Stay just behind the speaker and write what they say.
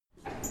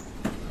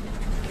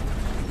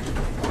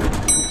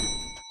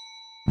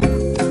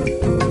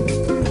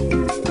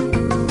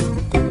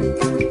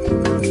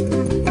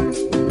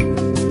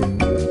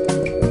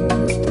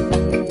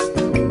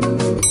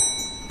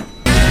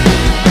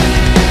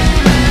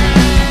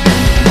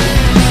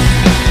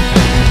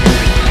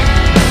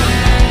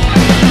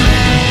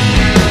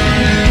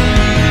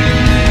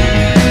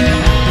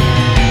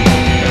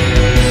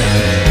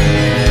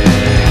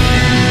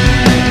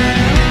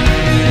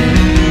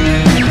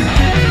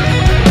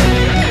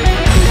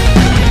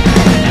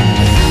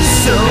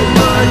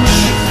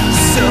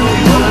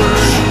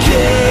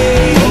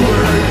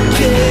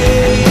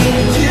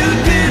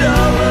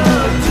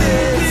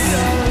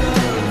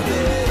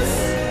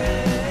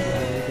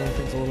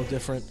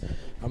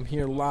I'm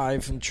here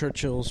live in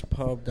Churchill's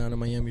Pub down in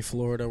Miami,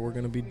 Florida. We're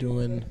going to be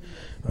doing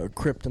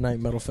Kryptonite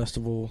Metal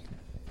Festival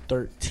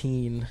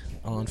 13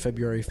 on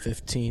February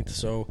 15th.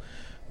 So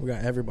we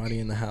got everybody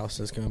in the house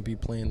that's going to be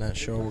playing that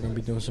show. We're going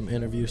to be doing some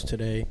interviews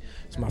today.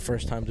 It's my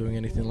first time doing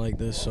anything like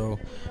this, so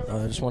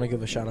I just want to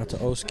give a shout out to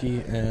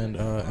Oski and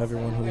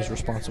everyone who is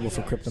responsible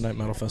for Kryptonite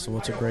Metal Festival.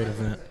 It's a great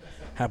event.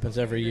 Happens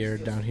every year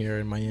down here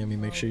in Miami.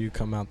 Make sure you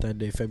come out that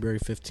day, February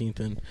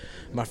 15th. And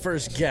my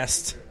first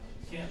guest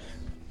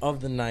of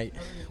the night,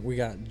 we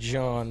got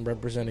John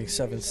representing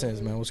Seven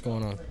Sins, man. What's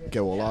going on?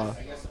 Que voila.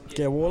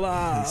 Que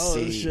voila. Oh,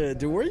 Si. shit.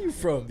 Dude, where are you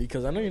from?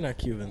 Because I know you're not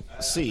Cuban.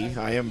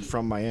 I am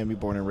from Miami,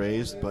 born and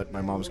raised, but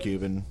my mom's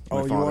Cuban. You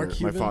are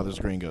Cuban? My father's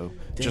gringo.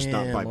 Just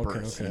not by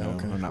birth. Okay.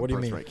 I'm not What do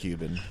you mean? birthright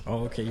Cuban.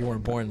 Oh, okay. You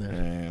weren't born there.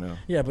 Yeah, I know.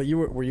 Yeah, but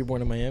were you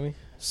born in Miami?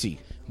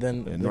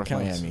 Then in it North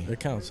counts. Miami. It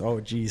counts. Oh,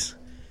 jeez.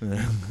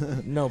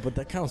 No, but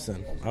that counts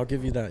then. I'll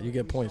give you that. You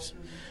get points.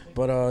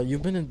 But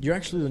you're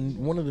actually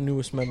one of the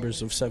newest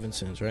members of Seven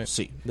Sins, right?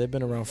 They've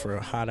been around for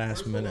a hot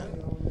ass minute.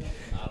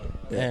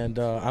 And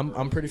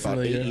I'm pretty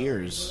familiar. About 8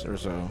 years or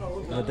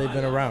so. That they've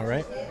been around,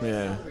 right?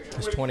 Yeah.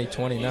 It's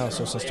 2020 now,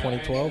 so since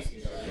 2012.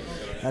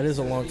 That is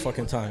a long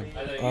fucking time.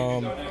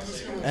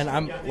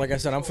 And like I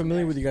said, I'm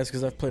familiar with you guys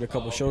because I've played a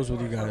couple shows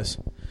with you guys.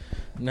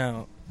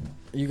 Now,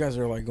 you guys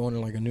are like going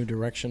in like a new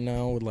direction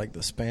now with like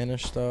the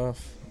Spanish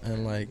stuff.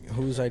 And like,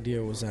 whose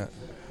idea was that?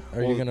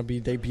 Are you going to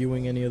be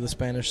debuting any of the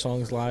Spanish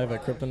songs live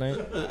at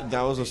Kryptonite?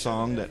 That was a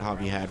song that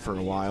Javi had for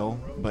a while,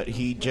 but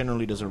he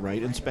generally doesn't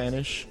write in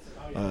Spanish.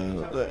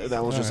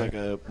 That was just like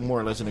a more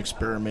or less an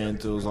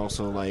experiment. It was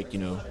also like,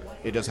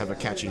 it does have a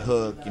catchy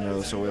hook,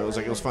 so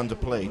it was fun to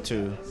play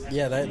too.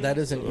 Yeah, that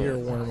is an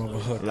earworm of a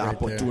hook. La right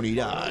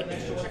Oportunidad.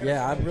 There.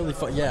 Yeah, I'd really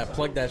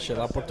plug that shit.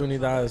 La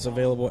Oportunidad is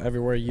available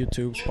everywhere: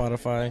 YouTube,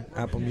 Spotify,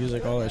 Apple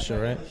Music, all that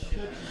shit, right?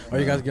 Are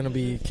you guys gonna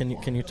be?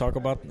 Can you talk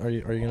about? Are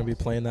you gonna be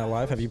playing that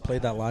live? Have you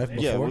played that live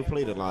before? Yeah, we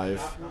played it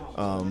live.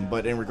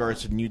 But in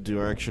regards to new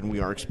direction, we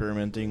are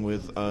experimenting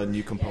with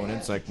new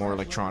components, like more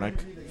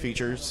electronic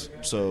features.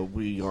 So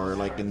we are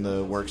like in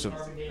the works of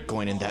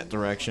going in that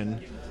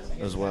direction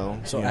as well.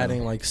 So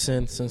adding like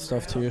synths and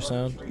stuff to your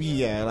sound?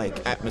 Yeah,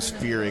 like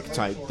atmospheric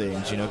type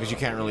things, because you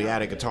can't really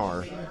add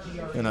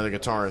another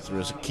guitar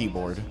through a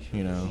keyboard,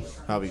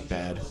 that'd be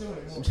bad.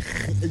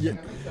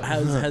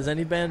 Has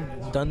any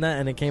band done that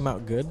and it came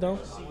out good though?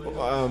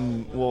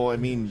 Well, I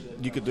mean,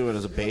 you could do it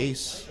as a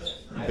bass.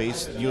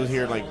 You'll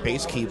hear like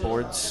bass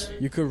keyboards.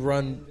 You could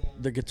run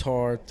the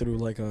guitar through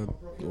like a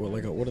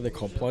what do they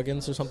call,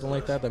 plugins or something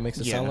like that makes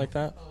it sound like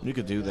that? You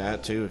could do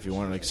that too if you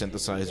want, like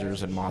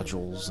synthesizers and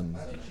modules and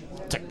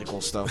technical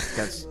stuff.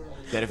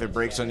 That if it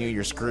breaks on you,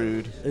 you're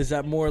screwed. Is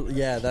that more?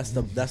 Yeah, that's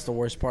the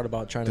worst part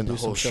about trying to do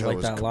some shit like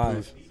that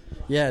live.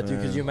 Yeah, dude,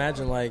 because you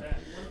imagine like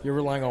you're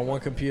relying on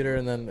one computer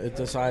and then it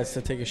decides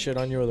to take a shit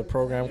on you or the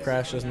program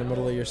crashes in the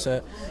middle of your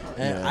set.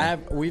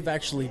 And we've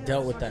actually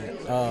dealt with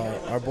that.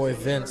 Our boy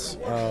Vince,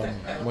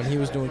 when he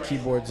was doing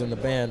keyboards in the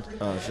band,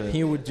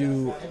 he would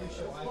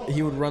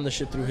run the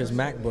shit through his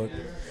MacBook.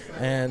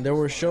 And there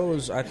were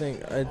shows, I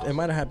think, it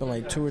might have happened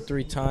like 2 or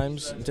 3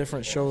 times,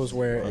 different shows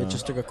where it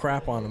just took a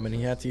crap on him and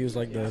he had to use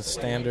like the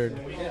standard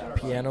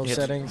piano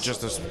settings.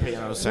 Just the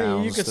piano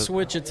sounds. You could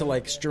switch it to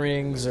like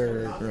strings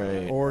or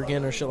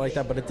organ or shit like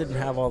that, but it didn't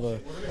have all the...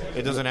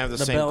 It doesn't have the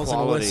same bells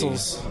quality. And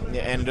whistles.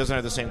 Yeah, and it doesn't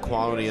have the same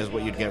quality as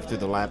what you'd get through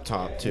the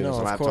laptop, too. No,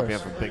 the laptop, course. you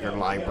have a bigger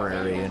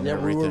library and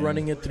everything. We were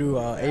running it through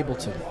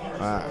Ableton.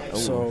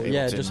 Ableton.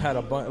 It just had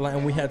a bunch,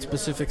 and we had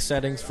specific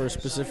settings for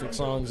specific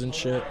songs and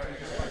shit.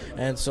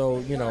 And so,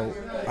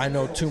 I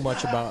know too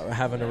much about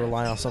having to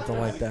rely on something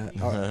like that.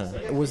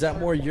 Was that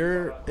more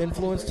your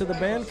influence to the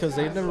band? Because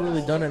they've never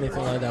really done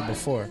anything like that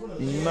before.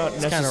 Not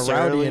it's kind of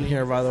rowdy in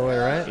here, by the way,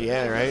 right?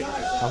 Yeah, right?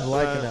 I'm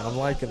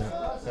liking it.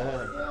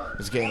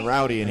 It's getting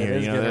rowdy in here.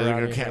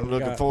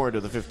 Looking forward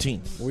to the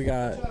 15th. We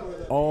got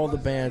all the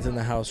bands in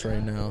the house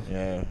right now.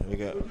 Yeah,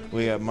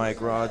 we got Mike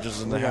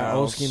Rogers in the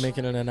house. Oski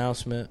making an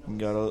announcement.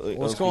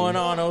 What's Oski. going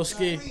on,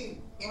 Oski?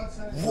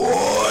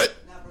 What?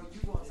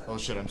 Oh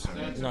shit! I'm sorry.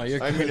 No,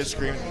 you're. I mean to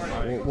scream.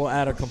 We'll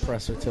add a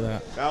compressor to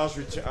that. I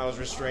was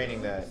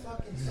restraining that.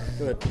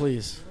 Good,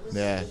 please.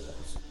 Yeah.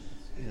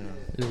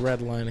 You're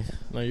redlining.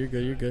 No, you're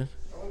good. You're good.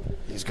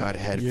 He's got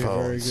headphones.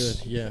 You're very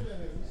good. Yeah.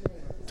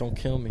 Don't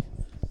kill me.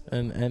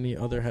 And any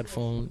other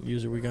headphone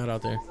user we got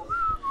out there.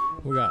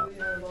 We got.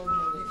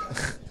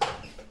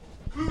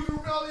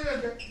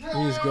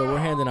 He's good. We're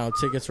handing out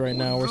tickets right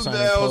now. We're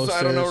signing posters.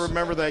 I don't know.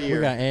 Remember that year?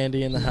 We got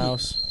Andy in the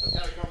house.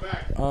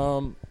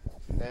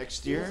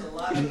 Next year?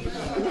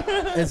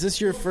 Is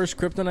this your first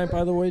Kryptonite,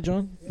 by the way,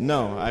 John?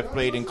 No, I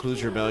played in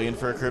Clues Rebellion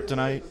for a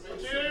Kryptonite,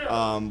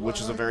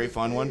 which is a very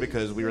fun one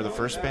because we were the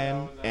first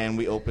band and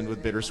we opened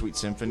with Bittersweet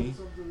Symphony.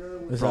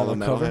 Is for all the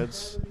that a cover?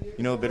 metalheads.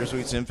 You know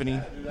Bittersweet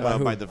Symphony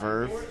by The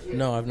Verve?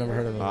 No, I've never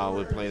heard of it.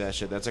 We play that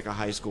shit. That's like a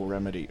high school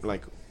remedy,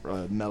 like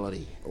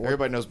melody.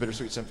 Everybody knows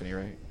Bittersweet Symphony,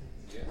 right?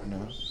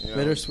 No.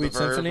 Bittersweet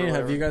Symphony?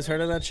 Have you guys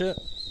heard of that shit?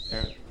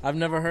 Yeah. I've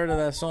never heard of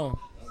that song.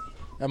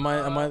 Am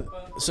I?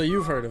 So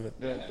you've heard of it?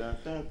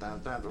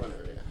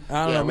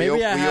 I don't know. we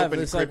Maybe I have.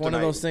 opened It's like one of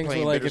Kryptonite those things where,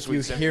 playing like, if you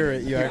Bittersweet hear it,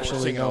 Symphony. you People were actually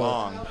singing know.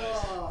 along.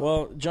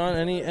 Well, John,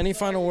 any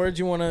final words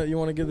you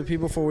wanna give the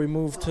people before we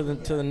move to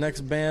the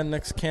next band,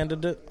 next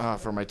candidate?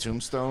 For my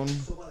tombstone.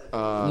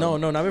 No,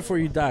 not before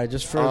you die.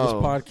 Just for this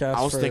podcast.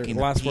 I was for thinking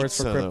last pizza, words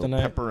for though.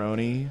 Kryptonite.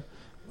 Pepperoni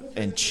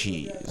and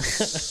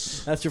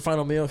cheese. That's your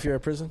final meal if you're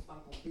at prison?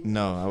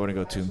 No, I wouldn't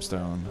go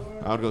tombstone.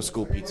 I would go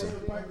school pizza.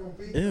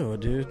 Ew,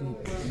 dude.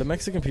 The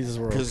Mexican pizzas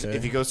were Because okay.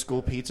 if you go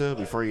school pizza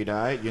before you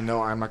die, you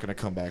know I'm not going to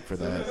come back for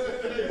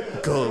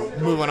that. Go,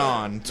 moving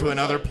on to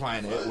another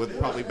planet with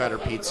probably better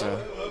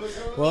pizza.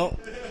 Well,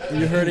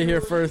 you heard it here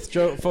first,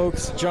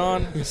 folks.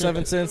 John,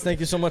 7 cents. Thank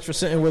you so much for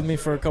sitting with me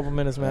for a couple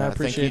minutes, man. I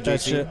appreciate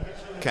that JC. shit.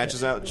 Catch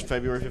us out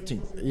February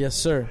 15th. Yes,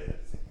 sir.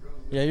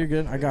 Yeah, you're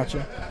good. I got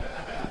you.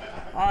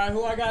 All right,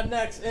 who I got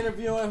next?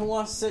 Interviewing. Who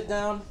wants to sit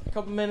down? A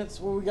couple minutes.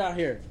 What we got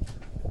here?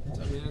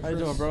 How you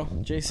doing, bro?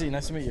 JC,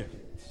 nice to meet you.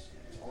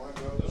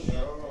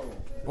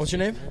 What's your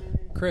name?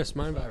 Chris,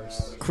 Mind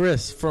Virus.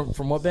 Chris, from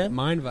what band?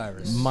 Mind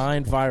Virus.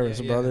 Mind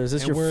Virus, Yeah, brother. Is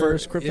this and your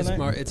first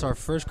Kryptonite? It's our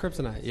first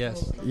Kryptonite,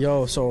 yes.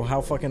 Yo, so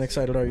how fucking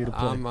excited are you to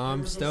play?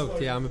 I'm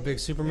stoked. Yeah, I'm a big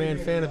Superman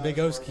fan, a big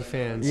Oski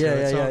fan. So yeah,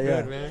 it's all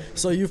yeah. good, man.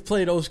 So you've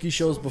played Oski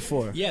shows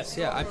before? Yes,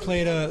 yeah. I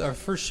played our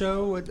first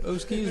show at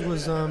Oski's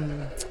was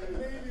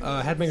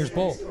Headbangers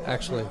Bowl,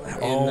 actually.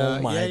 Oh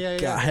my yeah.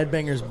 god,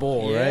 Headbangers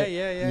Bowl, Yeah, right?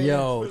 yeah.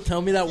 Yo,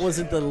 tell me that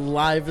wasn't the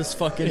livest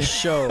fucking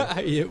show.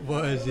 It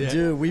was, yeah.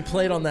 Dude, we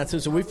played on that too.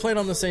 So we've played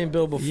on the same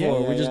bill before. Yeah,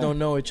 we just yeah. don't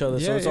know each other.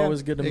 So Yeah, it's yeah.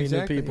 always good to meet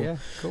Exactly, new people. yeah.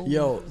 Cool.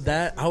 Yo,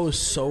 I was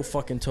so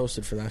fucking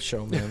toasted for that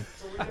show, man.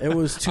 It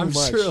was too I'm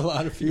much. sure a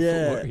lot of people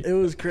were. it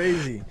was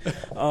crazy.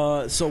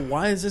 So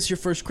why is this your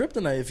first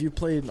Kryptonite? If you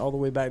played all the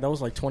way back, that was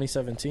like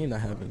 2017 that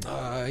happened.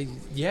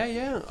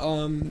 Yeah.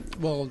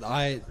 Well,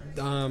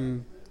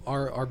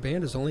 our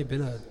band has only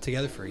been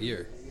together for a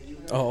year.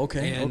 Oh,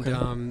 okay. And okay.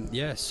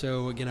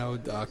 so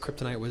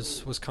Kryptonite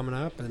was coming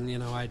up,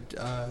 and I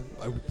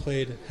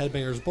played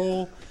Headbangers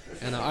Bowl,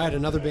 and I had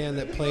another band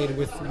that played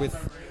with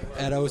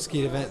at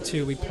Oski event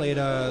too. We played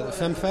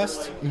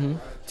FemFest,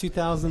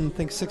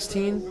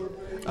 2016.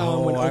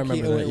 Oh, I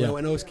remember that, yeah.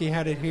 When Oski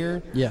had it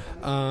here. Yeah.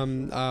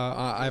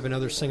 I have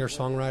another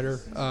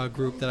singer-songwriter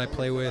group that I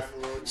play with.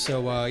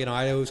 So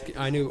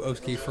I knew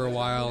Oski for a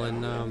while,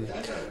 and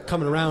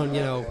coming around,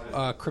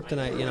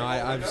 Kryptonite.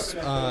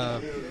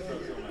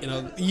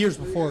 Years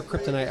before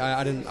Kryptonite,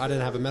 I didn't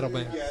have a metal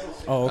band.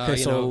 Oh, okay.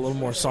 So a little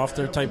more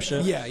softer type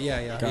shit.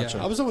 Yeah. Gotcha.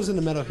 I was always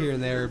into metal here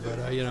and there, but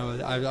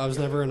I was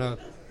never in a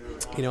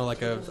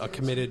a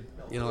committed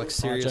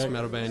serious Project?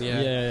 metal band.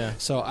 Yeah.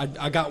 So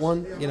I got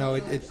one.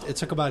 It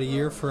took about a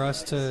year for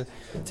us to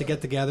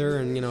get together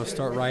and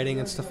start writing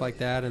and stuff like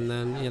that, and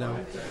then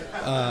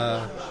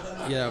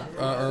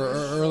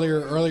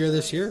earlier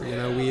this year,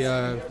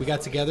 we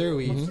got together,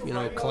 we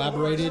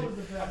collaborated,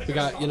 we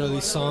got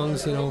these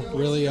songs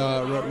really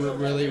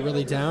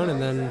down,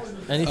 and then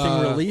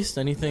Anything released?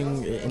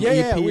 Anything an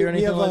EP we or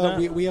anything have like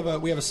that? we have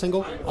a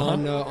single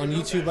on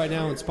YouTube right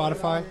now on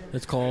Spotify.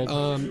 It's called.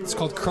 It's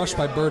called "Crushed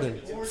by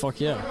Burden." Fuck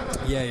yeah.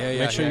 Yeah.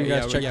 Make sure you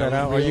guys check that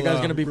out. Are you guys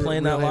gonna be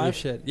playing that live?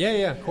 Shit.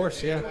 Yeah, of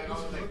course, yeah.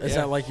 Is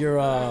that like your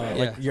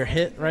your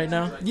hit right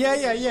now?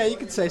 Yeah. You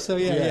could say so.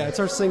 Yeah. It's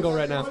our single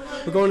right now.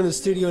 We're going to the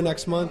studio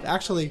next month.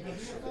 Actually,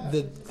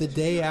 the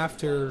day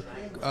after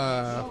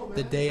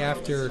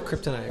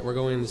Kryptonite, we're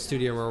going to the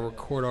studio and we'll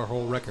record our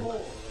whole record.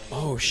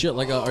 Oh shit!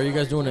 Like, are you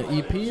guys doing an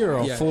EP or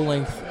a full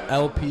length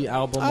LP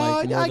album?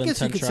 Like more I than guess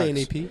 10 you could tracks? say an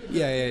EP.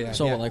 Yeah.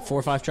 So what, like 4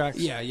 or 5 tracks?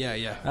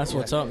 Yeah. That's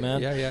what's up,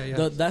 man.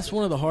 Yeah. That's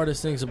one of the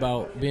hardest things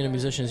about being a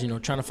musician is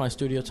trying to find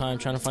studio time,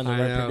 trying to find the I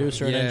right know.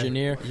 producer and Yeah.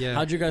 engineer. Yeah.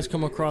 How'd you guys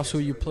come across who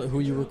you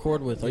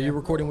record with? Are you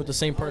recording with the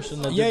same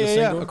person that did the Yeah,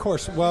 single? of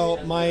course.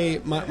 Well, my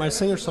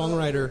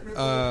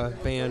singer-songwriter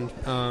band,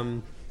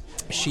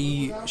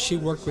 she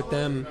worked with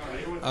them.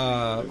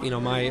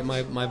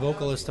 My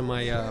vocalist and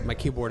my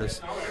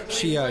keyboardist.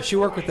 She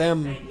worked with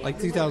them like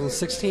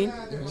 2016,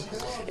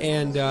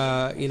 and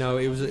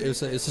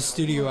it's a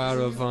studio out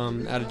of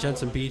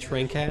Jensen Beach,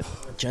 Raincat.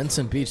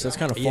 Jensen Beach. That's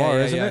kind of far,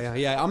 isn't it?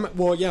 Yeah.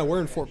 We're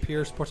in Fort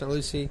Pierce, Port St.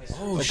 Lucie.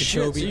 Oh shit!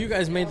 So Okeechobee. you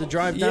guys made the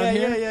drive down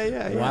here?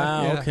 Yeah.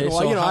 Wow. Yeah. Okay.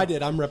 Well, So I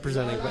did. I'm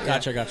representing. But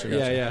Gotcha.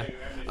 Yeah.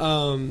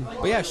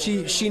 But yeah,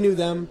 she knew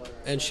them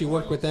and she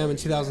worked with them in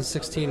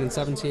 2016 and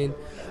 17.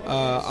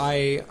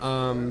 I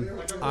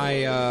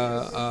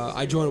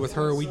joined with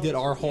her. We did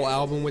our whole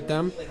album with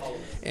them,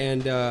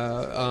 and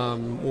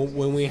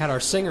when we had our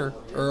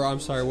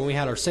when we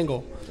had our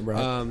single,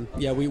 right.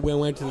 we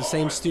went to the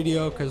same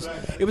studio because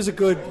it was a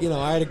good,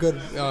 I had a good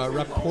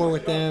rapport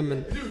with them,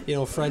 and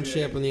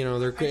friendship, and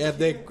they're great,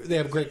 they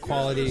have great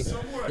quality.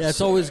 Yeah,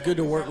 it's always good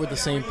to work with the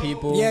same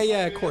people.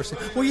 Yeah, of course.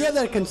 Well, you have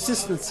that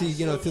consistency,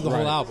 through the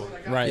whole album.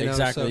 Right,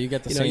 exactly. So, you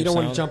get the same you don't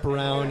want sound. to jump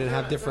around and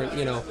have different,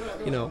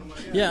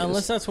 Yeah,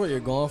 unless that's what you're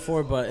going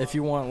for. But if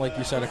you want, like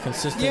you said, a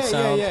consistent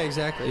sound,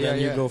 exactly. then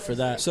you go for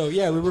that. So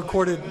we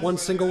recorded one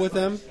single with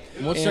them.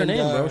 What's their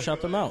name, bro? Shout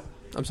them out.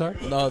 I'm sorry.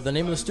 The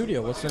name of the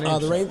studio. What's the name?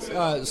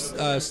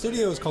 The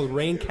studio is called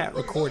Rain Cat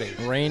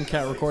Recording. Rain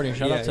Cat Recording.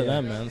 Shout out to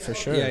them, man, for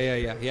sure.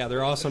 Yeah.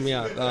 They're awesome.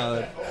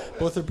 Yeah.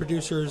 Both the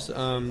producers.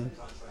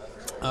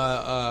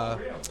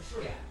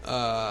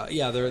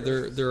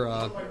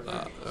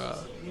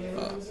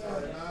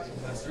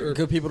 They're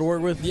good people to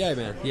work with. Yeah,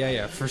 man.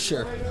 Yeah, for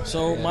sure.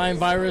 So, Mind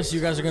Virus, you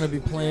guys are going to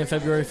be playing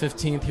February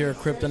 15th here at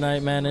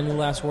Kryptonite, man. Any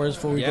last words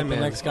before we get the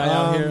next guy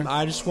out here?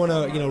 I just want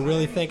to,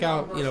 really thank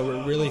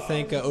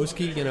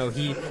Oski.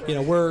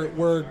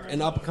 We're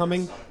an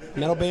upcoming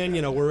metal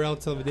band. We're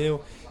relatively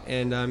new,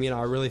 and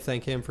I really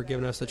thank him for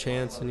giving us a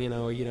chance. And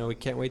we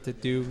can't wait to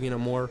do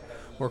more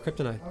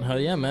Kryptonite. Hell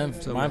yeah,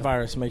 man. So, Mind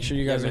Virus. Make sure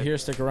you guys are here.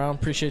 Stick around.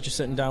 Appreciate you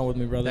sitting down with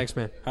me, brother. Thanks,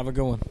 man. Have a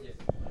good one.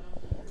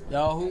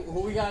 Yo,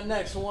 who we got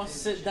next? Who wants to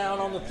sit down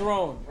on the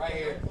throne? Right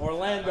here.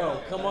 Orlando,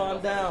 come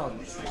on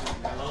down.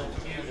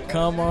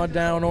 Come on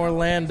down,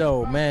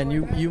 Orlando. Man,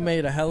 you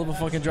made a hell of a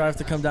fucking drive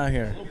to come down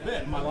here. A little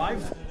bit. My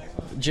life.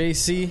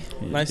 JC,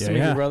 nice to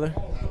meet you, brother.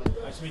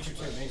 Nice to meet you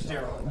too. Name's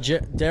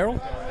Daryl. Daryl?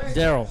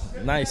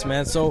 Daryl. Nice,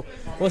 man. So,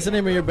 what's the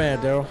name of your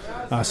band,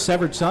 Daryl?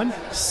 Severed Son.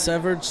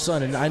 Severed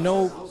Son. And I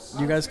know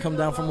you guys come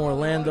down from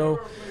Orlando.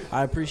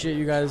 I appreciate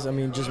you guys,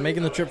 just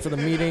making the trip for the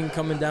meeting,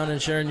 coming down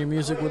and sharing your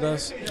music with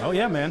us. Oh,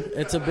 yeah, man.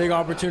 It's a big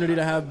opportunity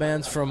to have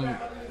bands from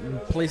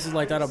places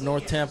like that up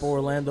north, Tampa,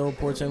 Orlando,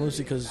 Port St.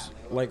 Lucie, because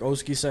like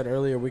Oski said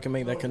earlier, we can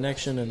make that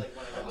connection and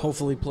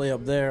hopefully play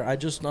up there. I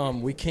just,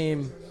 we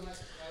came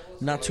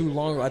not too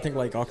long ago, I think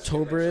like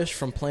October-ish,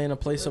 from playing a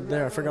place up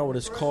there. I forgot what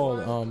it's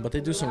called, but they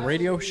do some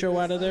radio show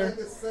out of there.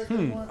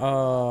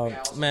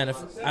 Man,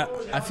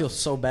 I feel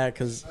so bad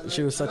because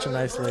she was such a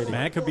nice lady.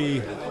 Man, it could be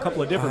a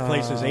couple of different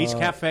places. Ace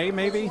Cafe,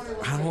 maybe?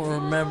 I don't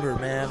remember,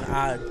 man.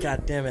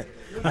 God damn it.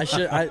 But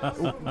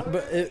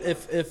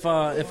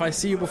if I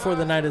see you before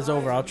the night is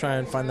over, I'll try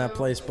and find that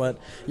place. But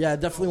yeah, I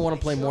definitely want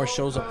to play more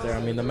shows up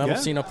there. The metal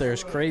scene up there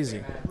is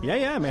crazy.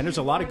 Yeah, man. There's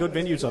a lot of good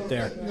venues up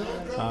there.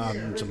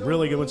 Some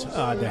really good ones.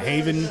 The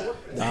Haven.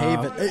 The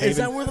Haven. Is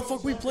that where the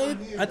fuck we played?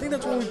 I think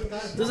that's where we.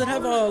 Does it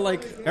have a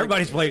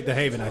Everybody's played the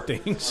Haven, I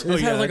think. So,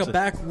 it has like a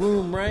back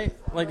room, right?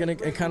 And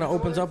it kind of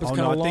opens up. It's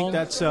kind of long. I think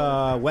that's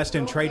West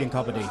End Trading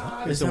Company.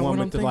 Is the that one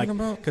with I'm thinking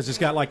about? Because it's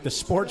got like the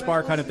sports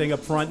bar kind of thing up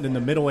front, and then the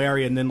middle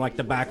area, and then like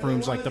the back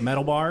rooms, like the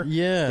metal bar.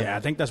 Yeah, I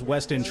think that's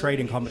West End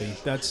Trading Company.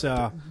 That's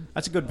a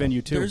good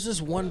venue too. There's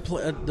this one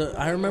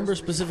I remember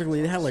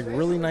specifically. They had like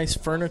really nice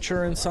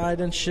furniture inside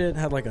and shit.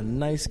 Had like a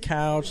nice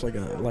couch, like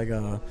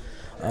a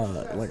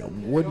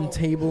wooden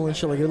table and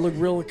shit. Like it looked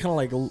real kind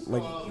of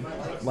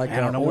like I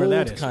don't know where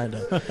that is. Kind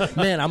of.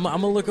 Man, I'm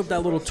gonna look up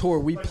that little tour.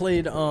 We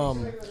played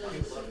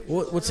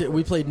what's it?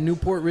 We played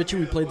Newport Richie.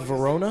 We played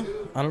Verona.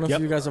 I don't know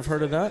if you guys have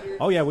heard of that.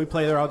 Oh yeah, we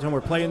play there all the time.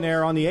 We're playing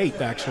there on the 8th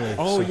actually.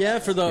 Oh so,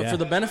 for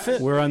the benefit.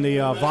 We're on the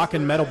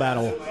Vakken Metal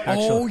Battle.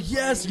 Actually. Oh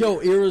yes,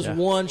 Eras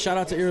 1. Shout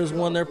out to Eras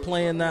 1. They're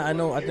playing that.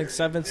 I think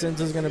Seven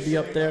Sins is gonna be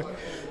up there.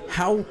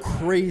 How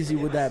crazy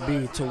would that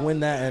be to win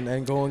that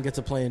and go and get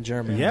to play in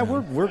Germany? Yeah,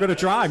 we're going to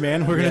try,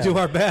 man. We're going to do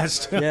our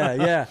best.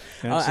 Yeah.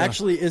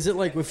 Actually, is it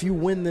like if you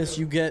win this,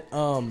 you get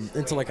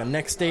into like a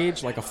next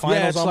stage, like a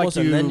finals almost,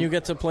 and then you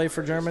get to play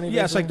for Germany?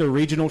 Yeah, it's like the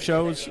regional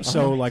shows.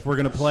 So like we're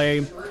going to play,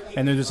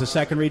 and then there's a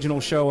second regional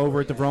show over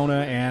at the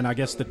Verona, and I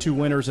guess the two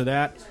winners of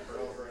that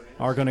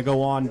are going to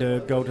go on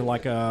to go to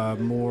like a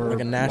more like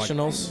a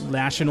nationals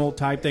national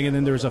type thing, and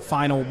then there's a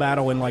final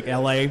battle in like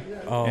LA.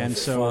 Oh, and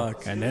so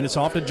fuck. And then it's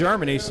off to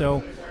Germany.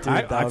 So dude,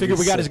 I figured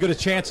we got as good a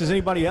chance as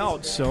anybody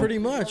else. So pretty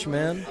much,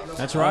 man.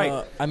 That's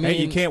right.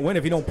 Hey, you can't win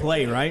if you don't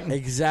play, right?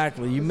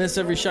 Exactly. You miss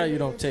every shot you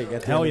don't take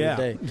at the end of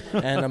the day.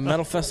 And a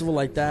metal festival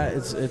like that,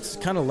 it's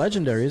kind of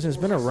legendary, isn't it?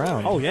 It's been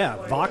around. Oh yeah,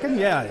 Wacken,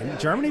 in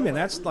Germany, man,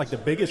 that's like the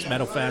biggest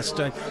metal fest.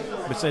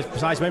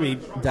 Besides maybe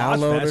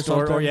Download or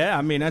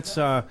something. That's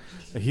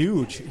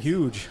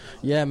huge.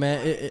 Yeah,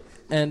 man.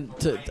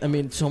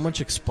 So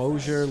much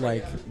exposure,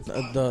 like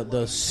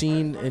the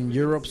scene in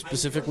Europe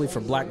specifically for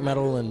black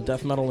metal and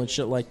death metal and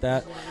shit like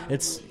that.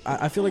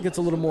 I feel like it's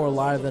a little more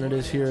alive than it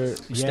is here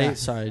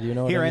stateside. You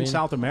know, here what I mean? in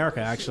South America,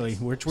 actually,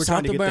 we're South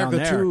trying to get America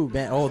down there too,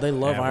 man. Oh, they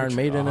love Iron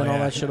Maiden and all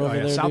that shit over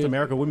there. South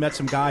America, we met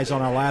some guys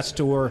on our last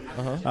tour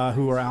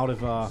who were out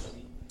of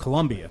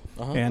Colombia,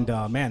 and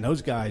man,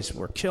 those guys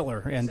were killer.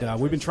 And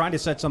we've been trying to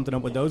set something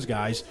up with those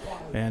guys.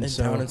 And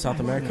so, down in South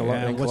America,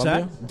 in what's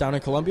Colombia? that? Down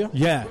in Colombia?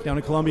 Yeah, down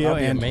in Colombia.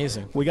 That'd be and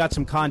amazing. We got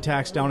some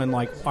contacts down in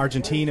like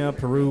Argentina,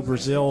 Peru,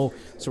 Brazil.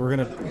 So we're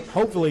gonna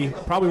hopefully,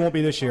 probably won't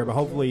be this year, but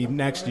hopefully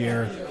next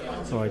year,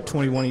 so like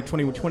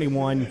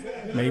 2021,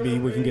 maybe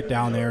we can get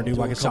down there and do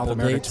like a South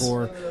America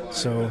tour.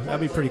 So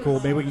that'd be pretty cool.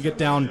 Maybe we can get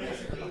down,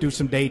 do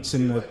some dates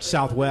in the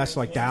Southwest,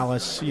 like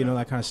Dallas,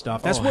 that kind of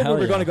stuff. That's where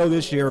we were going to go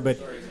this year, but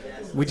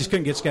we just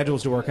couldn't get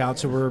schedules to work out.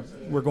 So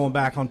we're going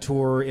back on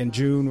tour in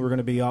June. We're going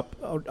to be up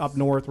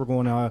north. We're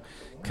going to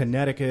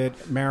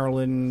Connecticut,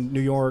 Maryland,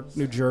 New York,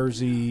 New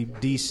Jersey,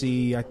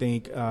 D.C., I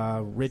think,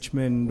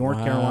 Richmond, North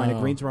Carolina,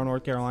 Greensboro,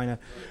 North Carolina.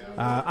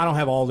 I don't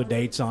have all the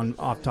dates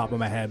off the top of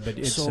my head, but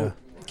it's... So,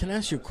 can I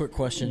ask you a quick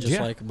question, just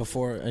like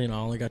before, I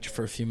only got you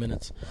for a few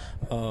minutes.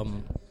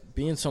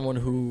 being someone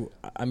who,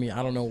 I mean,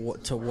 I don't know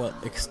what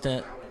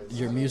extent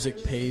your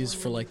music pays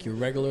for like your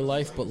regular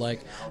life, but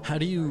like how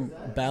do you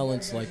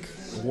balance like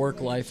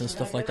work life and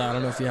stuff like that? I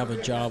don't know if you have a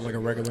job, like a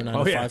regular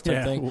 9 to 5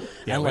 type thing,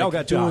 Yeah, and we all like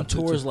got doing jobs.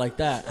 tours like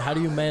that. How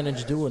do you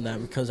manage doing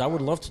that? Because I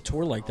would love to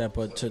tour like that,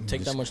 but to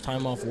take that much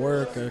time off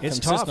work It's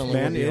tough, consistently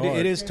man. would be hard.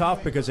 It is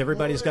tough because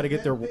everybody's got to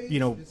get their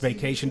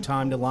vacation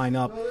time to line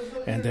up,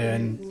 and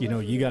then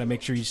you got to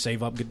make sure you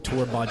save up good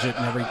tour budget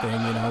and everything.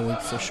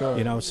 For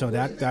sure. So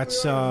that's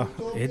It's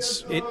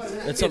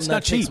something it's that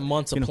not takes cheap.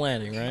 months of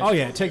planning, right? Oh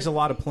yeah, it takes a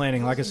lot of planning.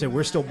 Like I said,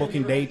 we're still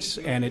booking dates,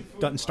 and it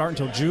doesn't start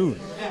until June.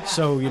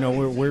 So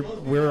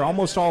we're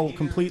almost all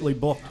completely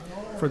booked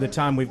for the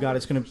time we've got.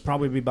 It's going to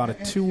probably be about a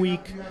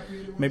 2-week,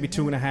 maybe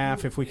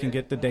 2.5 if we can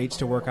get the dates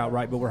to work out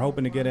right. But we're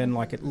hoping to get in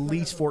like at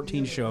least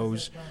 14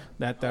 shows.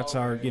 That's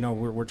our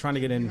we're trying to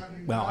get in.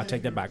 Well, I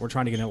take that back. We're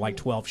trying to get in like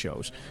 12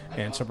 shows,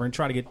 and so we're going to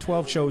try to get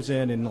 12 shows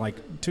in like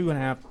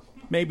 2.5.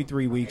 Maybe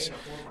 3 weeks.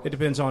 It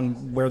depends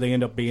on where they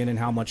end up being and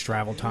how much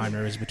travel time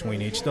there is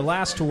between each. The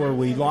last tour,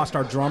 we lost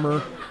our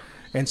drummer,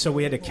 and so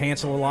we had to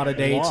cancel a lot of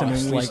dates.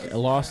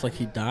 Lost like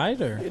he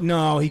died, or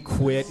No, he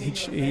quit.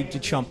 He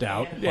chumped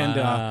out,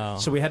 Wow.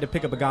 and so we had to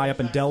pick up a guy up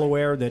in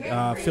Delaware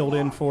that filled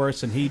in for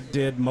us, and he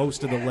did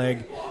most of the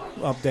leg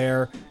up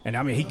there. And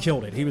I mean, he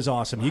killed it. He was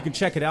awesome. You can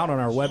check it out on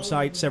our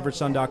website,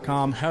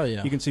 severedson.com. Hell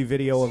yeah. You can see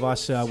video of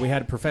us. We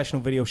had a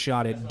professional video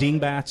shot at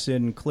Dingbats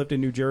in Clifton,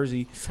 New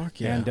Jersey. Fuck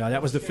yeah. And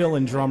that was the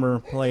fill-in drummer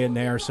playing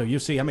there. So you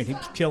see, I mean, he's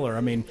a killer.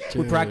 I mean,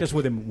 we Dude. practiced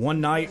with him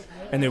one night,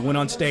 and then went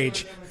on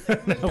stage.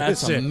 That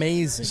That's was it.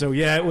 amazing. So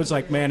yeah, it was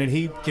like, man, and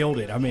he killed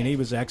it. I mean, he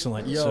was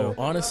excellent. Yo, So,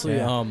 honestly,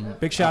 yeah.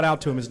 Big shout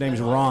out to him. His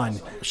name's Ron.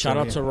 shout So,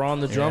 out to Ron,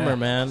 the drummer, Yeah.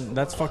 man.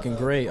 That's fucking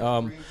great.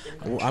 I'm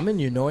in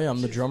Unoya.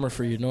 I'm the drummer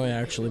for Unoya,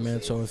 actually,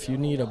 man. So if you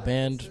need a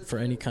band for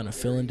any kind of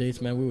fill-in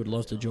dates, man, we would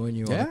love to join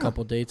you on Yeah. a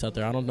couple dates out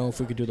there. I don't know if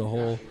we could do the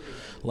whole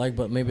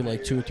but maybe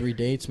like 2 or 3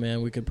 dates,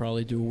 man. We could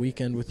probably do a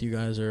weekend with you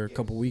guys or a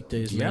couple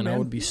weekdays, Yeah, man. I man.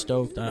 would be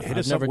stoked. Hit I've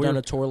us never up. done We're-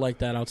 a tour like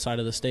that outside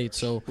of the States,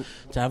 so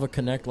to have a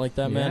connect like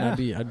that, man,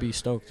 Yeah. I'd be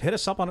stoked. Hit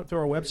us up on it through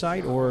our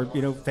website or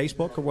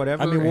Facebook or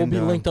whatever. I mean, we'll and, be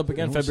linked up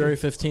again we'll see. February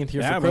 15th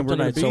here Yeah, for man, we're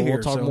gonna Kryptonite, be so here,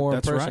 we'll talk so more in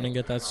that's person right. and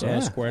get that Yeah,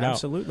 squared out.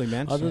 absolutely,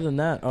 man. Other So- than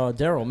that,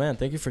 Daryl, man,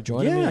 thank you for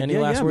joining me. Yeah, Any yeah,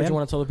 last yeah, words man. you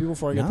want to tell the people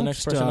before I get the No, next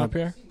just, person up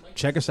here?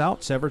 Check us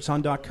out,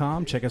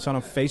 severedson.com. Check us out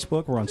on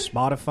Facebook. We're on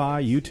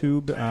Spotify,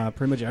 YouTube,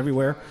 pretty much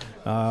everywhere.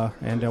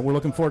 And we're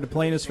looking forward to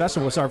playing this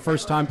festival. It's our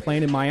first time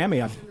playing in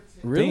Miami, I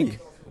think.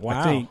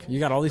 Wow. I think.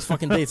 You got all these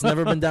fucking dates.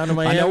 Never been down to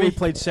Miami? I know we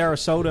played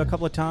Sarasota a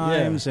couple of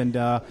times, and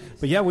but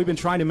yeah, we've been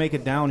trying to make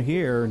it down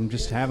here and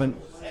just haven't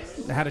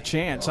had a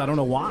chance. I don't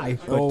know why.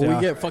 But, Oh, we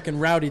get fucking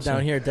rowdy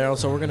down here, Daryl,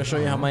 so we're going to show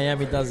you how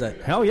Miami does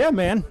that. hell yeah,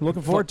 man.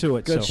 Looking forward to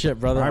it. Good So, shit,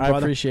 brother. all right, I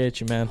brother. appreciate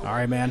you, man. All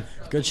right, man.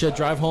 Good shit.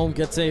 Drive home.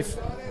 Get safe.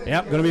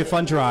 Yep, going to be a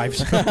fun drive.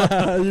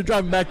 You're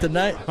driving back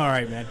tonight? All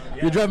right, man.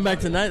 You're driving back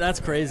tonight? That's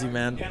crazy,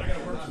 man.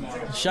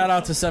 Shout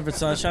out to Severed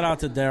Son. Shout out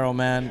to Daryl,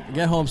 man.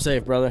 Get home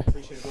safe, brother.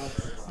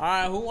 All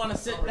right, who want to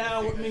sit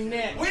down with me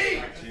next?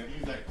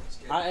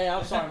 Hey,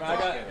 I'm sorry,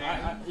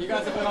 man. You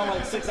guys have been on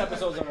like 6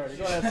 episodes already.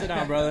 Go ahead, sit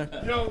down, brother.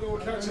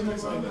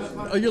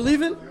 Oh, you're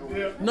leaving?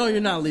 Yeah. No,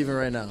 you're not leaving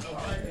right now.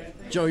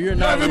 Joe, you're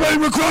not. Everybody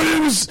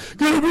recording was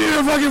gonna be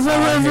here fucking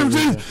February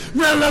 15th.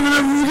 Man, love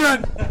it,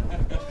 forget.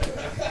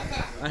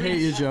 I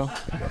hate you, Joe.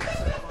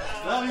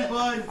 Love you,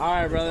 bud. All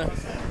right, brother.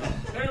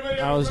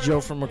 That was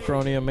Joe from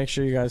Macronia. Make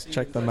sure you guys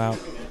check them out.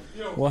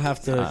 We'll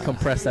have to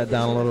compress that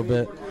down a little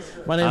bit.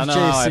 My name's I don't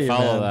know how JC, I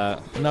follow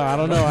man. that. No, I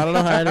don't know. I don't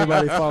know how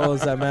anybody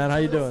follows that, man. How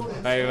you doing?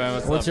 Hey, man,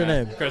 What's your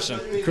name? Christian.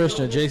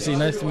 Christian. JC,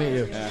 nice to meet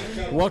you.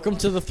 Welcome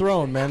to The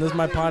Throne, man. This is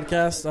my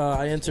podcast.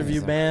 I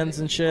interview bands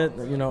and shit.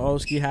 You know,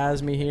 Oski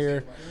has me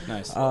here.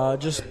 Nice.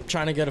 Just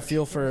trying to get a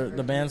feel for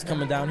the bands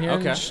coming down here.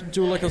 Okay. And just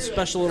do like a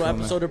special little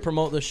episode to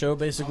promote the show,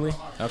 basically.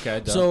 Okay,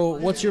 done. So,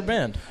 what's your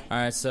band? All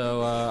right,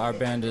 so our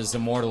band is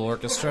Immortal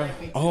Orchestra.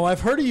 Oh,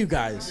 I've heard of you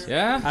guys.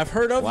 Yeah? I've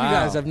heard of Wow. you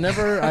guys. I've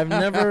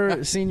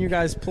never seen you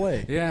guys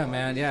play. Yeah,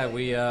 man. Yeah,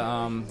 we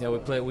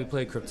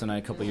played Kryptonite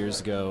a couple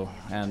years ago,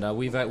 and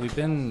we've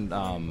been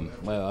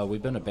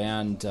a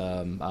band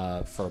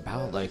for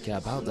about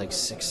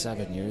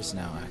 6-7 years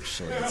now.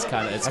 Actually, it's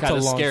kind a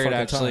of long scary to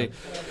fucking actually time.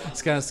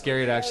 it's kind of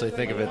scary to actually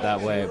think of it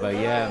that way. But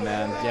yeah,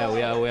 man.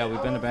 Yeah,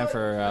 we've been a band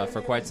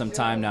for quite some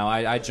time now.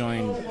 I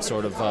joined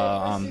sort of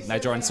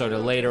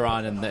later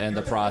on in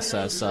the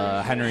process.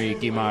 Henry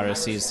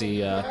Guimaras, he's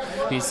the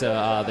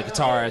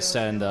guitarist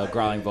and the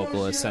growling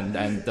vocalist and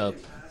the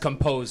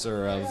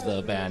composer of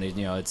the band.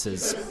 You know, it's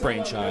his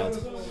brainchild.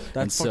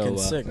 That's And fucking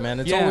so, sick,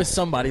 man. It's yeah. always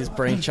somebody's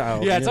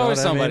brainchild. Yeah, you it's know always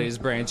what I mean? somebody's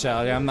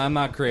brainchild. Yeah, I'm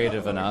not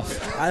creative enough.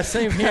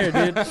 Same here,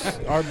 dude.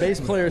 Our bass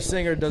player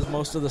singer does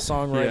most of the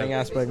songwriting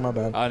aspect. My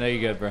bad. Oh, no,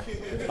 you're good,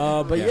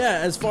 bro. But yeah,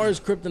 as far as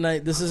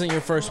Kryptonite, this isn't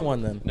your first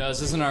one then. No,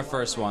 this isn't our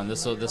first one.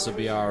 This will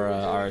be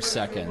our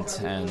second,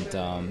 and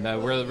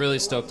we're really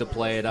stoked to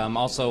play it.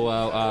 Also,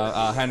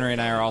 Henry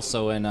and I are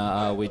also in.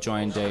 We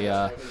joined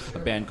a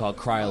band called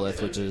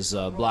Krylith, which is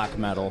black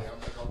metal.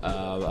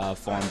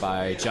 formed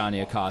by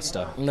Johnny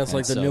Acosta. And that's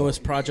like the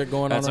newest project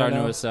going on. That's right our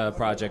now? newest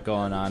project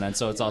going on, and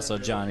so it's also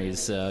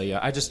Johnny's.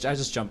 I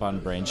just jump on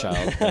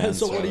Brainchild. And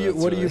So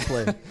what do you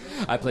play?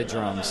 I play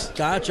drums.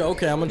 Gotcha.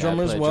 Okay, I'm a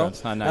drummer as play well.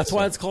 drums. Oh, nice. That's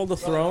why it's called the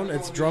Throne.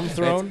 It's Drum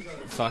Throne.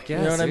 Fuck yeah.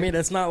 You know what I mean?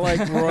 It's not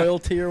like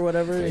royalty or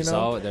whatever. There's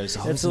always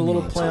it's a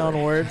little play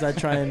on words. I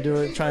try and do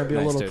it. Try and be a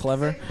Nice, little dude.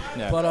 clever.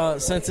 Yeah. But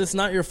since it's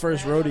not your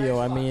first rodeo,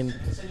 I mean,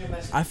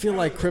 I feel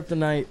like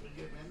Kryptonite.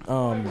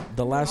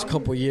 The last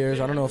couple years,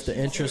 I don't know if the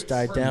interest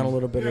died down a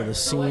little bit or the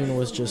scene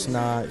was just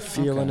not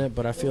feeling it,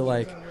 but I feel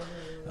like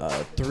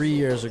 3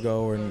 years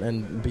ago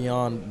and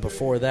beyond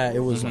before that, it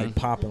was like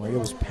popping, like it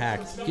was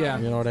packed. Yeah.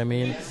 You know what I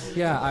mean?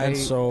 Yeah, And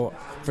so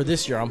for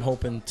this year, I'm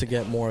hoping to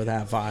get more of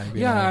that vibe.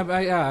 you know?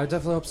 I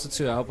definitely hope so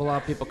too. I hope a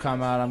lot of people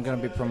come out. I'm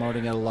going to be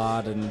promoting it a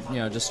lot, and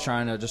just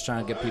trying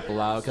to get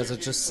people out, because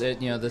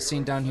the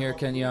scene down here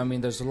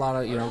can there's a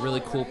lot of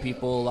really cool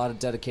people, a lot of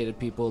dedicated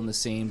people in the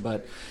scene,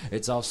 but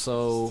it's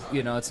also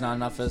it's not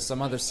enough as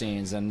some other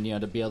scenes, and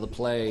to be able to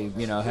play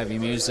heavy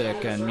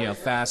music and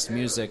fast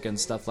music and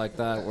stuff like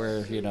that,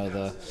 where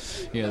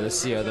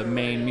the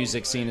main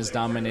music scene is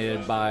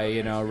dominated by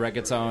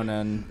reggaeton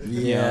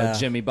and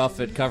Jimmy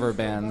Buffett cover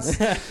bands.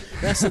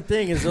 That's the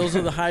thing, is those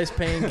are the highest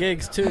paying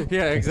gigs too.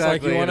 Yeah, exactly. It's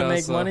like you want to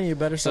make money, you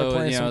better start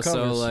playing some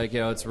covers.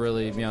 It's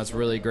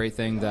really a great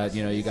thing that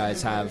you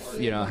guys have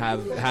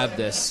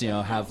this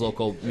have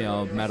local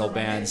metal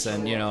bands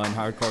and and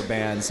hardcore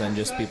bands, and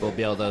just people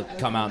be able to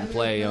come out and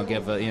play,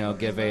 give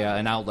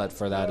an outlet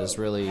for that is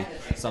really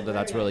something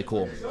that's really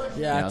cool.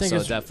 Yeah, I think so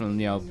it's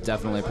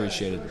definitely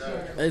appreciated.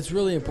 It's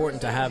really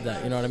important to have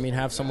that. You know what I mean?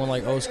 Have someone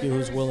like Oski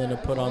who's willing to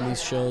put on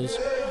these shows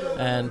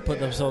and put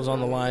themselves on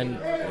the line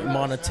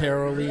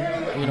monetarily,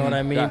 you know what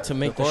I mean, Yeah, to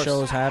make of the course.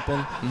 shows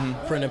happen,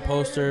 printing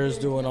posters,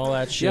 doing all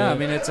that shit. Yeah, I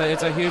mean it's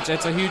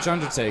a huge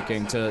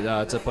undertaking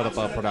to put up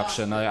a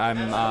production.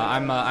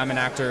 I'm an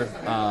actor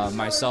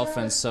myself,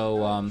 and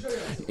so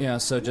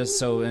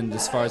and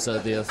as far as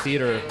the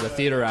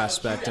theater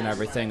aspect and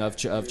everything of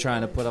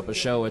trying to put up a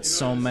show, it's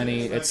so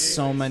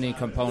many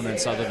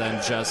components other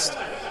than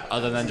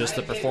just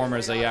the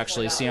performers that you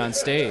actually see on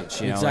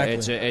stage.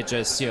 Exactly. It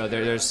just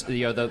there's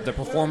the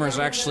performers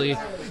are actually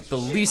the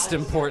least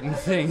important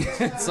thing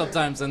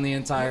sometimes in the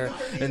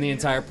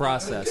entire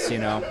process.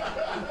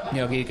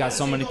 You got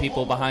so many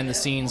people behind the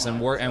scenes and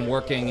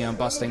working,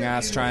 busting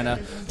ass, trying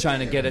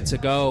to get it to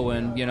go,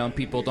 and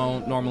people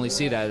don't normally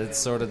see that. It's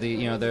sort of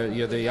you're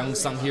the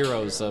unsung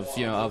heroes of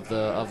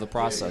the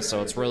process.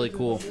 So it's really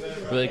cool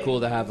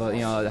to have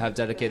have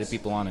dedicated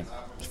people on it.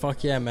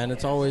 Fuck yeah, man.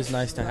 It's always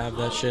nice to have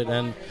that shit,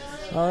 and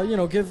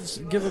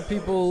give the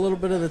people a little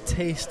bit of the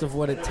taste of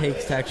what it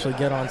takes to actually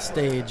get on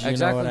stage. You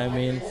know what I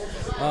mean?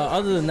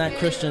 Other than that,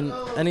 Christian,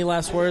 any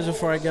last words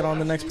before I get on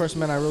the next person,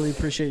 man? I really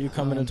appreciate you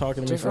coming and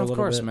talking to me for a little bit.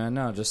 Of course, man.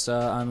 No, just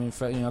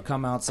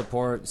come out,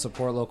 support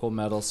local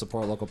metal,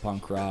 support local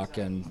punk rock,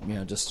 and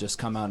just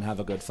come out and have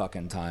a good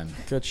fucking time.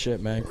 Good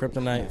shit, man.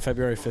 Kryptonite,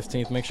 February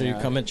 15th. Make sure you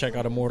come and check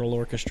out Immortal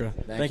Orchestra.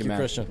 Thank you, man.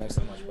 Christian. Thanks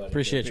so much, buddy.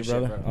 Appreciate you,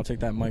 brother. I'll take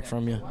that mic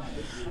from you.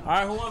 All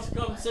right, who wants to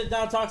come sit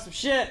down, talk some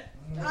shit?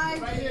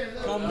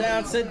 Come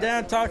down, sit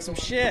down, talk some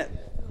shit.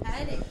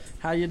 Howdy.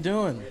 How you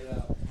doing?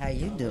 How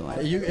you doing?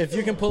 If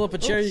you can pull up a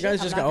chair, you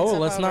guys just go. Oh,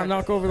 let's not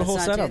knock over the whole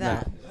setup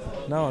now.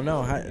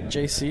 No. Hi,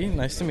 JC,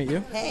 nice to meet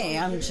you. Hey,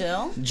 I'm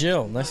Jill.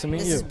 Jill, nice to meet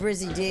This you. is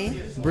Brizzy D.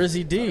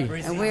 Brizzy D.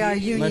 And we are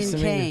Union Nice to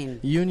meet Cane.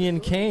 you. Union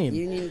Cane.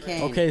 Union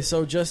Cane. Okay,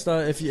 so just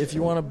if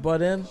you want to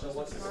butt in.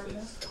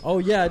 Oh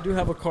yeah, I do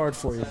have a card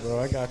for you, bro.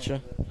 I got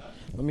you.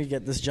 Let me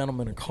get this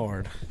gentleman a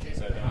card.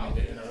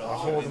 I'll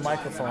hold the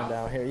microphone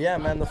down here. Yeah,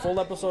 man, the full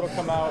episode will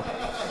come out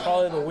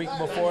probably the week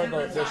before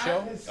the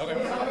show. Okay.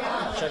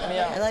 Check me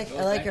out.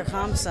 I like your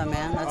Kamsa,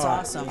 man. That's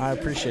awesome. I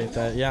appreciate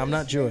that. Yeah, I'm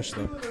not Jewish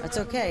though. That's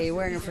okay. You're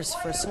wearing it for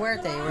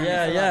Suerte. You're wearing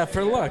Yeah, it for yeah, luck.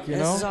 for luck, you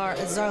know.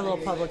 This is our little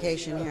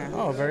publication here.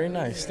 Oh, very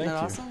nice. Thank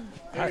Isn't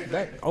you.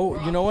 that awesome?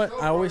 Oh, you know what?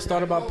 I always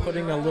thought about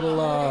putting a little,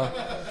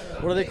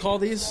 what do they call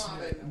these?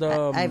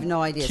 The I have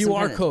no idea. Some QR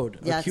kind of- code.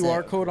 Yeah, A that's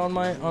QR it. code on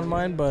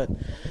mine, but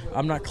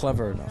I'm not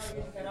clever enough.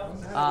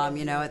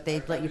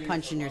 They let you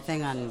punch in your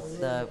thing on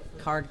the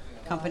card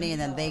company, and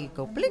then they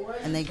go blip,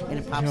 and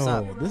it pops Yo,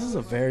 up. this is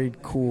a very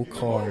cool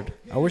card.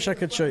 I wish I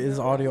could show. It's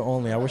audio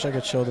only. I wish I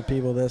could show the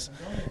people this.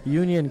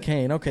 Union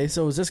Cane. Okay,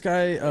 so is this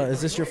guy?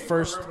 Is this your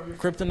first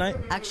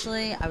Kryptonite?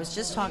 Actually, I was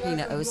just talking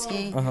to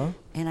Oski,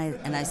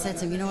 and I said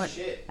to him, you know what?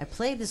 I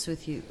played this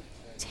with you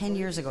 10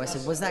 years ago. I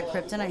said, was that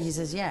Kryptonite? He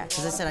says, yeah.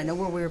 Because I said, I know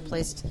where we were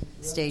placed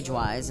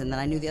stage-wise, and then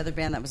I knew the other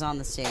band that was on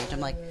the stage. I'm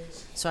like,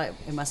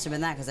 it must have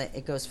been that, because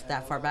it goes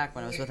that far back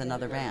when I was with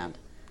another band.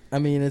 I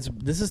mean,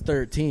 this is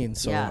 13,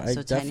 so Yeah, it so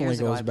 10 definitely years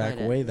ago goes I back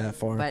played it. way that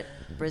far. But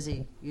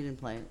Brizzy, you didn't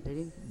play it, did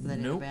you? With any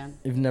other Nope. band?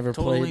 You've never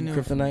Totally played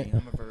new for me. Kryptonite?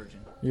 I'm a virgin.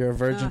 You're a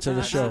virgin to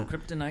the show.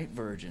 Kryptonite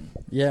virgin.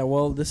 Yeah,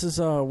 well, this is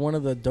one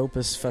of the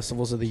dopest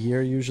festivals of the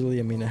year. Usually,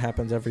 I mean, it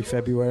happens every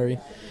February,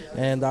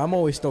 and I'm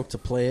always stoked to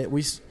play it.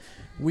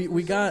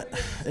 We got,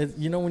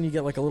 you know, when you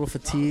get like a little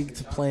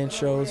fatigued playing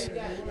shows,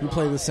 you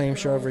play the same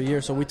show every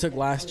year. So we took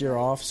last year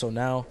off. So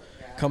now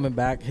coming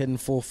back, hitting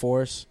full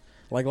force.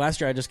 Like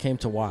last year, I just came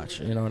to watch.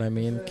 You know what I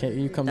mean?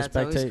 You come That's to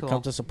always spectate, cool.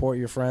 come to support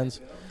your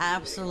friends.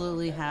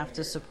 Absolutely have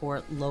to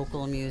support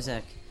local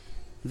music.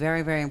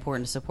 Very, very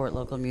important to support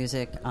local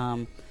music.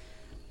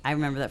 I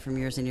remember that from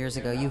years and years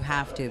ago. You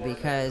have to,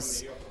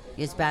 because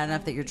it's bad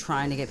enough that you're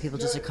trying to get people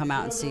just to come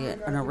out and see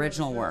an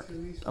original work.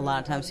 A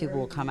lot of times people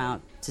will come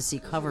out to see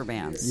cover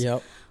bands.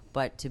 Yep.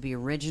 But to be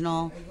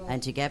original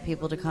and to get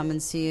people to come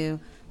and see you,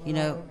 you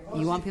know,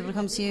 you want people to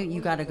come see you, you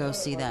got to go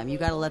see them. You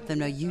got to let them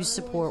know you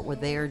support what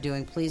they are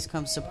doing. Please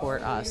come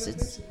support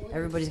us.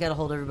 Everybody's got to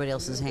hold everybody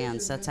else's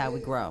hands. That's how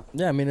we grow.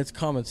 Yeah, I mean, it's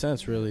common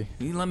sense, really.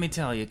 Let me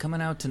tell you,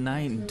 coming out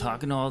tonight and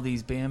talking to all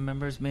these band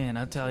members, man,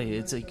 I'll tell you,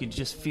 it's like you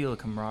just feel a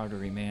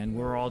camaraderie, man.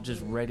 We're all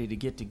just ready to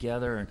get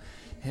together and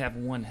have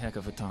one heck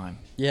of a time.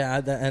 Yeah,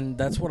 and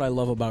that's what I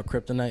love about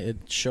Kryptonite. It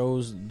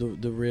shows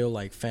the real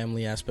like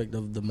family aspect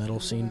of the metal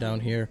scene down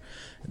here.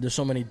 There's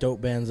so many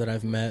dope bands that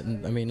I've met,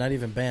 and I mean not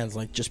even bands,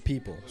 like just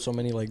people. So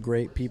many like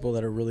great people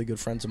that are really good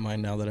friends of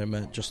mine now that I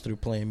met just through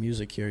playing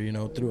music here. You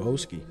know, through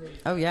Oski.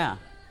 Oh yeah.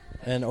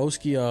 And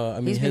Oski, I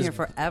mean, He's been here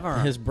forever.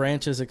 His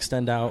branches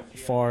extend out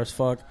far as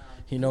fuck.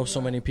 He knows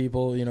so many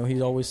people. You know,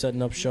 he's always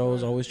setting up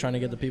shows, always trying to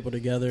get the people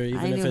together. Even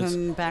I if knew it's,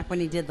 him back when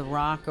he did the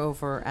rock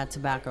over at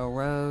Tobacco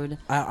Road.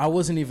 I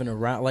wasn't even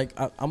around. Like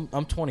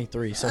I'm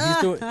 23, so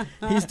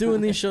he's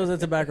doing these shows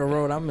at Tobacco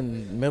Road. I'm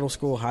in middle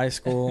school, high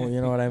school.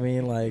 You know what I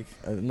mean? Like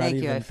not Thank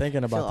even you.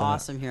 thinking about feel that.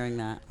 awesome hearing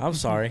that. I'm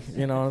sorry.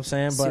 You know what I'm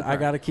saying? But I Super.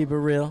 got to keep it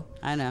real.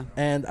 I know.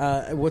 And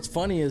what's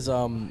funny is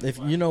if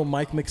you know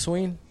Mike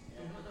McSween,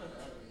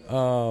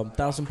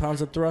 1,000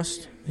 Pounds of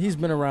Thrust. He's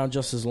been around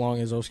just as long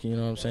as Oski, you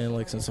know what I'm saying,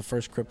 like since the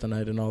first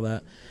Kryptonite and all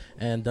that.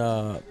 And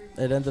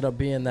it ended up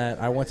being that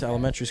I went to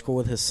elementary school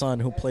with his son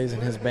who plays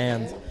in his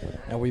band,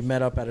 and we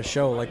met up at a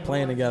show, like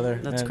playing together.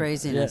 That's and,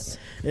 craziness.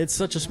 Yeah, it's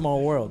such a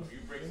small world.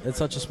 It's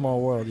such a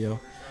small world, yo.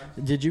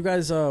 Did you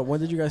guys, when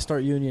did you guys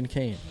start Union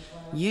Cane?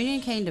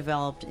 Union Cane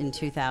developed in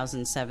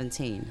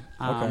 2017.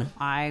 Okay.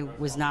 I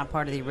was not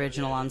part of the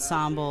original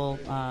ensemble.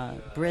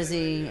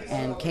 Brizzy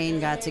and Kane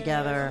got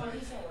together,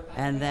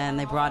 and then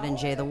they brought in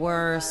Jay the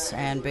Worst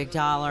and Big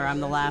Dollar.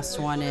 I'm the last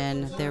one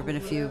in. There have been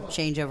a few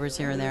changeovers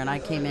here and there, and I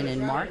came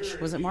in March.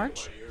 Was it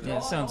March? Yeah,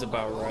 sounds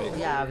about right.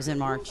 Yeah, I was in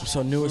March.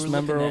 So newest We're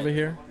member looking at- over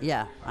here?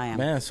 Yeah, I am.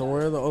 Man, so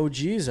where are the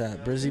OGs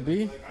at? Brizzy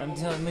B?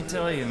 Let me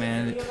tell you,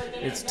 man,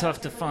 it's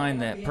tough to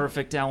find that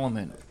perfect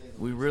element.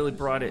 We really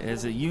brought it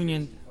as a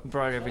union. We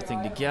brought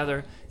everything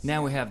together.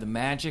 Now we have the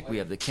magic, we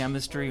have the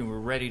chemistry, and we're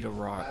ready to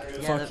rock.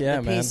 Fuck the, yeah,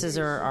 the man. pieces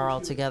are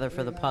all together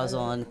for the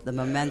puzzle, and the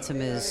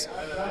momentum is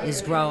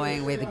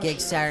growing. We have a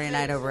gig Saturday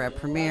night over at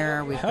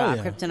Premiere. We've Hell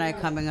got yeah.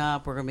 Kryptonite coming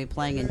up. We're going to be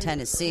playing in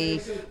Tennessee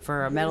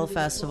for a metal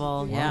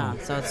festival. Yeah,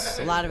 so it's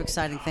a lot of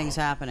exciting things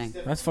happening.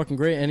 That's fucking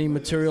great. Any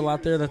material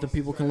out there that the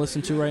people can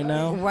listen to right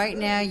now? Right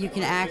now, you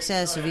can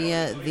access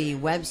via the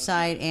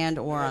website and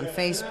or on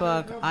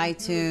Facebook,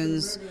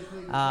 iTunes,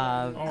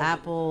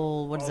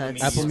 Apple. What is that?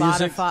 Apple Spotify,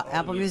 Music?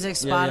 Apple Music,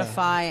 Yeah, yeah.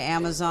 Spotify,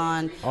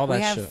 Amazon. All that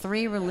we have shit.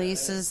 3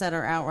 releases that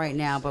are out right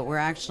now, but we're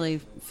actually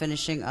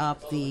finishing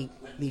up the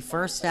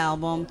first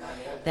album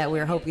that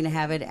we're hoping to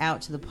have it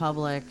out to the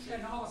public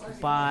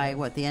by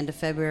the end of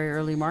February,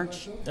 early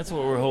March. That's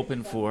what we're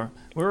hoping for.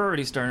 We're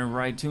already starting to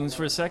write tunes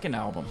for a second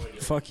album.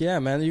 Fuck yeah,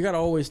 man. You got to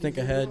always think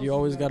ahead. You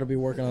always got to be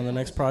working on the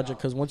next project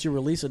because once you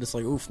release it, it's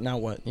like, oof, now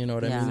what? You know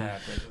what I Yeah. mean?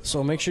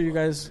 So make sure you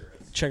guys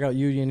check out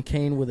Union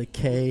Cane with a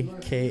K,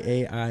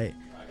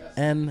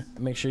 K-A-I-N.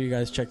 Make sure you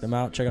guys check them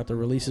out. Check out the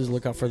releases.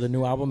 Look out for the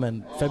new album.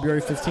 And February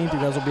 15th, you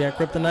guys will be at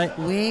Kryptonite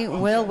We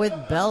will with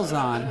bells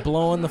on.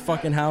 blowing the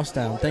fucking house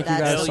down. Thank you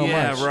That's- guys Hell so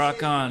yeah, much.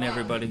 rock on,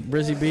 everybody.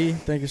 Brizzy B,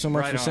 thank you so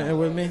much Right for on. sitting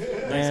with me.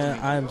 And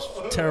I'm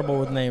terrible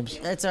with names.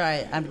 It's all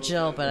right. I'm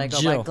Jill, but I go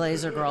Jill. by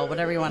Glazer Girl,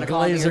 whatever you want to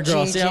call me. Glazer or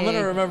Girl. Gigi. See, I'm going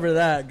to remember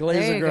that. Glazer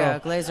There you Girl.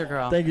 go, Glazer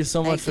Girl. Thank you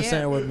so much Thank for you.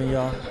 sitting with me,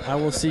 y'all. I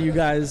will see you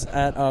guys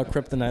at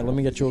Kryptonite. Let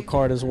me get you a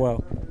card as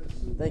well.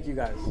 Thank you,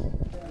 guys.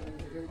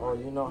 Oh,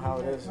 you know how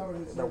it is.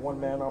 That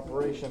one-man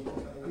operation.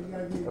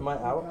 Am I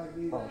out?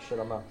 Oh, shit,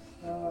 I'm out.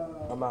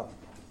 I'm out.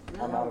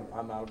 I'm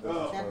out of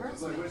business That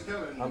cards. hurts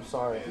me. I'm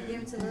sorry. Give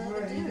him to the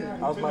other dude.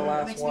 That was my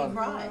last Makes one. me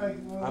cry.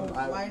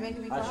 Why are you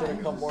making me I cry? should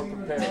have come more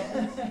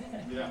prepared.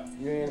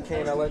 Union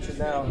Cane, I let you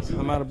down.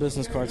 I'm out of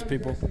business cards,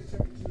 people.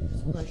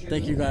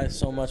 Thank you guys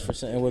so much for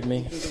sitting with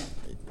me.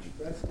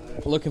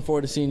 Looking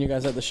forward to seeing you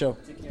guys at the show.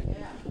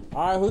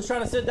 All right, who's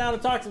trying to sit down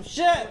and talk some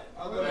shit?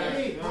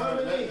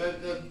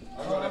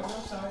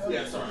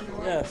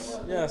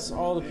 Yes,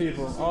 all the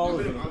people, all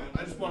of you.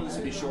 I just wanted this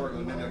to be short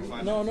and maybe I can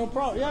find No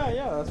problem. Yeah,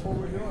 that's what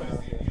we're doing.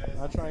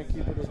 I try and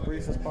keep it as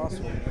brief as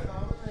possible.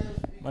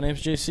 My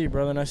name's JC,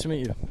 brother. Nice to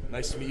meet you.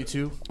 Nice to meet you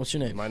too. What's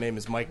your name? My name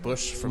is Mike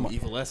Bush from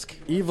Evilesque.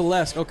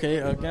 Evilesque. Okay,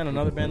 again,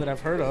 another band that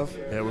I've heard of.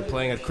 Yeah, we're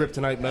playing at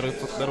Kryptonite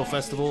Metal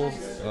Festival,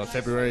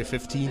 February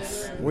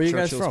 15th. Where you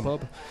guys Churchill's from?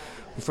 Pub.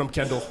 From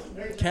Kendall.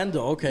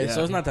 Kendall, okay, so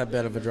Yeah. it's not that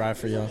bad of a drive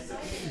for you.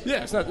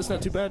 Yeah, it's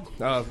not too bad.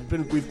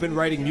 We've been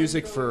writing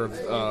music for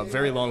a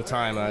very long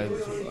time.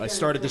 I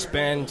started this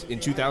band in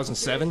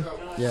 2007.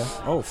 Yeah.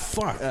 Oh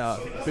fuck.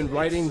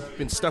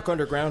 Been stuck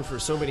underground for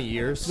so many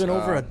years. It's been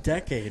over a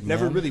decade.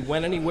 Never man. really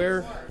went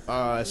anywhere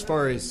as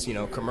far as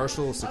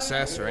commercial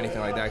success or anything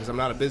like that because I'm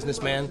not a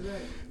businessman.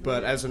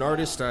 But as an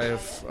artist,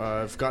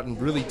 I've gotten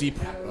really deep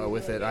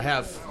with it.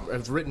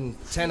 I've written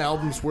 10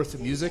 albums worth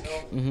of music.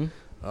 Mm-hmm.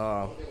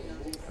 I'm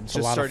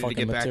just starting to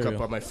get back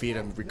up on my feet.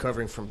 I'm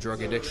recovering from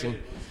drug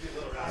addiction.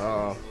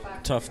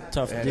 Tough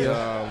and,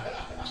 deal.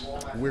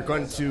 We're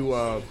going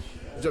to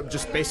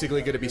just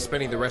basically going to be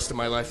spending the rest of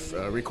my life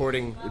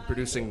recording and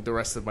producing the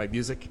rest of my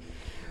music.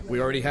 We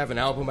already have an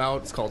album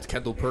out. It's called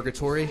Kendall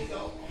Purgatory.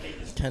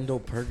 Kendall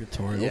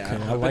Purgatory. Yeah,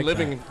 Okay, I've been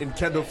living in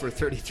Kendall for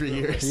 33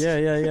 years. Yeah.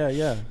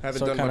 Haven't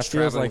So it done kinda much feels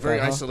traveling. like Very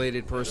that, huh?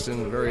 isolated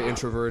person. Very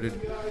introverted.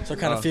 So it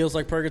kind of feels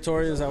like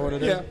purgatory. Is that what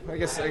it is? Yeah, I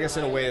guess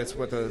in a way that's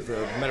what the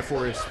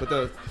metaphor is. But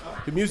the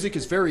music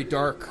is very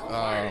dark.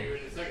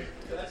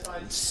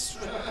 It's,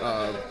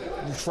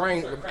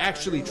 trying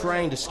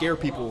to scare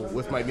people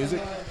with my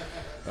music.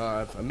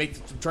 I'm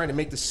trying to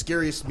make the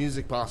scariest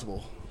music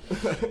possible.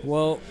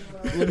 Well,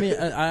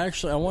 I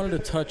wanted to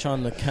touch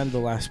on the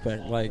Kendall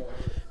aspect, like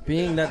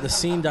being that the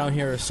scene down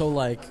here is so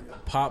like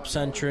pop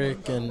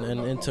centric and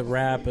into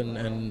rap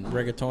and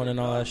reggaeton and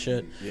all that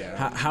shit.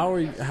 Yeah.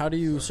 How do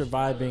you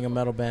survive being a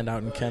metal band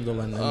out in Kendall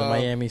and the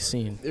Miami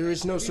scene? There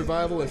is no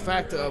survival. In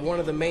fact, one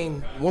of the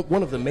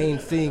main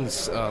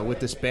things with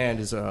this band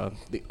is the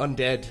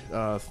undead,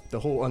 the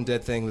whole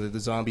undead thing with the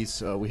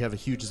zombies. We have a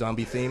huge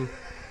zombie theme,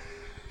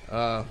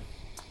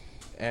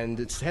 and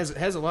it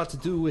has a lot to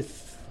do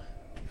with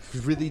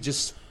really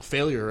just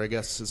failure, I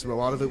guess. A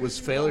lot of it was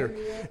failure.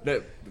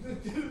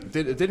 It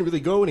didn't really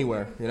go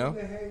anywhere,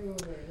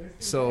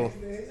 So,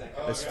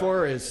 as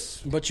far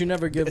as... But you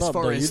never give as up,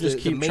 far though. as You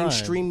just the keep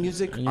mainstream trying.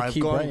 music, And you I've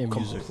keep gone writing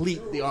music.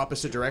 complete the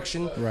opposite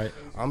direction. Right.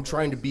 I'm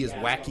trying to be as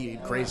wacky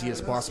and crazy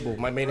as possible.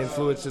 My main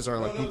influences are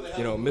like,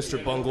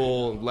 Mr.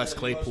 Bungle, Les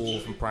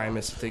Claypool from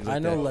Primus, things like I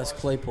that. know Les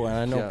Claypool and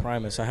I know Yeah.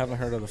 Primus. I haven't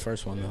heard of the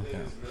first one, though. Yeah.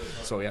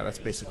 So, yeah, that's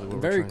basically what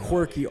Very we're trying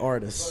quirky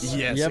artists.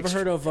 Yes, You ever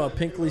heard of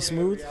Pinkley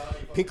Smooth?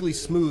 Pinkley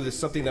Smooth is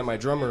something that my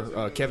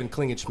drummer, Kevin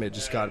Klingenschmidt,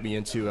 just got me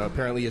into.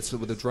 Apparently, it's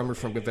with a drummer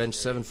from Avenged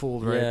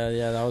Sevenfold, right?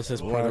 Yeah, that was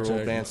his One of their old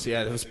project. bands.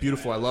 Yeah, it was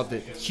beautiful. I loved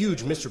it.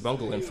 Huge Mr.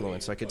 Bungle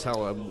influence. I could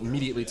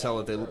immediately tell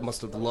that they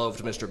must have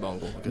loved Mr.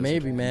 Bungle.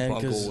 Maybe, man,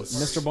 Bungle because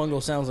was- Mr. Bungle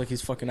sounds like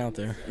he's fucking out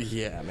there.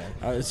 Yeah,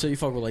 man. So you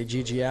fuck with like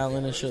G.G.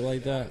 Allen and shit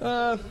like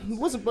that?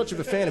 Wasn't much of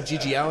a fan of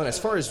G.G. Allen. As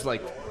far as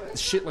like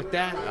shit like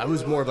that, I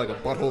was more of like a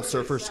Butthole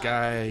Surfers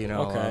guy,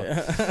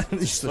 Okay.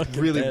 Just fucking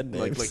really bad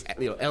like names.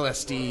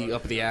 LSD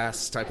up the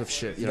ass type of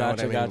shit. You know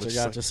what I mean? Which is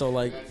Gotcha. like- So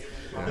like,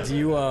 do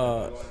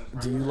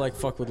you like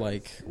fuck with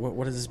like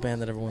what is this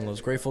band that everyone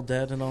loves? Grateful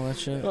Dead and all that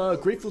shit.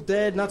 Grateful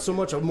Dead, not so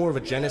much. I'm more of a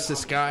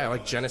Genesis guy. I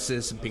like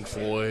Genesis and Pink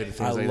Floyd, and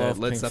things I like love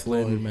that. Led Pink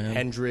Zeppelin, Floyd, man.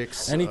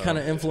 Hendrix. Any kind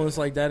of influence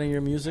like that in your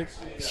music?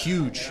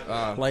 huge.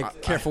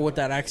 Like Careful with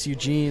That Axe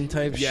Eugene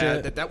type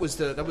Yeah, shit. that was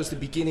the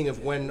beginning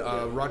of when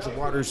Roger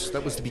Waters.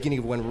 That was the beginning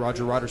of when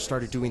Roger Waters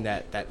started doing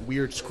that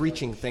weird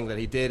screeching thing that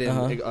he did in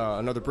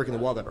Another Brick in the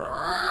Wall. That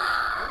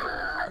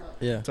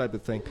Yeah. type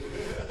of thing.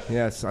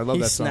 Yes, I love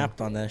He that song. snapped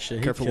on that shit.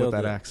 He Careful killed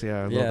with that it. axe. Yeah,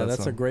 I love Yeah, that that's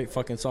a song. great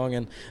fucking song.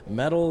 And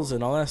Metals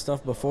and all that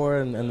stuff before,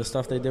 and the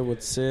stuff they did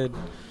with Sid,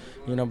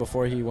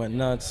 before he went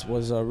nuts,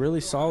 was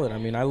really solid. I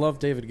mean, I love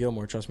David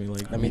Gilmour. Trust me.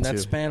 Like, I mean, that too.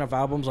 span of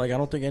albums. Like, I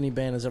don't think any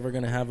band is ever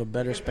gonna have a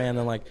better span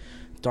than like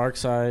Dark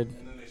Side,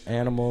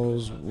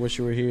 Animals, Wish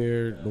You Were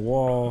Here, The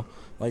Wall.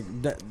 Like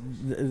that,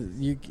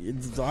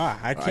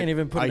 I can't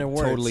even put it in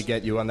words. I totally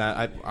get you on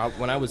that.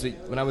 When I was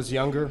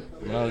younger,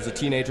 when I was a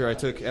teenager, I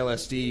took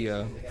LSD,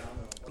 a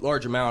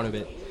large amount of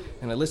it,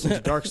 and I listened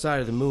to Dark Side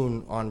of the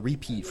Moon on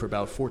repeat for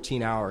about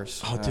 14 hours.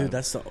 Oh, dude,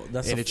 that's and the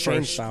it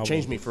first album.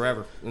 changed me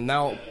forever. And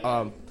now,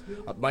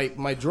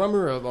 my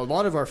drummer, a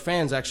lot of our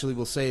fans actually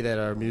will say that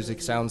our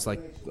music sounds like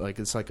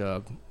it's like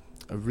a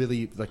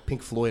really like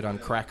Pink Floyd on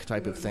crack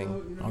type of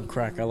thing. On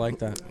crack, I like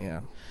that. Yeah.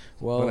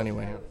 Well, But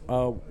anyway,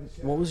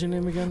 what was your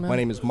name again, man? my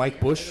name is Mike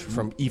Bush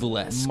from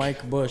Evil-esque.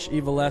 Mike Bush,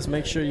 Evil-esque.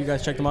 Make sure you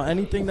guys check them out.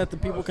 Anything that the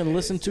people can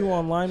listen to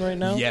online right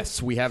now? Yes,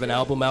 we have an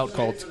album out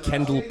called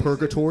Kendall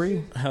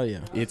Purgatory. Hell yeah.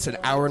 It's an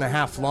hour and a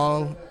half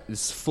long.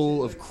 It's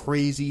full of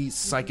crazy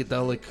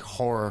psychedelic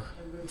horror.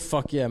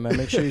 Fuck yeah, man.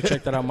 Make sure you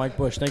check that out, Mike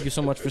Bush. Thank you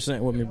so much for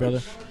sitting with me, brother.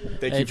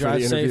 Thank hey, you for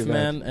drive the safe, interview,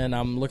 man. And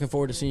I'm looking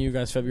forward to seeing you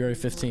guys February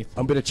 15th.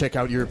 I'm going to check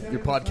out your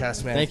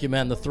podcast, man. Thank you,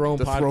 man. The Throne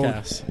The Throne.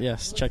 Podcast.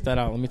 Yes, check that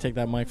out. Let me take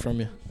that mic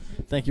from you.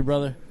 Thank you,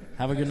 brother.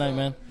 Have a good night,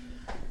 man.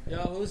 Yo,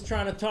 who's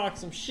trying to talk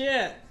some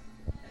shit?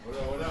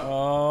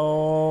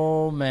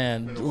 Oh,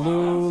 man.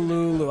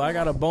 Lou. I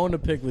got a bone to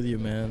pick with you,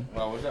 man.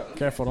 What's up?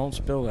 Careful, don't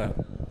spill that.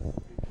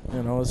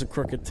 It's a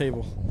crooked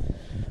table.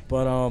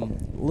 But,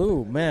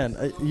 Lou,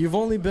 man, you've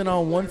only been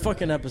on one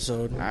fucking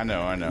episode. I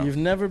know. You've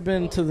never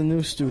been to the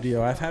new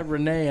studio. I've had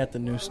Renee at the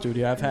new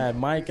studio. I've had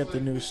Mike at the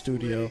new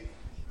studio.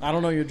 I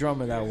don't know your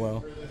drummer that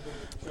well.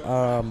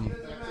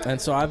 And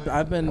so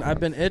I've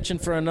been itching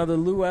for another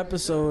Lou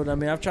episode. I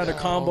mean, I've tried to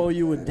combo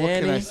you with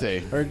Danny can I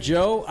say? or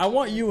Joe. I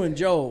want you and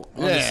Joe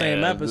on the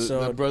same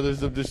episode. The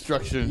Brothers of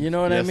Destruction. You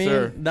know what I mean?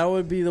 Sir. That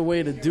would be the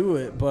way to do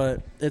it,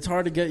 but it's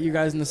hard to get you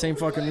guys in the same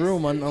fucking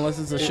room unless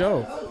it's a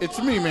show. It's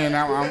me, man.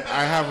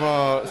 I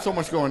have so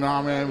much going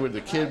on, man, with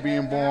the kid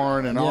being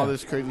born and all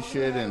this crazy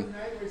shit. And,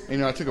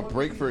 I took a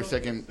break for a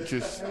second,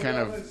 just kind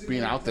of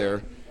being out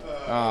there,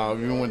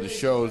 even with the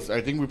shows.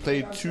 I think we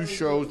played 2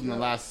 shows in the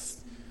last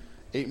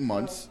 8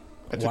 months.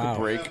 I took a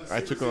break.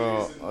 I took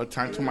a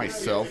time to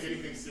myself,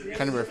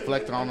 kind of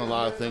reflect on a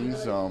lot of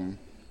things.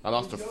 I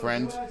lost a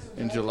friend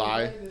in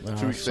July.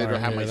 2 weeks later, I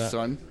had my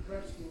son.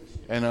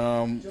 And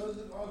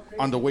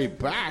on the way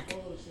back,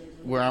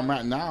 where I'm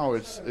at now,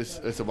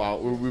 it's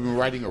about we've been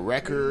writing a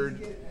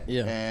record,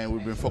 and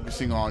we've been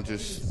focusing on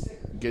just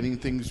getting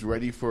things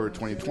ready for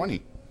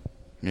 2020.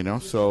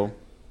 So.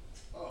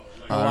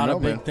 A lot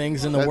of big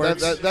things in the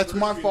works. That's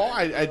my fault.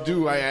 I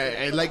do.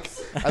 I like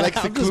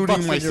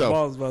secluding myself. Your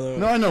balls, by the way.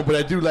 No, I know, but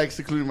I do like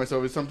secluding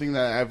myself. It's something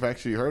that I've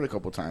actually heard a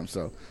couple times.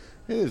 So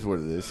it is what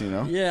it is,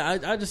 Yeah,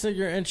 I just think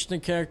you're an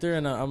interesting character,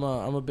 and I'm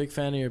a big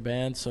fan of your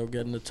band. So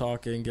getting to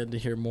talk and getting to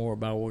hear more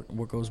about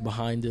what goes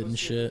behind it and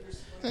shit.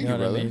 Thank you,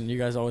 brother. What I mean? You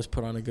guys always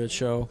put on a good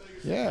show.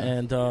 Yeah.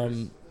 And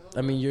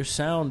I mean, your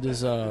sound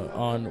is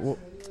on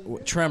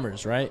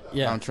Tremors, right?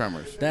 Yeah. On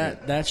Tremors.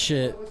 That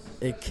shit.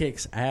 It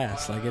kicks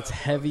ass. Like, it's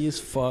heavy as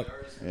fuck.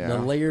 Yeah. The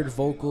layered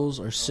vocals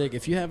are sick.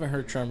 If you haven't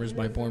heard Tremors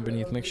by Born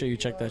Beneath, make sure you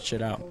check that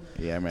shit out.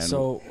 Yeah, man.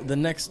 So the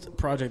next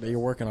project that you're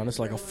working on, it's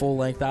like a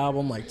full-length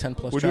album, like 10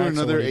 plus tracks. We're doing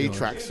another 8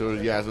 tracks, so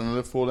yeah, it's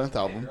another full-length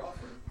album.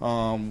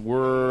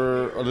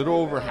 We're a little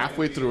over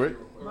halfway through it.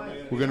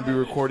 We're going to be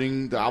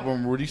recording the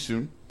album really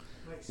soon.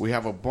 We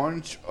have a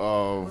bunch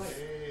of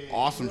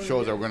awesome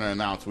shows that we're going to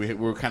announce.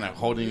 We're kind of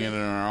holding it on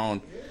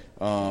our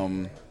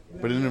own.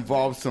 But it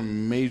involves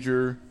some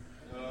major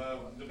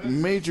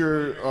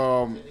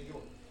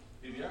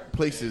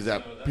places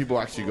that people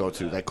actually go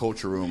to, like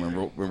Culture Room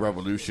and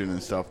Revolution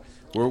and stuff.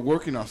 We're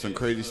working on some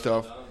crazy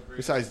stuff.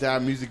 Besides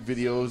that, music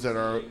videos that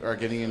are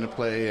getting into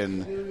play,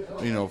 and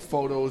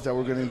photos that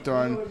we're getting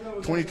done.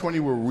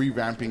 2020, we're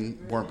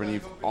revamping Born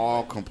Beneath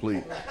all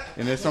complete,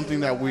 and it's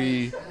something that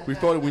we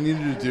thought we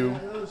needed to do,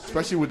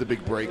 especially with the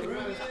big break.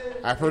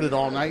 I've heard it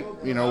all night,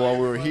 while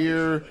we were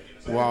here.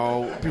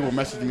 While people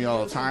message me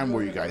all the time,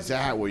 where you guys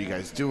at? What are you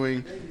guys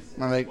doing?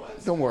 And I'm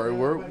like, don't worry,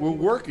 we're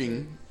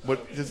working,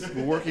 but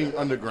we're working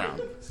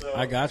underground.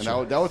 I got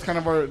you. That was kind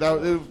of it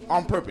was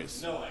on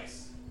purpose.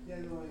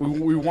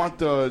 We want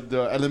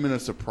the element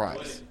of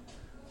surprise.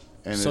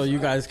 And so you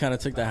guys kind of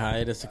took that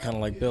hiatus to kind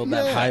of like build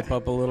that hype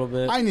up a little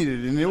bit. I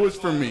needed it, and it was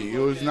for me. It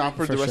was not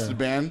for the rest sure. of the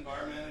band.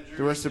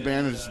 The rest of the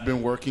band has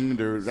been working.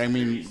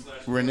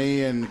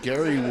 Renee and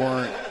Gary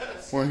weren't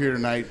here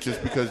tonight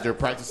just because they're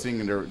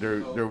practicing and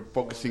they're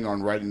focusing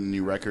on writing a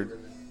new record.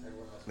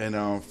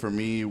 And for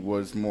me,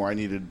 was more I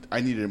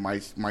needed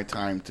my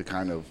time to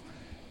kind of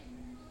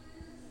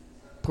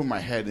put my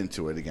head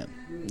into it again.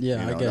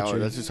 Yeah, I get you.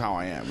 That's just how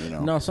I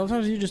am. No,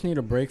 sometimes you just need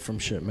a break from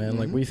shit, man.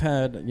 Like we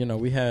had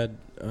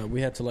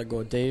to let go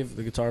of Dave,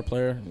 the guitar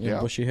player,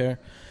 bushy hair.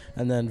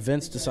 And then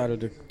Vince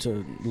decided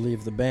to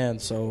leave the band,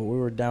 so we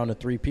were down to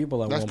 3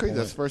 people at one point. That's crazy.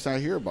 That's the first time I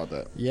hear about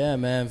that. Yeah,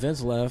 man.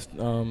 Vince left.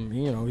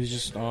 He's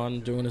just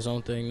on doing his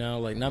own thing now.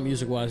 Like, not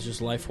music-wise, just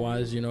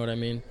life-wise, you know what I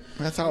mean?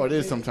 That's how it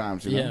is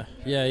sometimes, Yeah.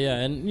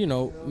 And,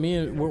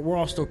 we're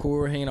all still cool. We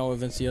were hanging out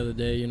with Vince the other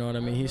day, you know what I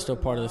mean? He's still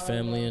part of the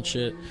family and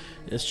shit.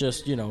 It's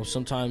just,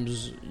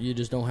 sometimes you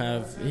just don't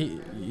have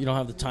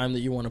the time that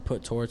you want to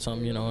put towards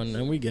something,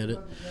 and we get it.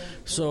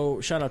 So,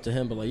 shout out to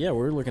him. But,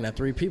 we're looking at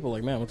 3 people.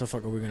 Like, man, what the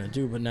fuck are we going to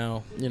do? But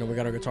now, we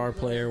got our guitar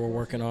player. We're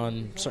working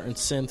on certain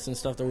synths and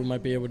stuff that we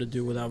might be able to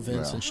do without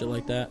Vince and shit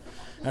like that.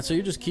 And so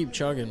you just keep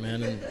chugging,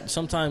 man. And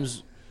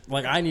sometimes,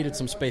 I needed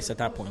some space at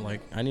that point.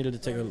 Like, I needed to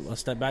take a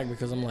step back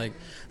because I'm like,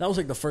 that was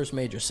like the first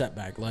major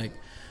setback. Like,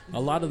 a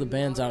lot of the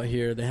bands out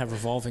here, they have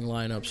revolving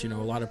lineups. A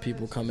lot of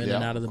people come in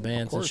and out of the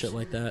bands and shit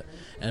like that.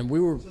 And we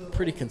were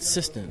pretty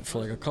consistent for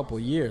like a couple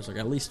of years, like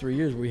at least 3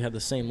 years where we had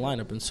the same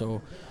lineup. And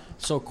so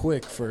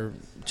quick for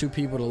 2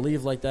 people to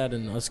leave like that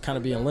and us kind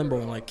of be in limbo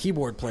and like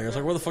keyboard players.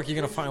 Like, where the fuck are you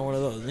going to find one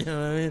of those? You know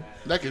what I mean?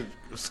 That could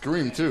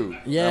scream too.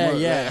 Yeah.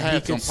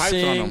 Had some pipes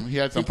sing, on him. He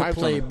had some could pipes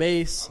play on him.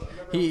 bass.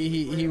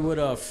 He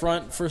would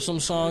front for some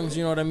songs,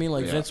 you know what I mean?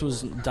 Like, Vince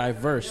was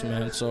diverse,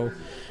 man. So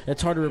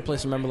it's hard to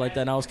replace a member like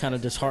that. And I was kind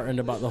of disheartened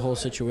about the whole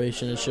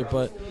situation and shit.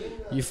 But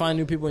you find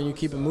new people and you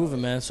keep it moving,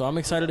 man. So I'm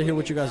excited to hear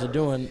what you guys are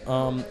doing.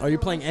 Are you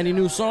playing any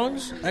new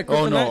songs at Kryptonite?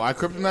 Oh, no. At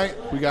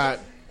Kryptonite, we got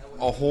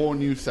a whole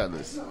new set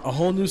list. A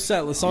whole new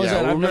set list. Songs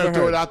that we're I've never gonna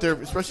throw heard. it out there,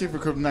 especially for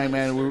Kryptonite,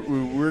 man.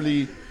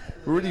 We're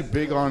really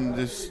big on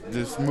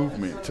this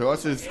movement. To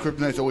us,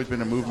 Kryptonite's always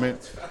been a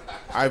movement.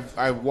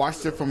 I've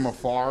watched it from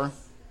afar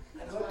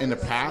in the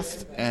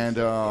past, and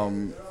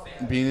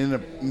being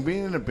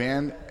in a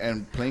band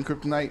and playing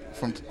Kryptonite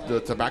from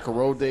the Tobacco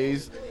Road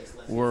days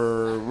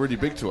were really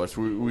big to us.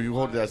 We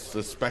hold it as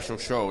a special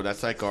show.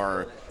 That's like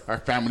our our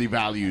family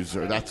values,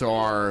 or that's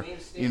our,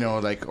 you know,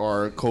 like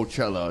our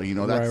Coachella. You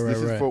know, that's this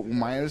is for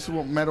this is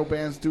what metal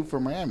bands do for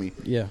Miami.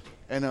 Yeah.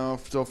 And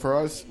so for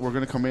us, we're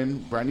gonna come in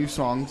brand new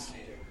songs.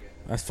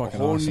 That's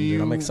fucking awesome,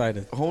 dude. I'm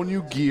excited. Whole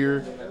new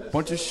gear,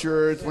 bunch of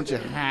shirts, bunch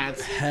of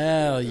hats.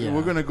 Hell yeah.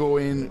 We're gonna go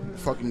in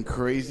fucking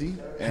crazy.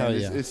 And Hell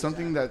yeah. It's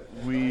something that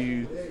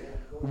we've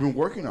been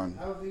working on,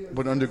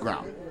 but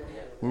underground.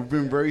 We've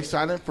been very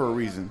silent for a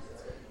reason.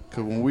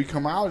 Because when we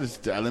come out, it's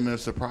the element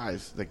of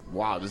surprise. Like,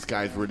 wow, this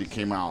guy's really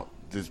came out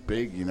this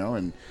big, you know?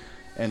 And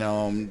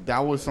that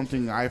was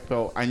something I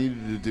felt I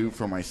needed to do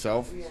for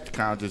myself, to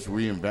kind of just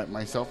reinvent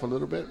myself a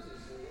little bit.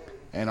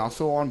 And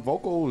also on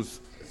vocals,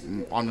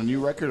 on the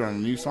new record,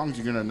 on the new songs,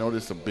 you're going to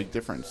notice a big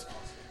difference.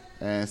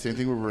 And same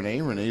thing with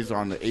Renee. Renee's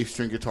on the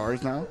 8-string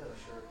guitars now.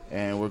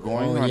 And we're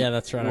going on, yeah,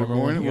 that's right.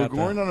 We're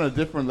going on a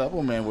different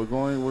level, man.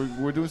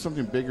 We're doing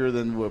something bigger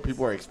than what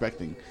people are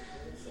expecting.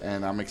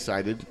 And I'm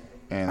excited.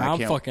 And I'm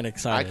fucking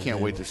excited. I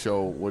can't wait to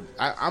show what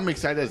I'm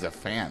excited as a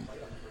fan.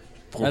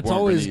 That's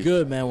always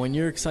good, man. When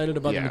you're excited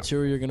about the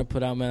material you're gonna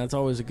put out, man, that's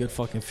always a good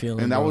fucking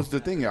feeling. And that was the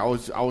thing. I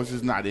was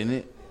just not in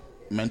it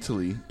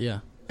mentally. Yeah.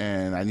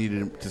 And I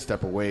needed to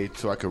step away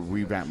so I could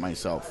revamp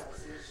myself,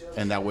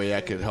 and that way I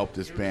could help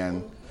this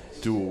band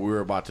do what we're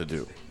about to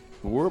do.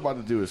 What we're about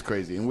to do is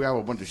crazy, and we have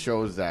a bunch of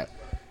shows that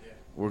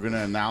we're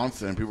gonna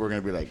announce, and people are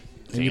gonna be like,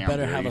 and you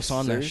better have us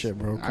on that shit,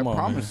 bro. Come on,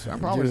 promise. man. I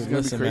promise. Dude,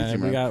 it's gonna be crazy,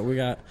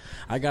 man.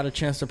 I got a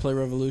chance to play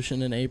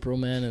Revolution in April,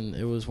 man, and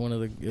it was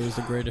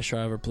the greatest show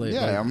I ever played.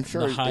 Yeah, like, I'm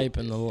sure the hype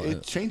and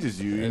it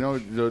changes you. You know,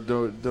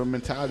 the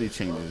mentality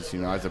changes.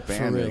 You know, as a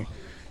band, real.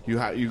 You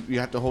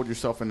have to hold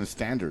yourself in a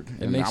standard.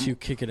 It makes you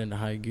kick it into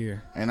high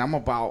gear. And I'm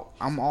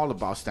all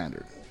about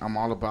standard. I'm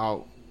all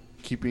about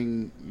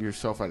keeping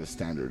yourself at a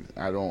standard.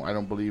 I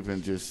don't believe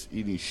in just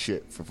eating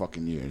shit for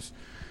fucking years.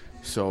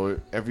 So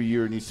every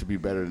year needs to be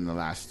better than the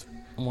last.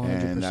 100%.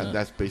 And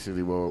that's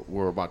basically what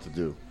we're about to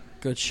do.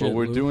 Good shit. But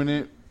we're Luke. doing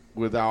it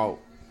without,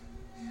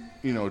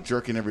 you know,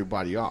 jerking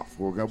everybody off.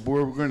 We're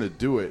gonna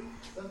do it,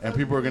 and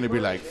people are gonna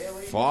be like,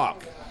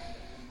 "Fuck."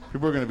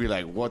 People are gonna be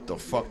like, "What the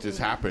fuck just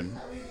happened?"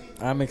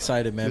 I'm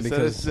excited, man,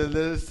 because let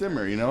it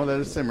simmer. You know, let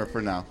it simmer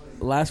for now.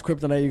 Last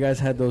Kryptonite, you guys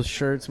had those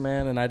shirts,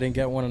 man, and I didn't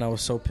get one, and I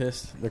was so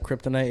pissed. The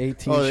Kryptonite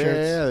 18 shirts.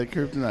 Yeah, the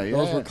Kryptonite.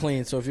 Those were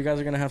clean. So if you guys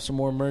are gonna have some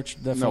more merch,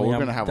 definitely. No, we're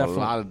gonna have a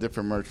lot of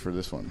different merch for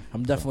this one.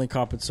 I'm definitely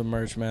copping some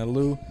merch, man.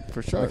 Lou,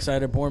 for sure. I'm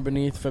excited. Born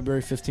Beneath,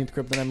 February 15th,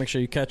 Kryptonite. Make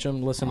sure you catch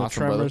them. Listen to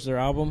Tremors, their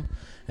album,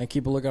 and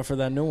keep a lookout for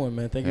that new one,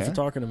 man. Thank you for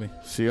talking to me.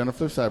 See you on the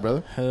flip side,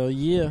 brother. Hell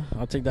yeah.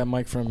 I'll take that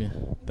mic from you.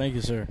 Thank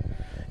you, sir.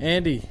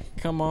 Andy,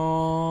 come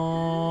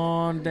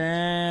on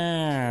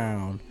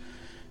down.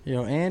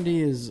 Yo,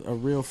 Andy is a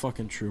real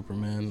fucking trooper,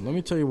 man. Let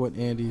me tell you what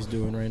Andy's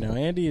doing right now.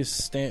 Andy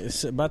is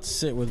about to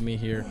sit with me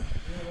here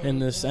in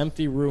this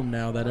empty room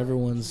now that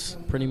everyone's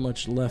pretty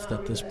much left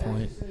at this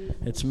point.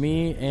 It's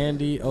me,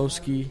 Andy,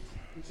 Oski,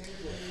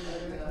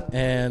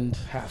 and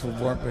half of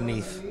Born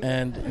Beneath.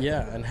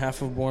 And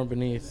half of Born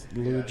Beneath.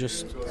 Lou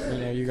just,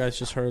 you guys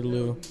just heard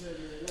Lou.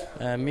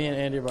 Me and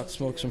Andy are about to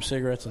smoke some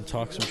cigarettes and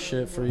talk some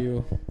shit for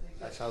you.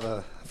 That's how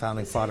the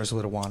founding fathers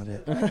would have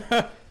wanted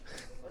it.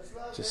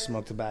 Just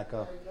smoke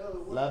tobacco.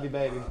 Love you,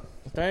 baby.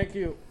 Thank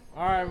you.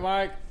 All right,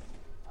 Mike.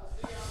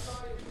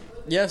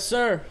 Yes,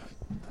 sir.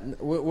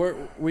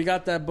 We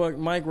got that book.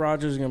 Mike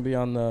Rogers is gonna be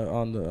on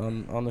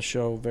the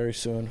show very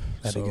soon.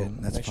 That'd be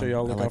good. That's make fun. sure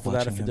y'all look out for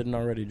that if him. it didn't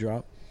already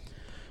drop.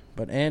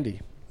 But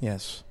Andy,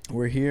 yes,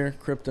 we're here.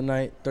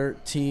 Kryptonite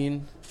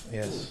 13.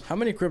 Yes. How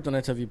many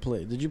Kryptonites have you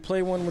played? Did you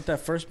play one with that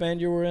first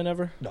band you were in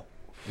ever? No.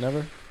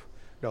 Never?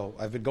 No,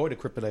 I've been going to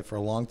Kryptonite for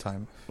a long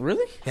time.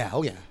 Really? Yeah.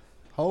 Oh yeah.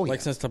 Oh yeah.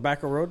 Like since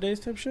Tobacco Road days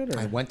type shit? Or?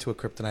 I went to a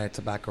Kryptonite at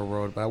Tobacco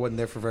Road, but I wasn't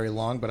there for very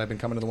long. But I've been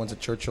coming to the ones at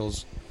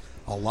Churchill's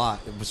a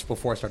lot. It was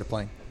before I started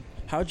playing.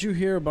 How'd you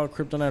hear about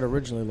Kryptonite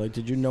originally? Like,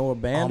 did you know a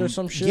band or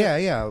some shit?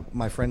 Yeah.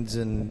 My friends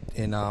in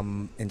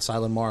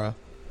Silent Mara.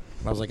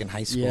 I was like in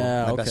high school.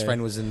 Yeah, my best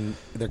friend was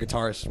their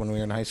guitarist when we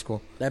were in high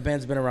school. That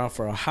band's been around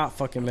for a hot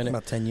fucking minute.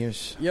 About 10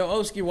 years. Yo,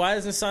 Oski, why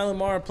isn't Silent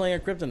Mara playing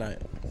at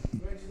Kryptonite?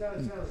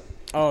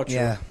 Oh, true.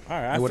 Yeah.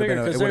 All right. It would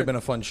have been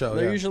a fun show.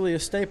 They're usually a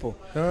staple.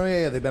 Oh,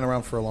 yeah. They've been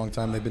around for a long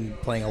time. They've been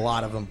playing a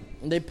lot of them.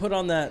 They put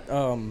on that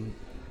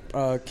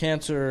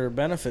cancer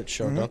benefit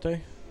show, don't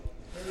they?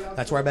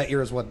 That's where I met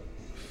Ears One.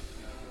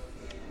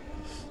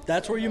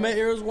 That's where you met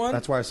Ears One?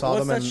 That's where I saw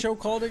them. What's that show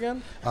called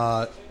again?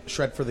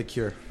 Shred for the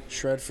Cure.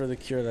 Shred for the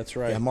Cure, that's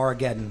right. Yeah,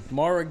 Marageddon.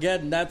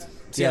 Marageddon, that's...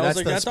 See, yeah, that's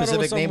like, the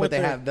specific name, but they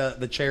have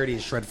the charity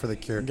is Shred for the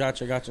Cure.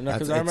 Gotcha. No,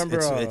 because I remember...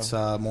 It's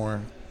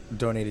more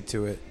donated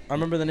to it. I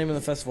remember the name of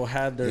the festival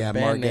had their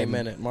band name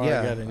in it.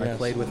 Marageddon, I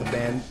played with a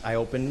band. I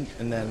opened,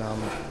 and then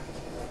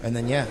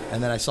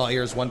I saw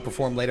Ears One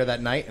perform later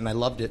that night, and I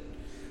loved it,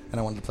 and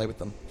I wanted to play with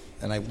them.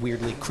 And I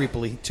weirdly,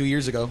 creepily, 2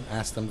 years ago,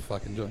 asked them to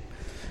fucking join.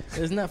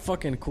 Isn't that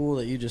fucking cool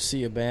that you just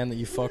see a band that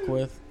you fuck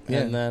with,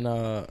 and then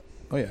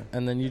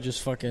and then you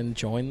just fucking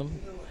join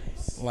them?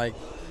 Like,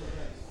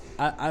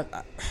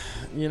 I've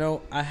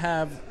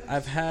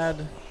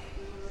had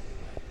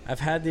I've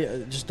had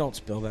the just don't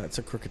spill that. It's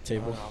a crooked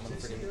table.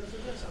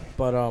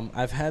 But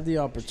I've had the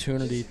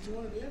opportunity.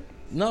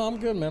 No, I'm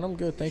good, man. I'm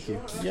good. Thank you.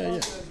 Yeah.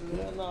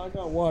 No, I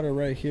got water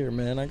right here,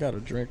 man. I got a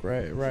drink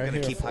right I'm here. gonna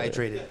keep for you.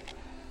 hydrated.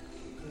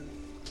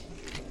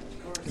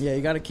 Yeah,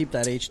 you got to keep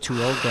that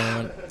H2O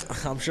going.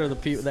 I'm sure the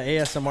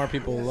ASMR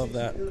people will love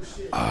that.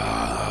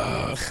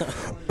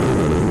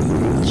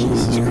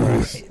 Jesus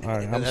Christ! All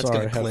right, I'm That's sorry,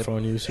 gonna clip.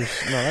 headphone users.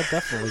 No, that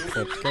definitely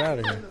clipped. Get out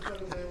of here.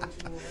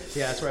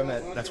 Yeah, that's where I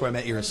met. That's where I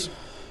met Iris.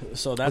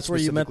 So that's where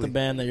you met the Specifically.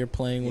 band that you're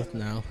playing with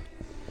now.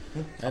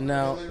 And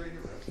now,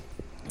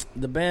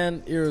 the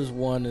band Eras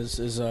One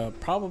is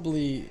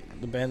probably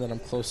the band that I'm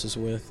closest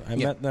with. I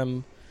met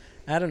them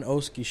at an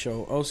Oski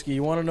show. Oski,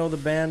 you want to know the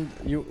band?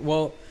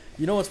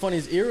 You know what's funny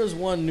is Eras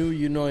One knew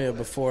Unoya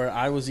before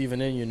I was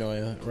even in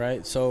Unoya,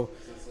 right? So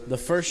the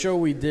first show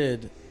we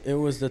did, it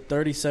was the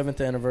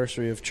 37th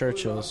anniversary of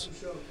Churchill's,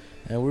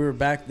 and we were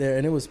back there,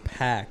 and it was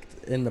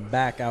packed in the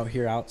back out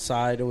here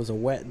outside. It was a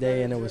wet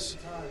day, and it was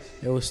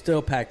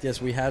still packed.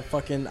 Yes, we had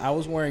I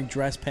was wearing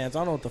dress pants. I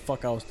don't know what the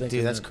fuck I was thinking.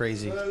 Dude, that's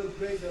crazy.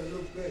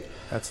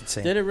 That's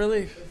insane. Did it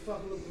really?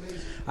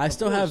 I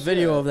still have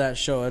video of that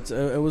show. It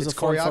was It's a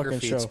fun choreography. fucking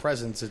show. It's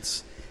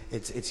presence.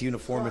 It's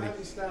uniformity.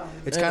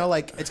 It's kind of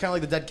like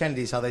the Dead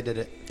Kennedys, how they did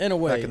it. In a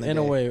way, back in the day.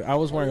 a way. I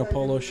was wearing a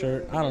polo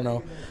shirt. I don't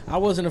know. I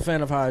wasn't a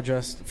fan of how I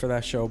dressed for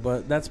that show,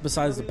 but that's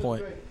besides the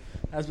point.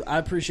 I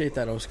appreciate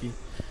that, Oski.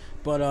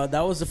 But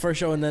that was the first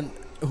show, and then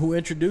who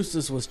introduced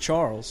us was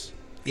Charles.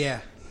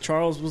 Yeah.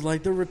 Charles was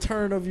like, the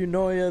return of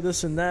Unoya,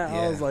 this and that. I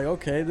Yeah. was like,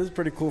 okay, this is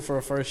pretty cool for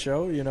a first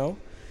show, you know?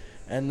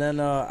 And then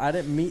I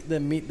didn't meet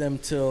them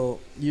till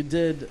you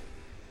did,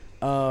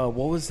 what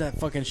was that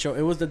fucking show?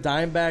 It was the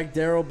Dimebag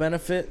Darrell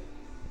benefit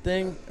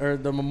thing, or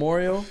the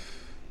memorial,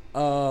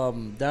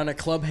 down at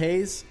Club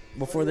Hayes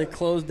before they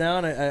closed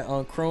down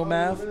on Chrome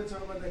Ave.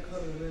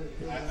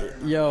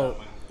 Yo,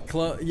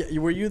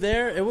 were you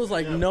there? It was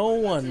like no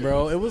one,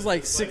 bro. It was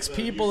like 6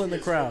 people in the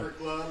crowd.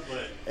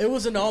 It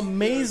was an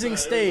amazing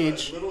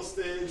stage. Little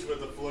stage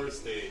with a floor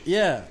stage.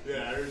 Yeah.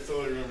 Yeah, I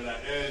totally remember that.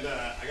 And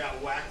I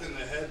got whacked in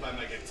the head by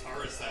my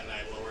guitarist that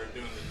night while we were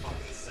doing the fucking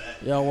set.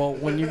 Yeah, well,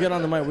 when you get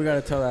on the mic, we got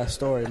to tell that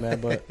story, man.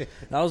 But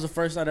that was the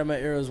first night I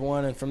met Eras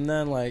One, and from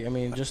then, like, I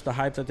mean, just the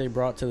hype that they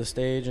brought to the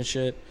stage and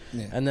shit.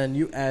 Yeah. And then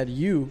you add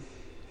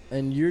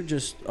and you're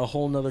just a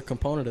whole nother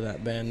component of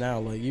that band now.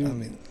 Like,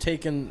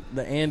 taking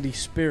the Andy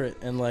spirit,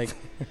 and like,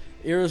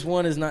 Eras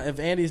One is not, if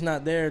Andy's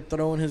not there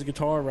throwing his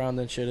guitar around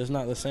and shit, it's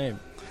not the same.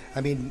 I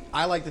mean,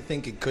 I like to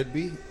think it could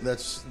be.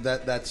 That's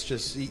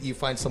just, you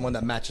find someone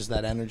that matches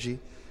that energy.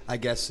 I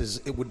guess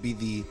it would be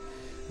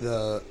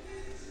the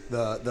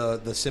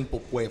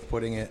simple way of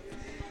putting it.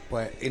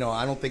 But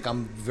I don't think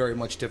I'm very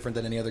much different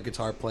than any other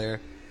guitar player.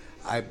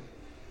 I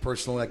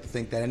personally like to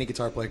think that any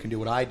guitar player can do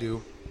what I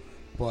do,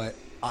 but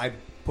I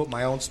put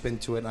my own spin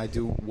to it, and I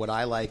do what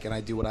I like, and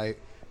I do what I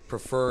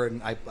prefer,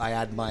 and I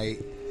add my,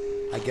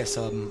 I guess,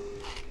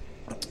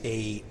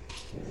 a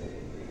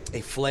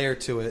flair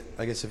to it,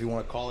 I guess, if you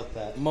want to call it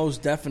that.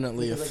 Most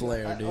definitely a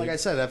flair, dude. Like I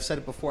said, I've said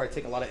it before, I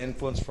take a lot of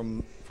influence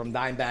from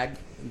Dimebag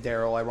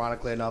Darrell,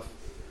 ironically enough.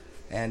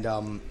 And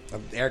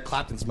Eric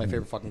Clapton's my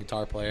favorite fucking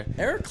guitar player.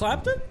 Eric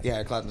Clapton? Yeah,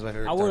 Eric Clapton's my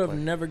favorite I guitar would player.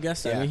 have never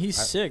guessed that. I mean, he's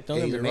sick. Don't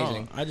yeah, get he's me amazing.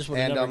 wrong. I just would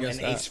have never guessed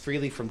and that. Ace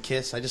Frehley from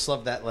Kiss. I just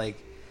love that, like,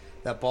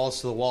 that balls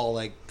to the wall,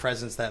 like,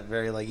 presence, that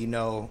very, like,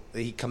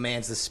 he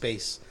commands the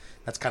space.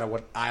 That's kind of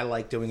what I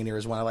like doing in here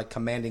is when I like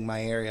commanding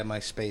my area, my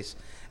space.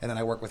 And then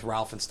I work with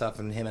Ralph and stuff,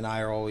 and him and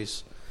I are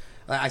always,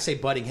 I say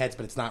butting heads,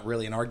 but it's not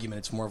really an argument.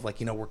 It's more of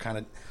like, we're kind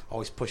of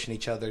always pushing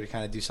each other to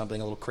kind of do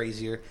something a little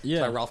crazier. Yeah.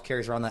 That's why Ralph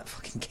carries around that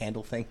fucking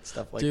candle thing and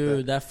stuff like that.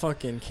 Dude, that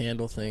fucking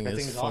candle thing That is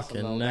thing is fucking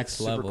awesome, though. next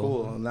That's level. super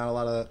cool. Not a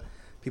lot of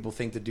people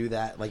think to do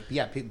that. Like,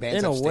 yeah, bands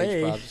In have a stage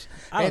way, props.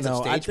 I don't Bands have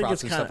know. I stage think props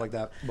it's and kind stuff like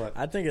that. But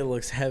I think it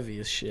looks heavy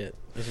as shit.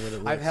 Is what it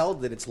looks. I've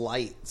held it. It's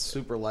light. It's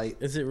super light.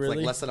 Is it It's really?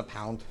 like less than a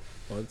pound.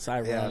 Well, it's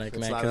ironic, it's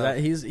man, not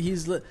because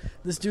he's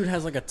this dude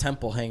has like a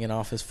temple hanging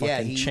off his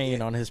fucking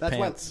chain on his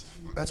pants.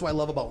 That's what I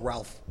love about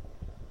Ralph,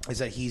 is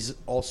that he's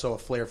also a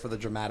flair for the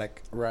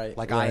dramatic, right?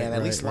 Like I am,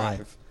 at least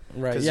live,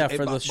 right? 'Cause Yeah,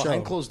 for the show.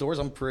 Behind closed doors,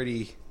 I'm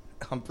pretty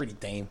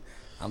tame.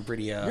 I'm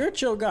pretty. You're a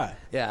chill guy.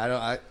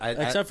 Yeah,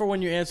 Except for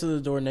when you answer the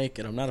door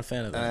naked. I'm not a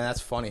fan of that.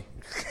 That's funny.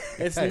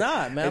 It's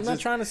not, man. I'm not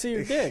trying to see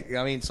your dick.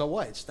 I mean, so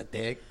what? It's just a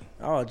dick.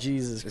 Oh,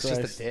 Jesus It's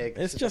Christ. just a dick.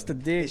 It's just a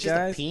dick, It's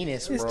guys. just a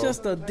penis, bro. It's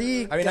just a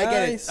dick, I mean,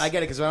 guys. I get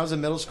it, because when I was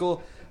in middle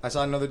school, I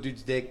saw another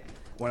dude's dick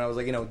when I was,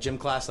 like, gym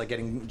class, like,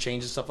 getting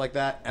changed and stuff like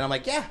that. And I'm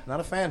like, yeah,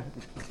 not a fan.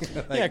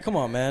 Yeah, come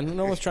on, man.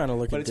 No one's trying to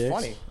look but at it's dicks.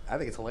 funny. I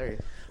think it's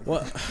hilarious.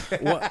 What?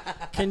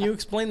 Can you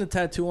explain the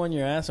tattoo on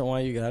your ass and why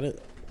you got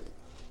it?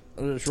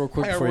 Just real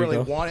quick I before don't really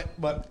you go. want it,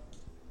 but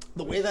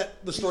the way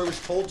that the story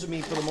was told to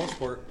me, for the most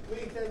part.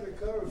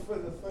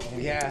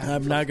 Yeah.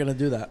 I'm not going to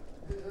do that.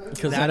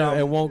 Because That, then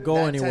it won't go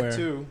that anywhere.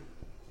 Tattoo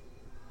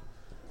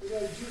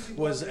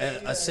was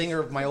a singer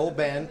of my old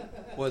band,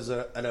 was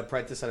an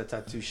apprentice at a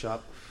tattoo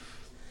shop.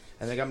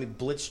 And they got me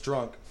blitz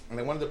drunk. And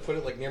they wanted to put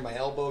it like near my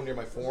elbow, near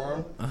my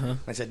forearm. Uh-huh.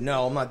 I said,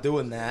 no, I'm not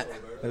doing that.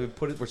 They would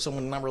put it where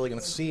someone's not really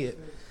going to see it.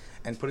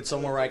 and put it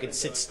somewhere where I could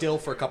sit still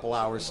for a couple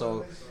hours.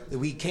 So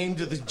we came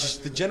to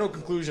the general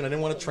conclusion. I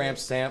didn't want a tramp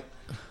stamp.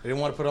 I didn't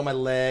want to put it on my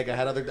leg. I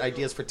had other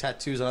ideas for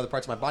tattoos on other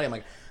parts of my body. I'm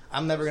like,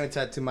 I'm never going to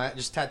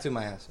tattoo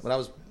my ass. But I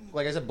was,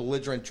 like I said,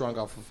 belligerent drunk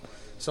off of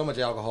so much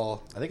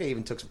alcohol. I think I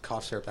even took some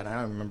cough syrup that night.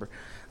 I don't remember.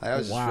 I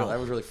was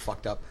really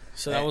fucked up.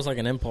 So that was like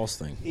an impulse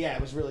thing. Yeah,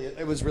 it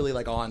was really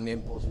like on the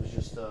impulse.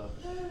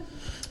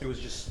 It was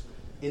just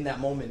in that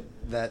moment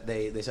that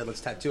they said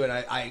let's tattoo it.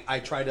 And I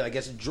tried to, I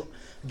guess,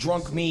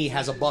 drunk me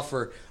has a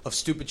buffer of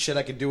stupid shit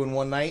I could do in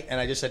one night,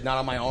 and I just said not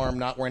on my arm,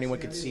 not where anyone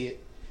could see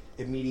it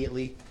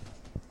immediately.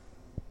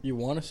 You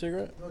want a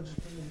cigarette? No, just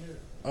put it in here.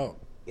 Oh.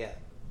 Yeah.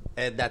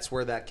 And that's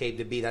where that came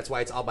to be. That's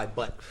why it's all by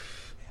butt.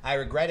 I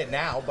regret it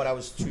now, but I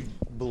was too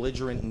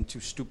belligerent and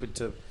too stupid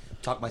to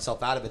talk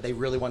myself out of it. They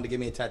really wanted to give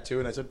me a tattoo,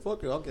 and I said,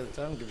 fuck it, I'll get it.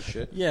 I don't give a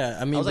shit. Yeah,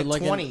 I mean, I was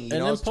like 20.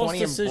 An impulse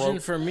decision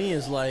for me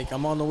is like,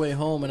 I'm on the way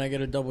home and I get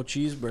a double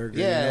cheeseburger.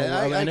 Yeah, you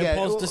know? I an get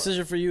impulse it.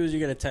 decision for you is you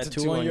get a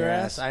tattoo on your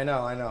ass. I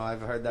know.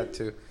 I've heard that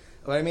too.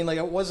 But I mean, like,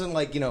 it wasn't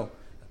like,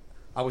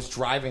 I was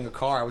driving a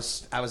car. I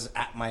was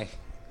at my...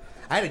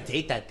 I had a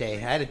date that day. I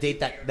had a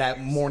date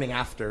that morning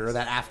after, or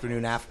that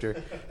afternoon after.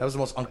 That was the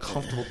most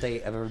uncomfortable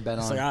date I've ever been on.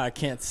 It's like, I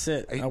can't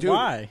sit. Dude,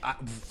 why? I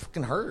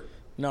fucking hurt.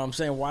 No, I'm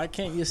saying, why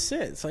can't you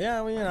sit? So, yeah,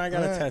 well, I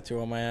got a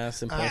tattoo on my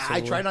ass. I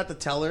tried not to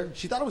tell her.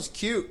 She thought it was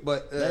cute,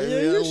 but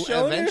you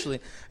showed eventually.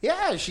 Her?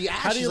 Yeah, she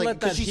asked. How do you she's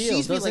let that she heal?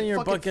 sees me Doesn't like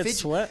your butt get fidget.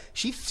 sweat?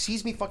 She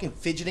sees me fucking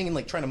fidgeting and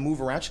like trying to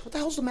move around. She's like, what the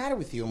hell's the matter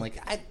with you? I'm like,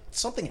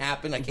 something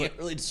happened. I can't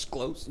really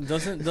disclose.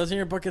 Doesn't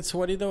your butt get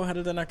sweaty, though? How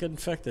did that not get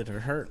infected or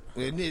hurt?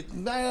 I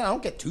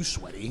don't get too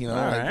sweaty, All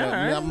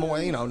right. Not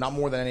more, not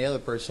more than any other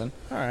person.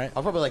 All right.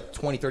 I'm probably like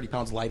 20, 30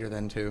 pounds lighter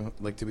than too,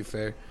 like, to be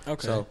fair.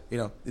 Okay. So,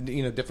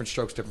 different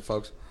strokes, different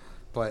folks.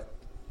 But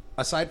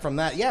aside from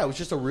that, yeah, it was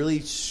just a really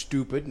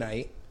stupid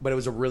night, but it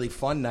was a really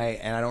fun night,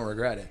 and I don't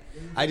regret it.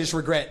 I just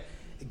regret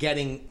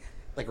getting,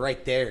 like,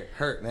 right there,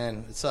 hurt,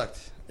 man. It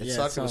sucked. It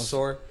sucked. It was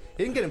sore. It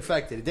didn't get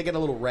infected. It did get a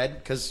little red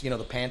because,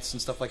 the pants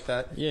and stuff like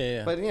that.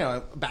 Yeah.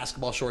 But,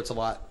 basketball shorts a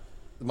lot,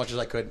 as much as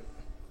I could.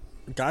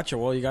 Gotcha.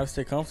 Well, you got to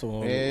stay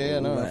comfortable. Yeah,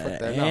 no, fuck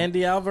that. No.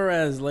 Andy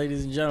Alvarez,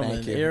 ladies and gentlemen.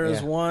 Thank you.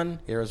 Era's One.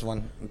 Era's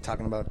One. I'm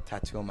talking about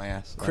tattoo on my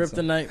ass.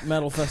 Kryptonite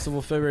Metal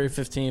Festival, February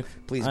 15th.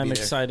 Please I'm be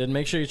there. excited.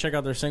 Make sure you check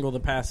out their single, The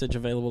Passage,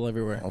 available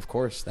everywhere. Of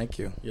course. Thank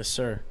you. Yes,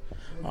 sir.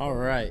 All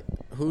right.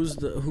 Who's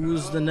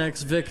the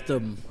next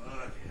victim?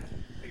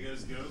 It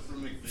goes Goat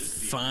from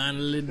McFisty.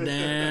 Finally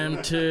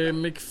down to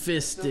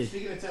McFisty.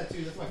 Speaking of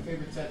tattoos, that's my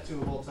favorite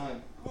tattoo of all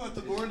time. What,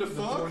 the Born to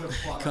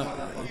Fuck?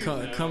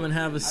 Come and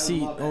have a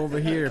seat over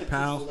here,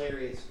 pal.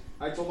 Hilarious.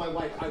 I told my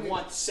wife I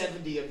want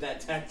 70 of that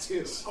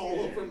tattoo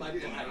all over my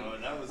body. I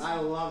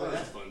love it.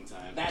 That's a fun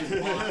time. That's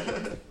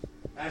awesome.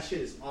 That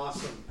shit is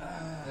awesome.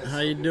 How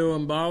you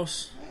doing,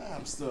 boss?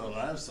 I'm still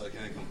alive, so I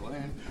can't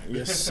complain.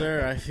 Yes,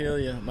 sir. I feel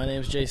you. My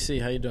name's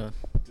JC. How you doing?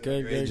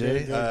 Good, Great, good, Jay.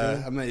 good,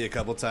 good. I met you a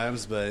couple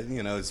times, but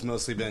it's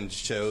mostly been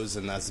shows,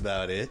 and that's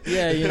about it.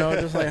 Yeah,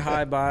 just like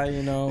hi, bye,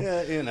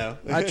 Yeah,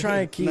 I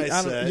try and keep.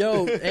 Nice set.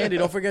 Yo, Andy,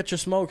 don't forget your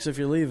smokes if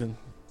you're leaving.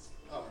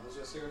 Oh, those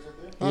are cigarettes right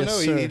Oh Yes, no,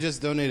 sir. he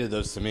just donated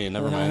those to me.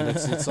 Never mind,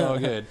 it's all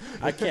good.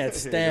 I can't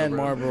stand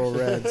Marlboro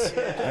Reds.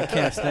 I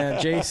can't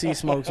stand. JC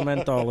smokes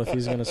menthol if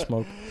he's gonna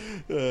smoke.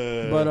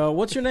 But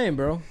what's your name,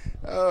 bro?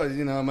 Oh,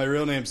 my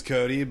real name's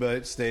Cody,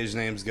 but stage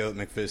name's Goat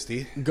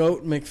McFisty.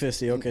 Goat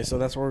McFisty. Okay, so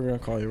that's what we're gonna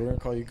call you. We're gonna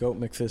call you Goat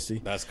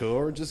McFisty. That's cool,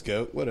 or just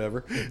Goat,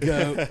 whatever.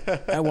 Goat.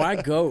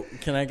 Why Goat?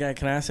 Can I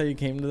ask how you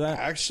came to that?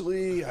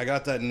 Actually, I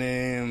got that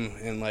name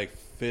in like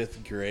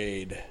 5th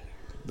grade.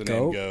 The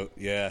Goat? name Goat,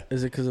 yeah.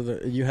 Is it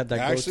because you had that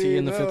Actually, goatee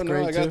in the 5th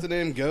grade I too? got the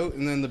name Goat,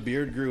 and then the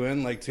beard grew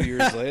in like 2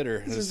 years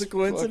later. Is this It's a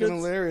coincidence? Fucking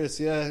hilarious,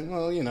 yeah.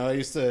 Well, I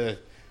used to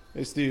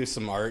do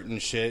some art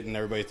and shit, and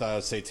everybody thought I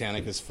was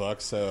satanic as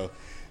fuck. So,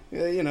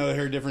 yeah, I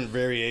heard different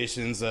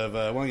variations of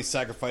why don't you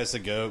sacrifice a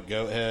goat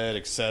head,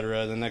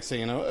 etc. The next thing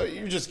you know,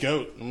 you're just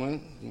Goat. I'm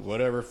like,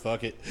 whatever,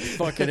 fuck it.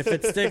 Fuck it. If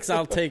it sticks,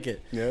 I'll take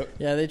it. Yep.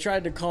 Yeah, they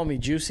tried to call me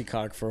Juicy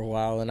Cock for a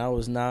while, and I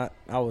was not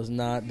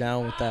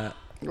down with that.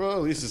 Well,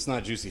 at least it's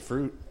not juicy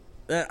fruit.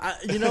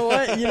 You know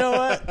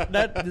what?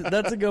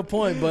 That's a good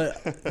point.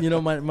 But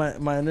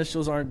my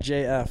initials aren't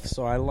JF,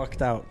 so I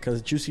lucked out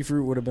because Juicy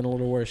Fruit would have been a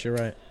little worse. You're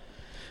right.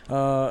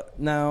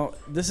 Now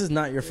this is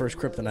not your first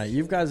Kryptonite.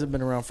 You guys have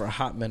been around for a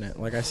hot minute.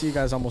 Like I see you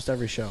guys almost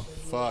every show.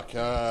 Fuck.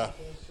 Actually,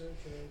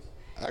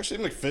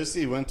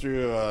 McFisty went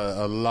through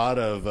a lot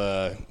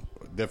of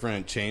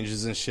different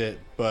changes and shit,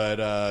 but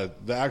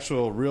the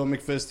actual real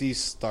McFisty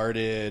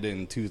started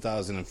in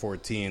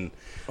 2014.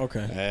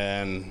 Okay.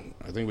 And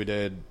I think we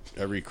did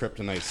every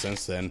Kryptonite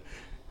since then.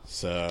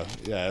 So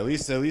yeah, at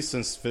least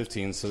since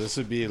 15. So this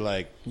would be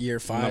like year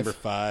 5, number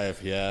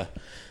 5. Yeah.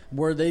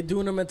 Were they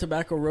doing them at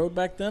Tobacco Road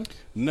back then?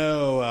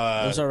 No,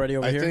 it was already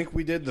over here. I think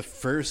we did the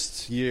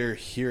first year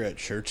here at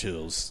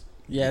Churchill's.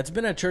 Yeah, it's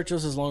been at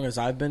Churchill's as long as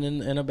I've been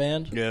in a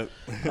band. Yep.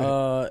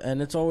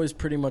 And it's always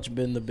pretty much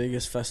been the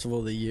biggest festival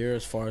of the year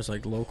as far as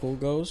like local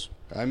goes.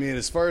 I mean,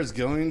 as far as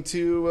going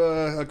to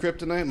a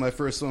Kryptonite, my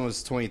first one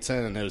was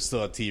 2010, and it was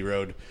still at T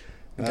Road.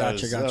 That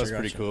was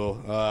pretty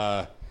cool.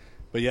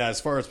 But yeah,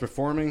 as far as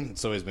performing,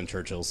 it's always been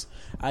Churchill's.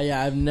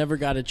 I've never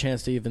got a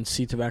chance to even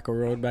see Tobacco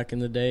Road back in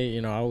the day.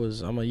 You know,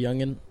 I'm a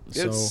youngin'.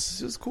 So It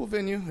was a cool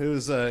venue. It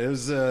was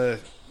a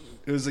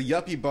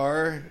yuppie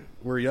bar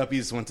where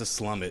yuppies went to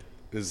slum it.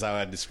 Is how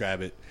I'd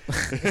describe it.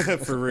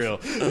 For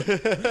real.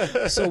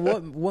 So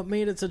what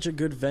made it such a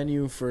good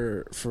venue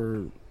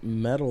for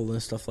metal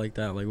and stuff like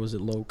that? Like, was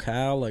it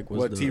locale? Like,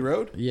 was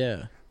T-Road?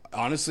 Yeah.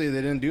 Honestly,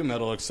 they didn't do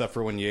metal except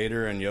for when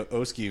Yater and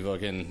Oski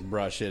fucking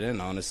brought shit in,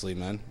 honestly,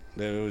 man.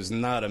 It was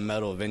not a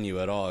metal venue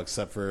at all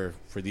except for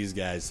these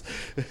guys.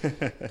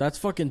 That's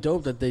fucking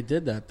dope that they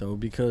did that, though,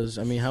 because,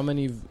 I mean, how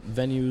many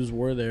venues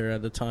were there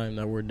at the time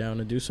that were down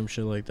to do some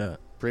shit like that?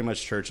 Pretty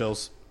much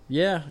Churchill's.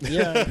 Yeah,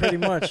 pretty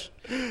much.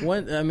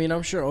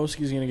 I'm sure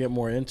Oski's going to get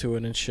more into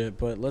it and shit,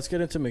 but let's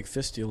get into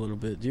McFisty a little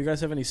bit. Do you guys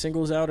have any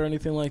singles out or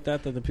anything like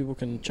that the people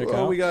can check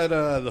out? We got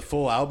the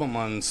full album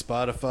on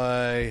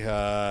Spotify,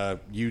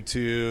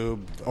 YouTube.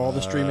 All the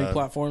streaming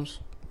platforms?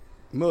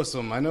 Most of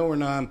them. I know we're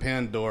not on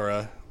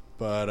Pandora,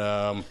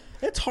 but...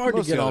 it's hard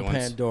to get on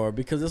Pandora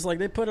because it's like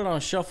they put it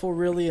on shuffle,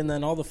 really, and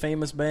then all the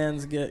famous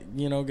bands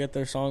get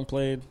their song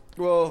played.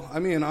 Well, I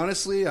mean,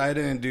 honestly,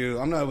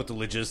 I'm not with the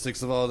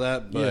logistics of all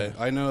that, but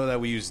I know that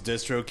we use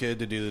DistroKid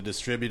to do the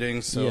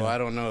distributing, so I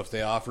don't know if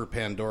they offer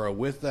Pandora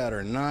with that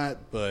or not,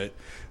 but,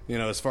 you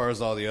know, as far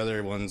as all the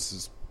other ones,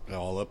 it's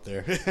all up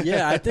there.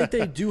 Yeah, I think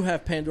they do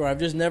have Pandora. I've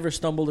just never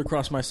stumbled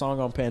across my song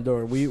on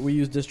Pandora. We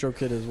use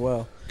DistroKid as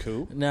well.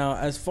 Cool. Now,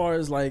 as far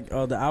as, like,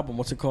 the album,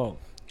 what's it called?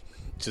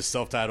 Just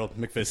self-titled,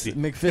 McFisty.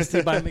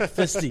 McFisty by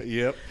McFisty.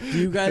 Yep. Do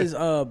you guys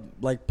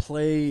like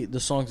play the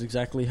songs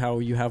exactly how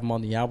you have them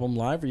on the album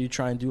live, or you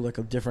try and do like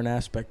a different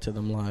aspect to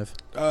them live?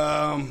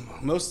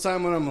 Most of the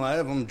time when I'm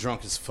live, I'm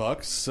drunk as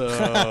fuck. So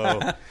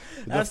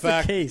That's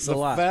the case a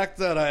lot. The fact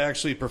that I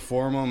actually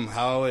perform them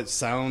how it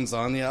sounds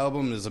on the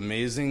album is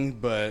amazing.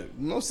 But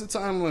most of the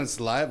time when it's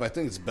live, I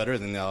think it's better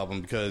than the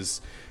album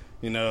because,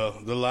 you know,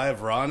 the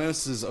live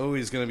rawness is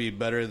always going to be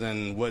better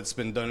than what's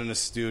been done in the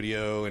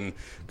studio and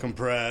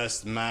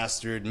compressed,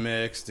 mastered,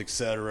 mixed,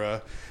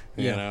 etc.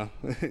 You know,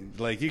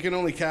 like you can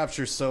only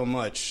capture so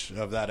much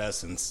of that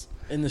essence.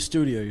 In the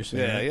studio, you're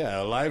saying? Yeah, right?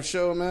 yeah. A live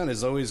show, man,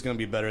 is always going to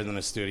be better than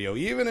a studio.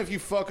 Even if you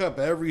fuck up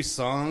every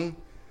song,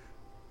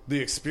 the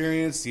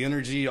experience, the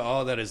energy,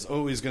 all that is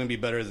always going to be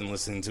better than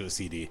listening to a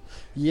CD.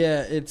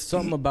 Yeah, it's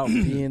something about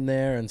being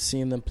there and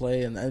seeing them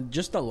play and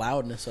just the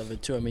loudness of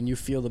it, too. I mean, you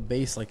feel the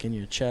bass, like, in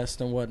your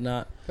chest and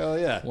whatnot. Hell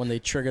yeah. When they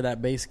trigger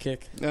that bass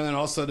kick. And it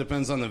also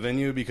depends on the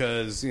venue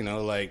because, you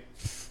know, like,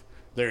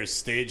 there's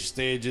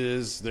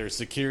stages, there's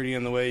security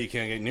in the way, you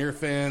can't get near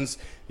fans.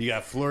 You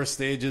got floor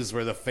stages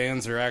where the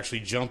fans are actually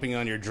jumping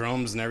on your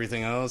drums and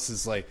everything else.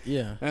 It's like,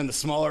 and the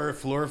smaller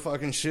floor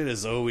fucking shit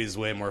is always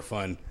way more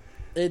fun.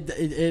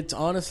 It's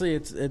honestly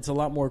it's a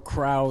lot more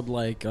crowd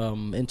like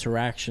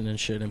interaction and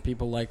shit, and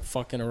people like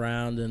fucking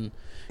around and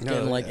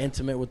getting like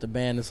intimate with the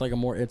band. It's like a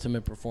more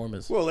intimate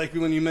performance. Well, like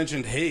when you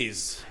mentioned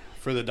Haze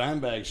for the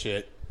Dimebag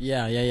shit.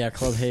 Yeah,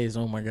 Club Haze.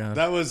 Oh my god,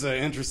 that was an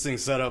interesting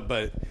setup.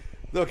 But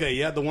okay,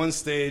 you had the one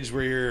stage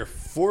where you're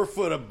 4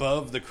 foot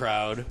above the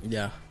crowd.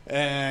 Yeah,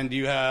 and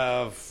you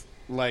have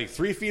like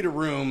 3 feet of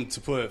room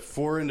to put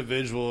 4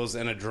 individuals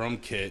and a drum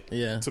kit.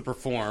 To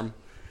perform.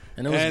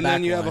 And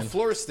then you have a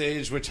floor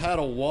stage which had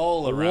a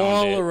wall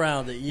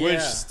around it, yeah. Which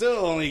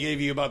still only gave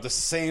you about the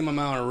same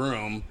amount of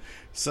room.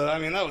 So I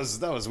mean that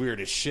was weird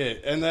as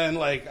shit. And then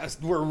like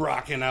we're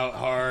rocking out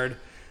hard,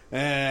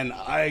 and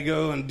I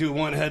go and do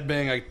one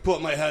headbang. I put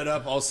my head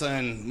up. All of a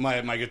sudden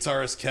my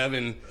guitarist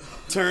Kevin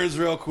turns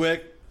real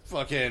quick.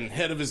 Fucking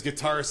head of his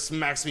guitar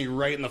smacks me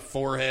right in the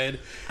forehead.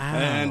 Ow.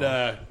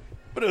 And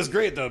but it was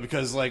great, though,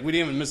 because, like, we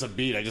didn't even miss a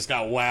beat. I just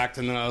got whacked,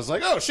 and then I was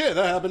like, oh, shit,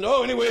 that happened.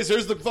 Oh, anyways,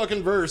 here's the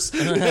fucking verse.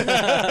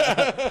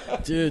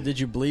 Dude, did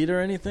you bleed or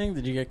anything?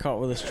 Did you get caught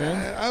with a string?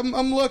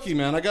 I'm lucky,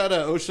 man. I got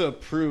an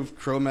OSHA-approved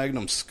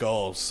Cro-Magnon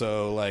skull.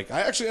 So, like,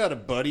 I actually had a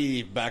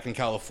buddy back in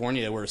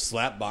California where we were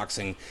slap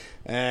boxing,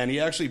 and he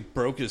actually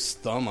broke his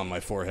thumb on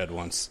my forehead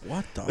once.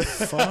 What the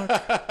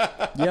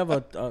fuck? You have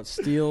a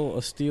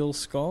steel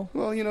skull?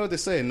 Well, you know what they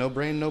say, no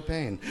brain, no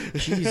pain.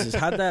 Jesus,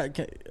 how'd that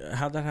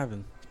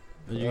happen?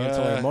 Did you get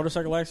into like a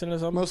motorcycle accident or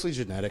something? Mostly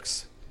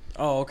genetics.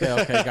 Oh, okay,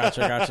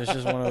 gotcha. It's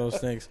just one of those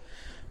things.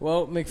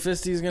 Well,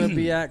 McFisty's going to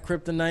be at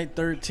Kryptonite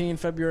 13,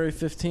 February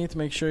 15th.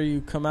 Make sure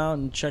you come out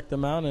and check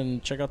them out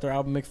and check out their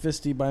album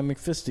McFisty by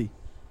McFisty.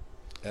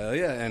 Hell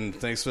yeah, and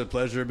thanks for the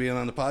pleasure of being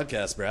on the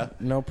podcast, bro.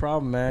 No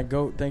problem, man.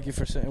 Goat, thank you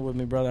for sitting with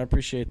me, brother. I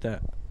appreciate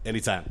that.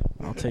 Anytime.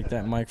 I'll take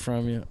that mic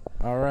from you.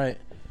 All right.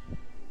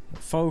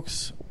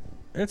 Folks,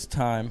 it's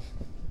time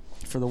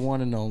for the one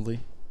and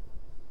only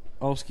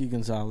Oski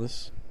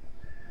Gonzalez.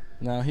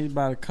 Now he's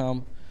about to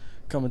come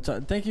and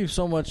talk. Thank you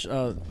so much,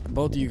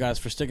 both of you guys,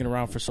 for sticking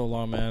around for so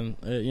long, man.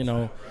 You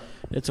know,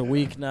 it's a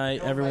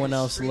weeknight. Everyone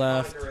else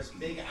left.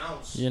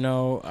 You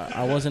know,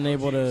 I wasn't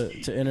able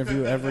to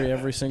interview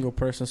every single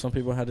person. Some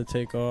people had to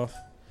take off.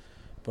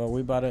 But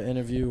we about to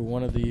interview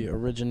one of the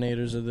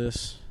originators of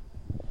this,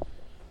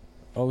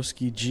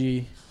 Oski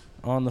G,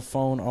 on the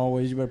phone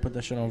always. You better put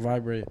that shit on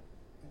vibrate.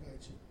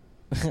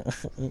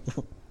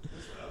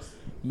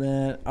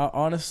 Man,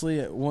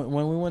 honestly, when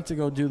we went to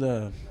go do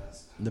the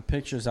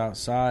pictures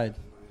outside,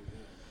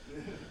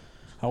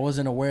 I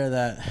wasn't aware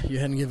that you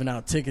hadn't given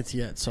out tickets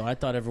yet, so I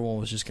thought everyone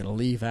was just going to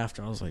leave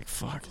after. I was like,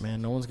 fuck,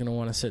 man, no one's going to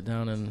want to sit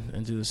down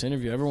and do this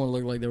interview. Everyone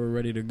looked like they were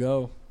ready to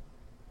go.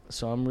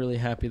 So I'm really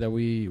happy that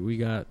we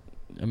got,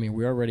 I mean,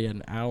 we're already at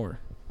an hour.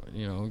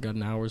 You know, we got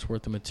an hour's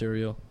worth of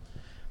material.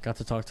 Got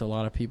to talk to a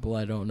lot of people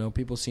I don't know.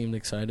 People seemed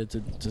excited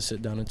to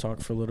sit down and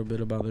talk for a little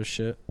bit about their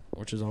shit,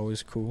 which is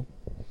always cool.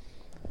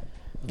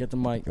 Get the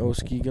mic,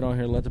 Oski. Get on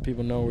here. Let the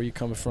people know where you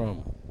coming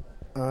from.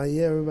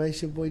 Yeah, everybody.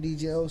 It's your boy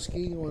DJ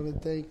Oski. I want to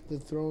thank the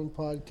Throne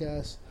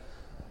Podcast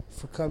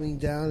for coming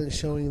down and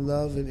showing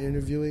love and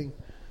interviewing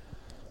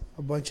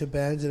a bunch of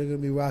bands that are going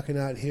to be rocking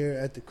out here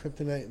at the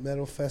Kryptonite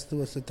Metal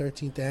Festival. It's the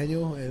 13th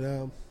annual, and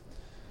I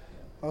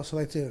also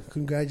like to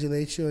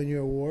congratulate you on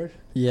your award.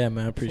 Yeah,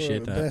 man, I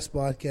appreciate that. Best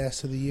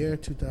podcast of the year,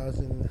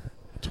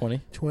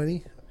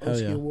 2020 Hell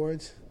Oski yeah.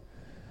 Awards.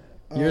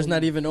 Year's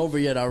not even over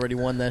yet. I already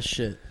won that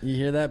shit. You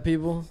hear that,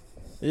 people?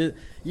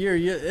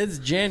 It's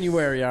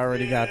January. I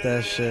already got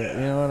that shit.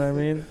 You know what I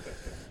mean?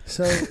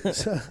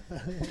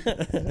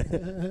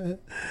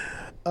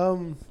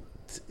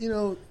 You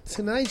know,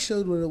 tonight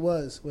showed what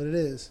it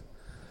is.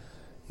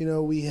 You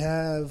know, we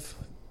have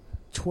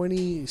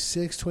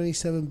 26,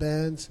 27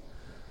 bands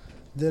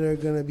that are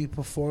going to be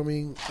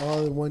performing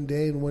all in one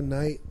day and one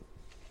night,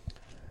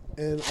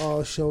 and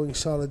all showing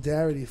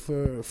solidarity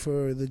for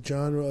the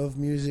genre of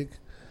music,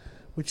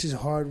 which is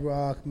hard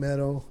rock,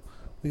 metal.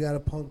 We got a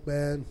punk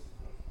band.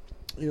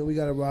 You know, we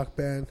got a rock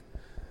band.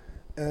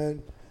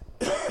 And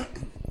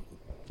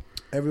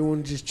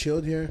everyone just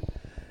chilled here.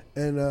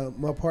 And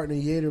my partner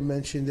Yater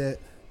mentioned that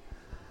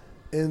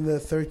in the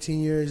 13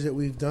 years that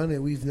we've done it,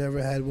 we've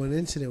never had one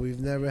incident. We've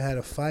never had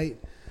a fight.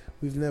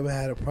 We've never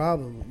had a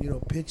problem. You know,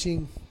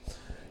 pitching,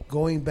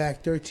 going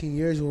back 13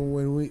 years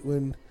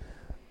when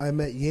I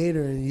met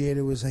Yater, and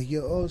Yater was like,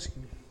 yo,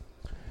 Oski,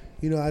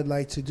 you know, I'd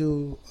like to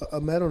do a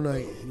metal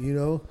night, you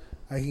know.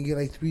 I can get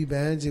like 3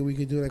 bands and we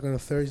could do it like on a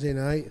Thursday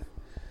night.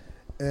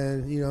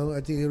 And, you know, I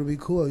think it'll be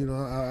cool. You know,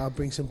 I'll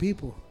bring some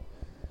people.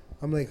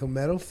 I'm like, a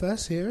metal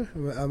fest here?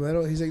 A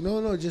metal? He's like,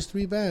 no, just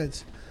 3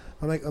 bands.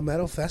 I'm like, a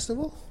metal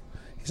festival?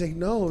 He's like,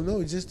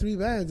 no, just 3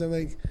 bands. I'm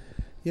like,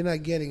 you're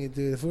not getting it,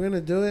 dude. If we're going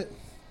to do it,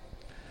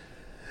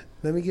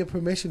 let me get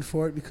permission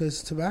for it,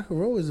 because Tobacco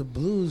Road was a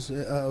blues.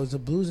 It was a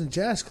blues and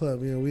jazz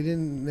club. You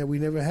know, we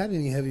never had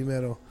any heavy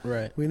metal.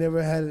 Right. We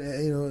never had,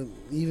 you know,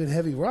 even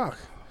heavy rock.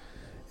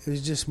 It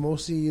was just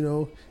mostly, you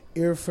know,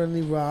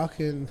 ear-friendly rock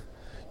and,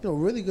 you know,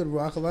 really good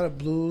rock. A lot of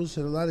blues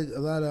and a lot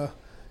of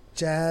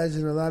jazz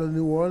and a lot of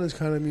New Orleans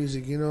kind of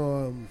music. You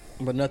know.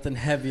 But nothing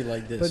heavy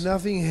like this. But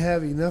nothing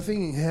heavy.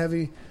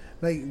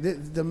 Like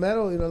the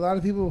metal. You know, a lot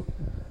of people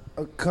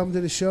come to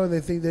the show and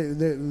they think that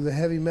the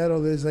heavy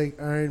metal is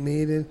like Iron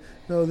Maiden.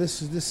 No,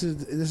 this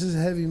is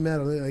heavy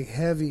metal, like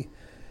heavy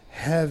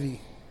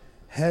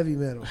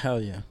metal.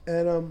 Hell yeah.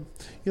 And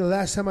you know,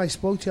 last time I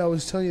spoke to you, I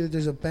was telling you that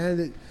there's a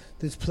band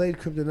that's played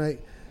Kryptonite,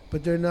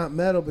 but they're not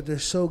metal, but they're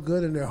so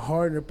good and they're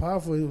hard and they're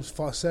powerful. It was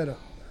Falsetto.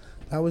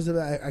 That was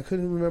I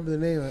couldn't remember the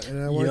name,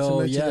 and I wanted to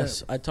mention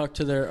that. I talked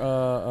to their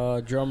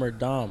drummer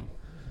Romulo,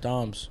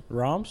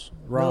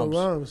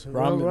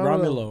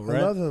 right?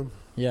 I love him.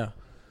 Yeah.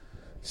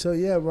 So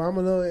yeah,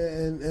 Romulo,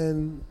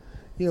 and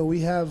you know,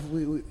 we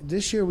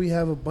this year we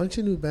have a bunch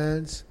of new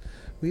bands.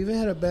 We even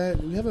had a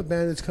band. We have a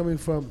band that's coming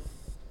from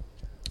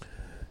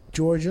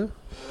Georgia.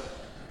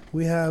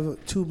 We have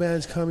 2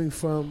 bands coming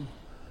from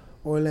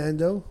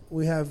Orlando.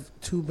 We have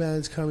 2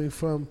 bands coming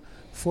from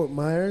Fort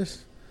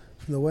Myers,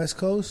 from the West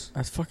Coast.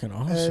 That's fucking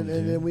awesome.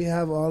 And then we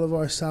have all of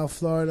our South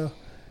Florida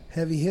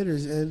heavy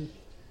hitters. And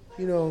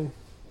you know,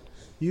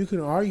 you can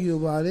argue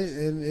about it,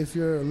 and if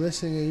you're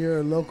listening and you're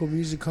a local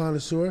music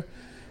connoisseur,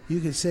 you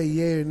can say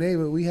yay or nay,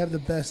 but we have the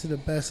best of the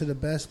best of the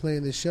best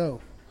playing the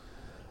show.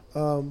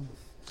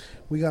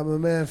 We got my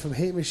man from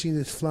Hate Machine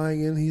that's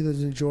flying in. He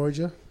lives in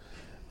Georgia.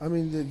 I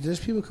mean, there's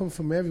people coming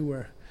from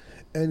everywhere.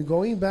 And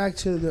going back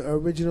to the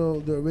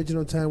original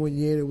time when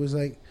Yater was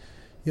like,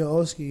 yo,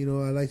 Oski, you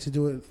know, I'd like to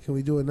do it. Can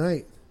we do a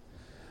night?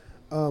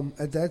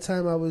 At that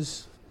time, I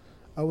was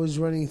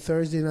running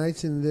Thursday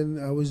nights, and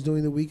then I was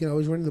doing the weekend. I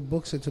was running the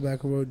books at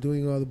Tobacco Road,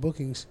 doing all the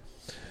bookings.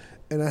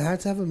 And I had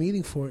to have a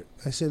meeting for it.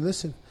 I said,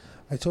 listen,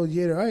 I told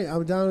Yater, all right,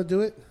 I'm down to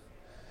do it.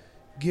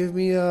 Give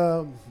me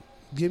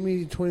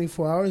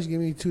 24 hours, give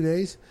me 2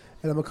 days,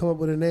 and I'm going to come up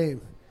with a name.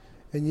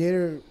 And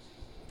Yater,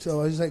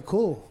 so I was like,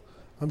 cool.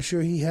 I'm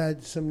sure he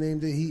had some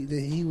name that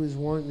he was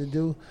wanting to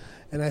do.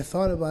 And I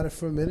thought about it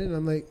for a minute, and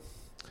I'm like,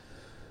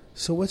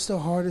 so what's the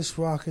hardest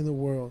rock in the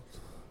world?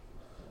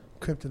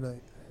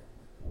 Kryptonite.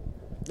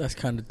 That's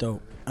kind of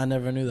dope. I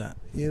never knew that.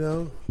 You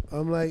know?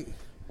 I'm like,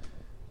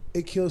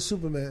 it kills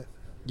Superman.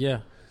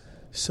 Yeah.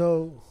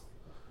 So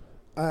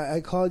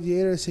I called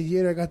Yater and said,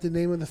 Yater, I got the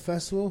name of the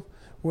festival.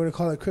 We're going to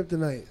call it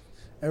Kryptonite.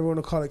 Everyone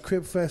will call it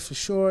Kryp Fest for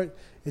short.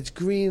 It's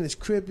green, it's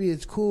crippy,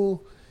 it's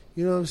cool.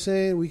 You know what I'm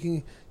saying? We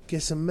can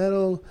get some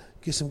metal,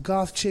 get some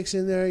goth chicks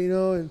in there, you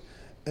know,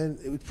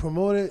 and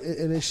promote it,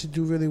 and it should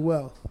do really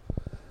well.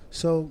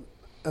 So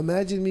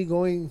imagine me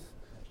going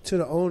to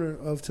the owner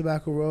of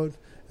Tobacco Road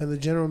and the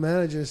general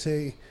manager and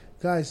say,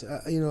 guys,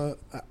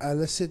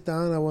 let's sit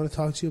down. I want to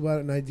talk to you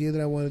about an idea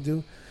that I want to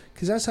do.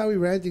 Because that's how we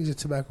ran things at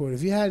Tobacco Road.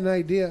 If you had an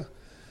idea,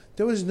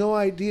 there was no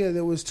idea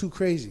that was too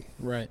crazy.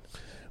 Right.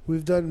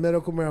 We've done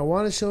medical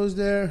marijuana shows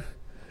there.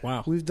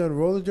 Wow. We've done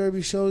roller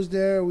derby shows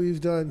there.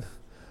 We've done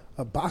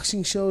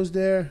boxing shows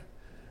there.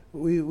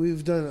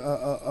 We've done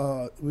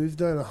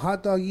a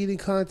hot dog eating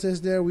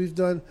contest there. We've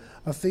done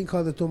a thing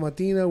called the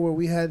Tomatina where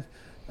we had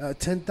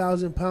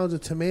 10,000 pounds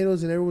of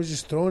tomatoes and everyone was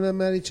just throwing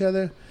them at each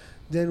other.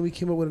 Then we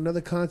came up with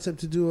another concept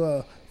to do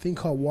a thing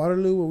called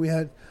Waterloo where we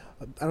had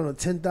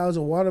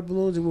 10,000 water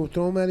balloons and we were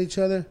throwing them at each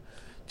other.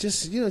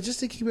 Just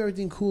to keep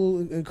everything cool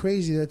and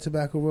crazy at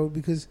Tobacco Road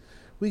because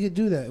we could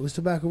do that. It was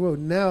Tobacco Road.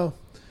 Now,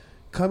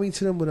 coming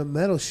to them with a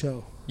metal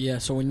show. Yeah,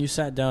 so when you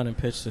sat down and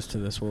pitched this to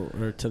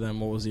them,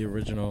 what was the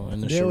original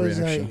initial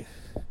reaction?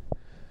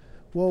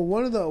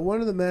 One of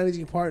the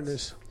managing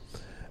partners,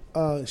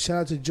 shout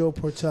out to Joe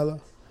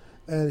Portella,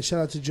 and shout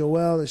out to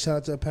Joel, and shout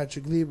out to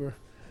Patrick Lieber.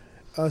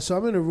 So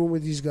I'm in a room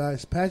with these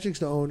guys. Patrick's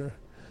the owner,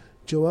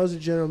 Joel's the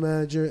general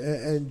manager,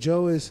 and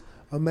Joe is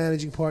a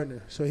managing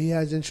partner. So he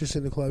has interest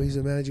in the club. He's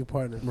a managing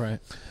partner. Right.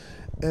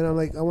 And I'm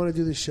like, I want to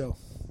do this show.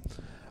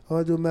 I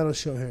want to do a metal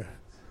show here.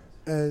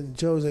 And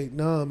Joe's like,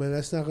 nah, man,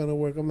 that's not going to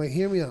work. I'm like,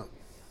 hear me out.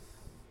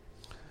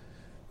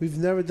 We've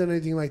never done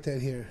anything like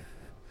that here.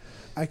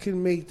 I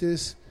can make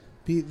this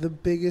be the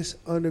biggest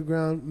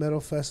underground metal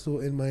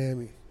festival in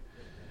Miami.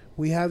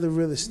 We have the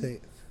real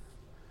estate.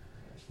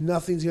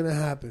 Nothing's going to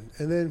happen.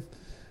 And then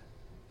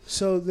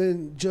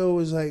Joe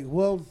was like,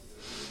 well,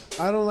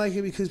 I don't like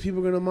it because people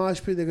are going to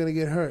mosh pit. They're going to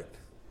get hurt.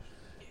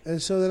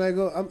 And so then I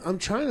go, I'm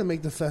trying to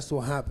make the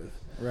festival happen.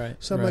 Right.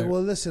 So I'm like,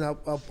 well, listen,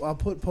 I'll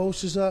put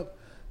posters up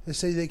and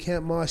say they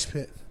can't mosh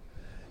pit.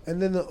 And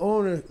then the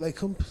owner, like,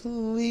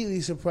 completely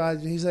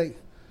surprised me. He's like,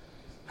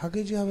 how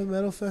could you have a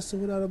metal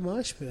festival without a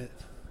mosh pit?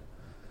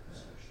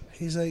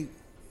 He's like,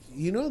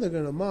 they're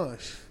going to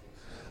mosh.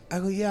 I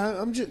go,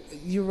 yeah,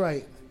 you're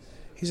right.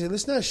 He's like,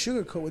 let's not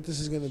sugarcoat what this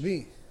is going to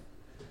be.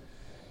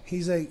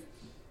 He's like,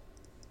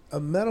 a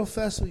metal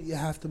festival, you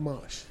have to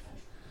mosh.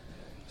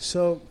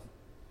 So,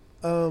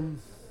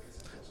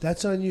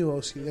 that's on you,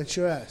 Oski. That's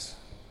your ass.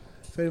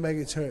 If anybody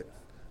gets hurt.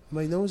 I'm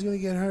like, no one's going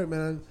to get hurt,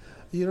 man.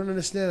 You don't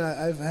understand.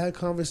 I've had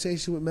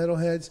conversations with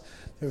metalheads.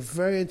 They're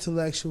very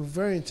intellectual,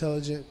 very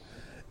intelligent.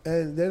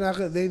 And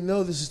they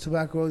know this is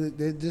Tobacco Road.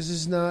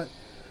 It's not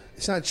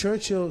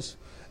Churchill's.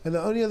 And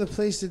the only other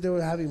place that they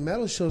were having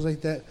metal shows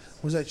like that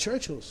was at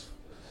Churchill's.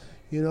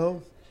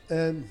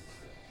 And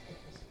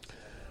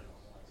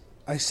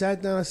I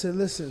sat down, I said,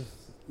 listen,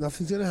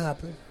 nothing's going to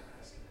happen.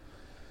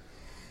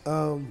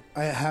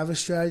 I have a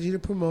strategy to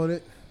promote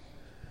it.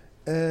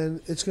 And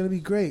it's going to be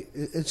great.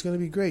 It's going to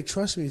be great.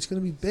 Trust me, it's going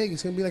to be big.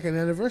 It's going to be like an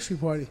anniversary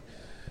party.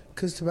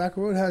 Because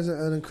Tobacco Road has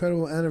an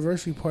incredible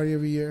anniversary party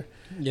every year.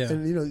 Yeah.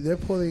 And, they're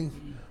pulling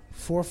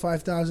 4,000 or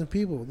 5,000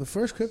 people. The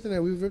first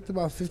Kryptonite, we ripped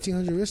about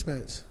 1,500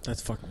 wristbands.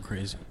 That's fucking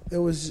crazy. It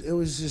was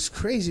just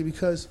crazy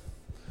because,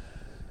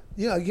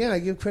 again, I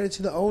give credit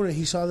to the owner.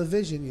 He saw the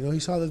vision. He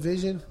saw the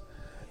vision.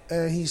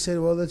 And he said,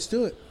 well, let's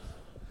do it.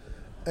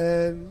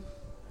 And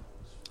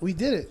we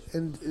did it.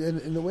 And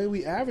the way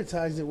we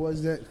advertised it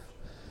was that,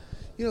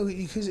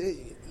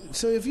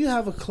 so if you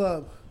have a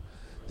club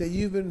that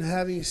you've been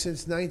having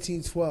since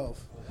 1912,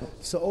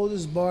 it's the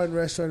oldest bar and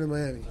restaurant in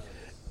Miami,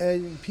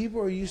 and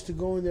people are used to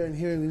going there and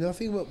hearing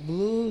nothing but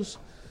blues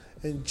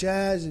and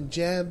jazz and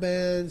jam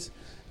bands,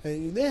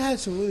 and they had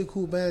some really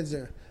cool bands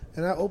there,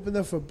 and I opened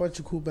up for a bunch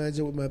of cool bands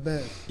there with my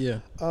band. Yeah.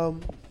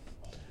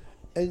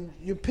 And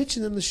you're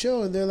pitching them the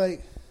show, and they're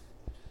like,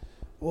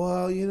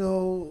 well,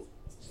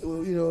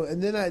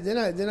 and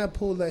then I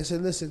pulled. I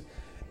said, listen.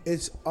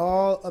 It's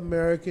all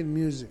American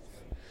music.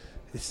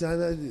 It's not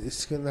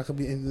gonna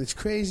be English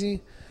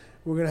crazy.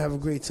 We're gonna have a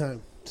great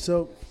time.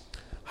 So,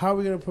 how are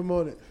we gonna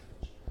promote it?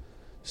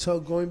 So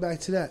going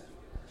back to that,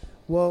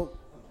 well,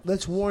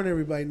 let's warn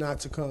everybody not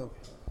to come.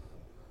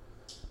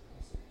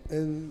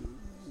 And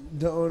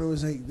the owner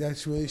was like,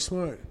 "That's really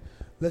smart.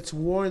 Let's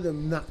warn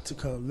them not to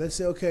come. Let's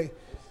say, okay,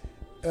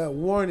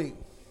 warning."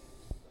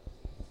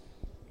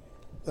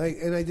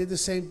 And I did the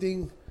same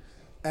thing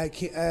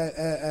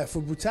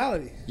for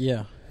Brutality.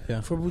 Yeah.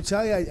 Yeah. For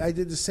Brutality, I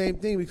did the same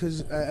thing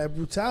because at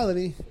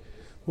Brutality,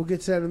 we'll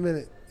get to that in a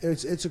minute.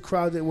 It's a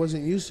crowd that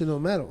wasn't used to no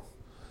metal.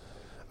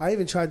 I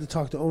even tried to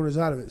talk the owners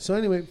out of it. So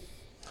anyway,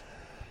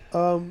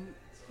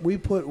 we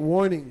put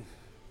warning.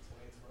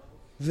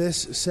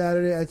 This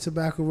Saturday at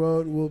Tobacco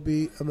Road will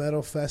be a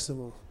metal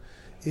festival.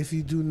 If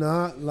you do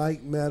not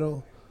like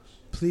metal,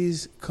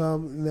 please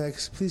come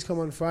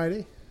on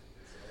Friday.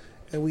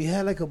 And we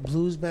had like a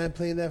blues band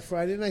playing that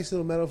Friday, a nice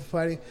little metal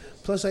party.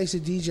 Plus, I used to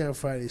DJ on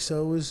Friday,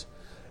 so it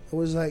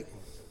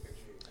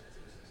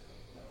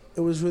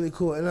was really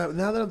cool. And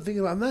now that I'm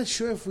thinking about it, I'm not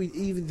sure if we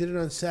even did it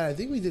on Saturday. I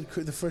think we did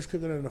the first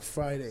Kryptonite on a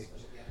Friday.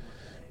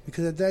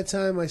 Because at that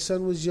time, my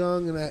son was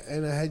young,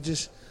 and I had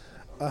just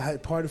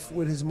had partied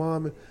with his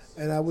mom,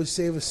 and I would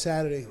save a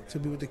Saturday to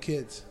be with the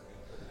kids.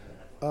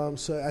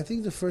 So I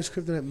think the first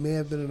Kryptonite may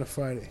have been on a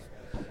Friday,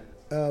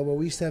 where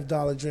we used to have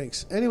dollar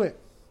drinks. Anyway,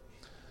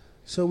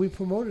 so we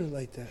promoted it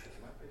like that,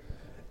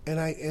 and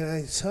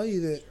I tell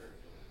you that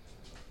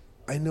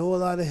I know a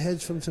lot of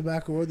heads from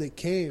Tobacco Road that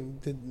came.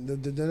 They're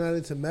not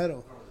into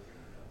metal,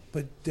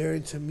 but they're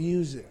into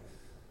music.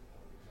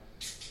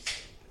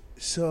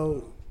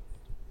 So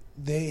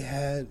they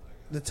had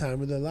the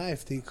time of their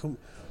life. They come,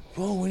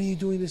 bro, when are you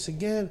doing this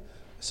again?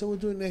 I said, we'll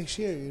do it next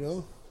year, you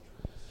know.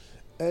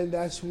 And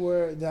that's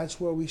where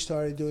we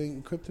started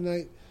doing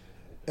Kryptonite,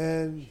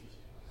 and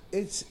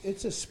it's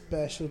a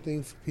special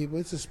thing for people.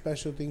 It's a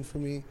special thing for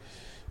me.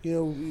 You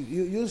know,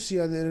 you'll see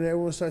on the internet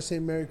everyone starts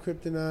saying Merry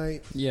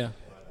Kryptonite. Yeah.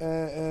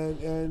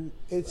 And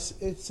it's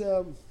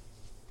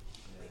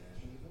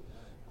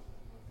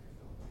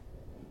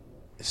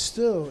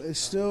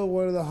still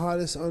one of the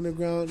hottest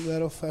underground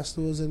metal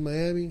festivals in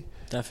Miami.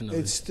 Definitely.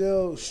 It's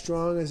still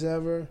strong as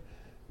ever,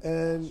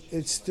 and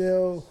it's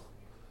still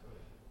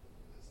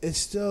like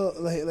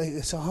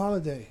it's a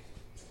holiday.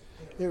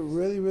 It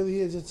really, really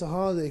is. It's a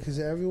holiday because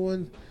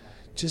everyone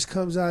just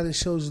comes out and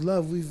shows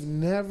love. We've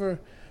never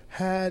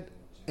had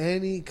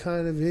any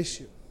kind of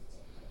issue.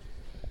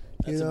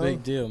 That's a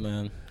big deal,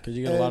 man. Because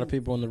you got a lot of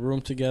people in the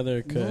room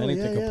together.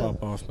 Anything could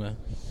pop off, man.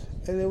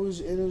 And it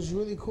was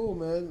really cool,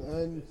 man.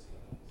 And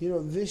you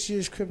know, this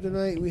year's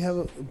Kryptonite, we have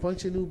a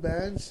bunch of new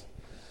bands.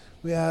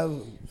 We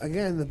have,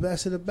 again, the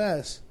best of the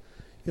best.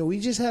 You know, we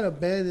just had a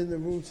band in the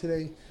room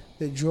today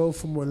that drove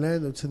from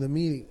Orlando to the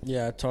meeting.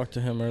 Yeah, I talked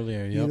to him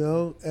earlier. Yep. You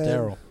know,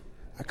 Daryl.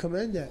 I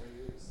commend that.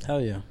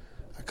 Hell yeah.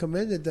 I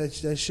commend it.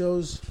 That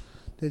shows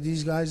that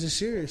these guys are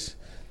serious.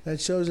 That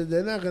shows that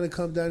they're not going to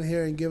come down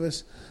here and give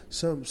us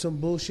some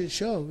bullshit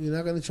show. You're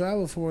not going to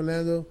travel from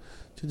Orlando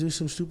to do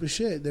some stupid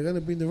shit. They're going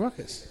to bring the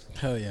ruckus.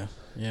 Hell yeah.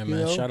 Yeah, man.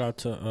 You know? Shout out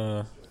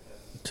to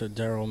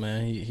Daryl,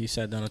 man. He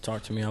sat down and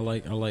talked to me. I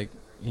like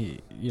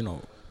you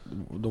know,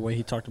 the way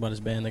he talked about his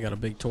band. They got a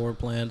big tour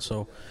planned,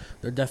 so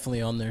they're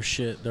definitely on their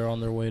shit. They're on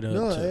their way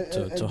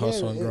to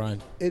hustle and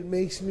grind. It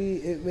makes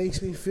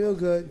me feel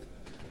good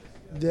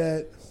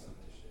that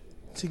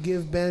to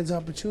give bands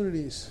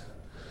opportunities.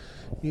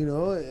 You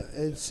know,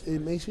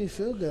 it makes me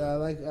feel good. I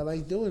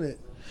like doing it.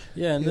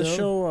 Yeah, and this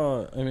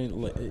show, I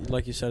mean,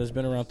 like you said, it's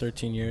been around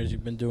 13 years.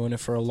 You've been doing it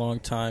for a long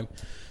time.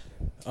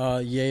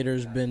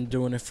 Yater's been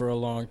doing it for a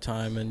long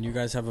time, and you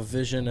guys have a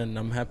vision, and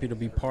I'm happy to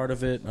be part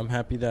of it. I'm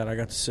happy that I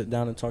got to sit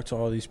down and talk to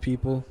all these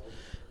people.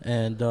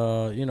 And,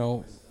 you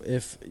know,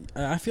 if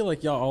I feel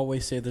like y'all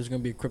always say there's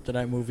going to be a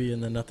Kryptonite movie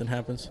and then nothing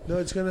happens. No,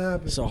 it's going to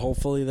happen. So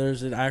hopefully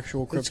there's an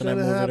actual Kryptonite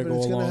movie to go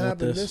along with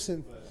this.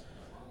 Listen.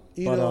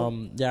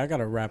 Yeah, I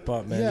gotta wrap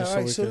up, man. Yeah, all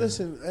right. So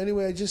listen.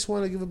 Anyway, I just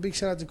want to give a big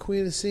shout out to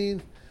Queen of the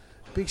Scene.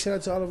 Big shout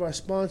out to all of our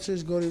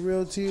sponsors: Goldie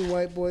Realty,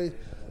 White Boy,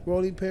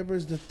 Rolling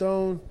Papers, The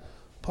Throne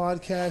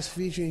podcast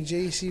featuring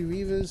JC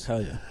Rivas.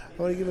 Hell yeah!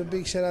 I want to give a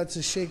big shout out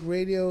to Shake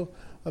Radio.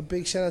 A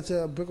big shout out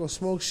to Brickle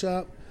Smoke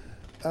Shop.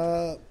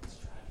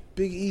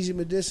 Big Easy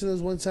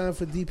Medicinals. One time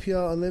for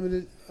DPL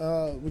Unlimited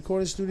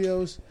Recording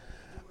Studios.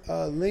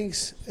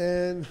 Links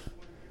and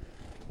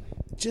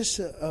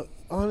just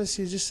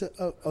honestly, just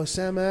a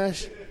Sam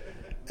Ash.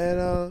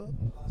 And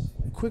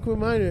quick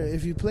reminder,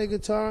 if you play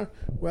guitar,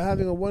 we're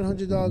having a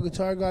 $100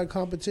 Guitar Guide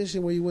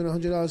competition where you win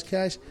 $100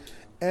 cash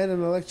and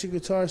an electric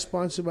guitar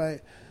sponsored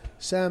by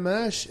Sam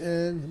Ash.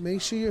 And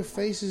make sure your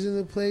face is in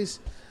the place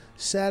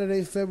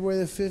Saturday, February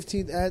the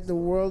 15th at the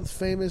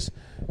world-famous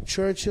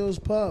Churchill's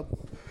Pub.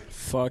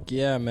 Fuck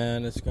yeah,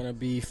 man. It's going to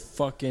be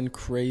fucking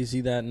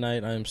crazy that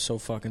night. I am so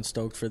fucking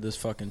stoked for this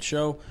fucking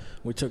show.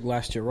 We took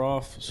last year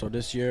off, so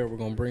this year we're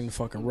going to bring the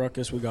fucking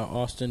ruckus. We got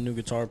Austin, new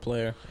guitar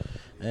player,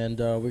 and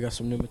we got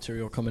some new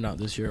material coming out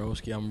this year.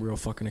 Oski, I'm real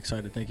fucking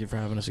excited. Thank you for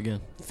having us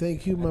again.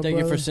 Thank you, my brother. Thank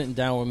you for sitting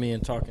down with me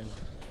and talking.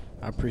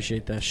 I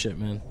appreciate that shit,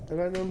 man. I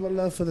got nothing but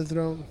love for the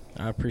Throne.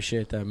 I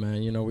appreciate that,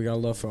 man. You know, we got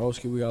love for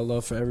Oski. We got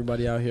love for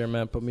everybody out here,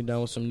 man. Put me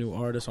down with some new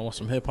artists. I want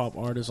some hip-hop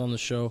artists on the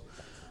show.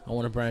 I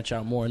want to branch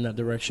out more in that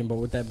direction. But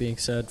with that being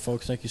said,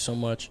 folks, thank you so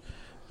much.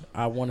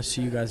 I want to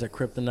see you guys at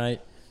Kryptonite,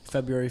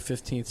 February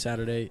 15th,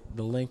 Saturday.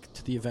 The link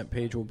to the event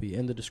page will be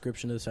in the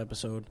description of this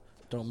episode.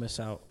 Don't miss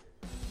out.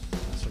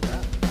 That's a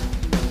wrap.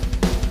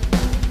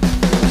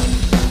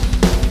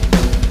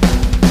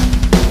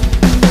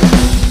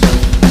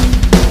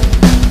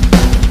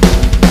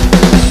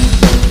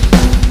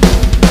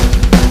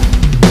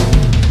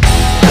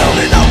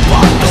 Building up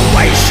on the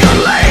ways you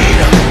laid,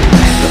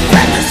 the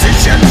bad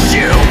decisions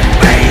you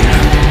made.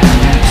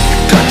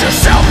 Cut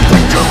yourself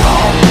with your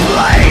own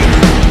blade.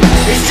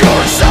 It's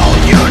your soul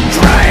you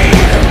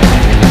drain.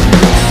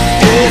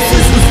 This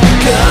is what's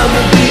become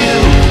of you.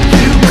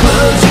 You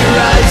close your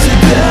eyes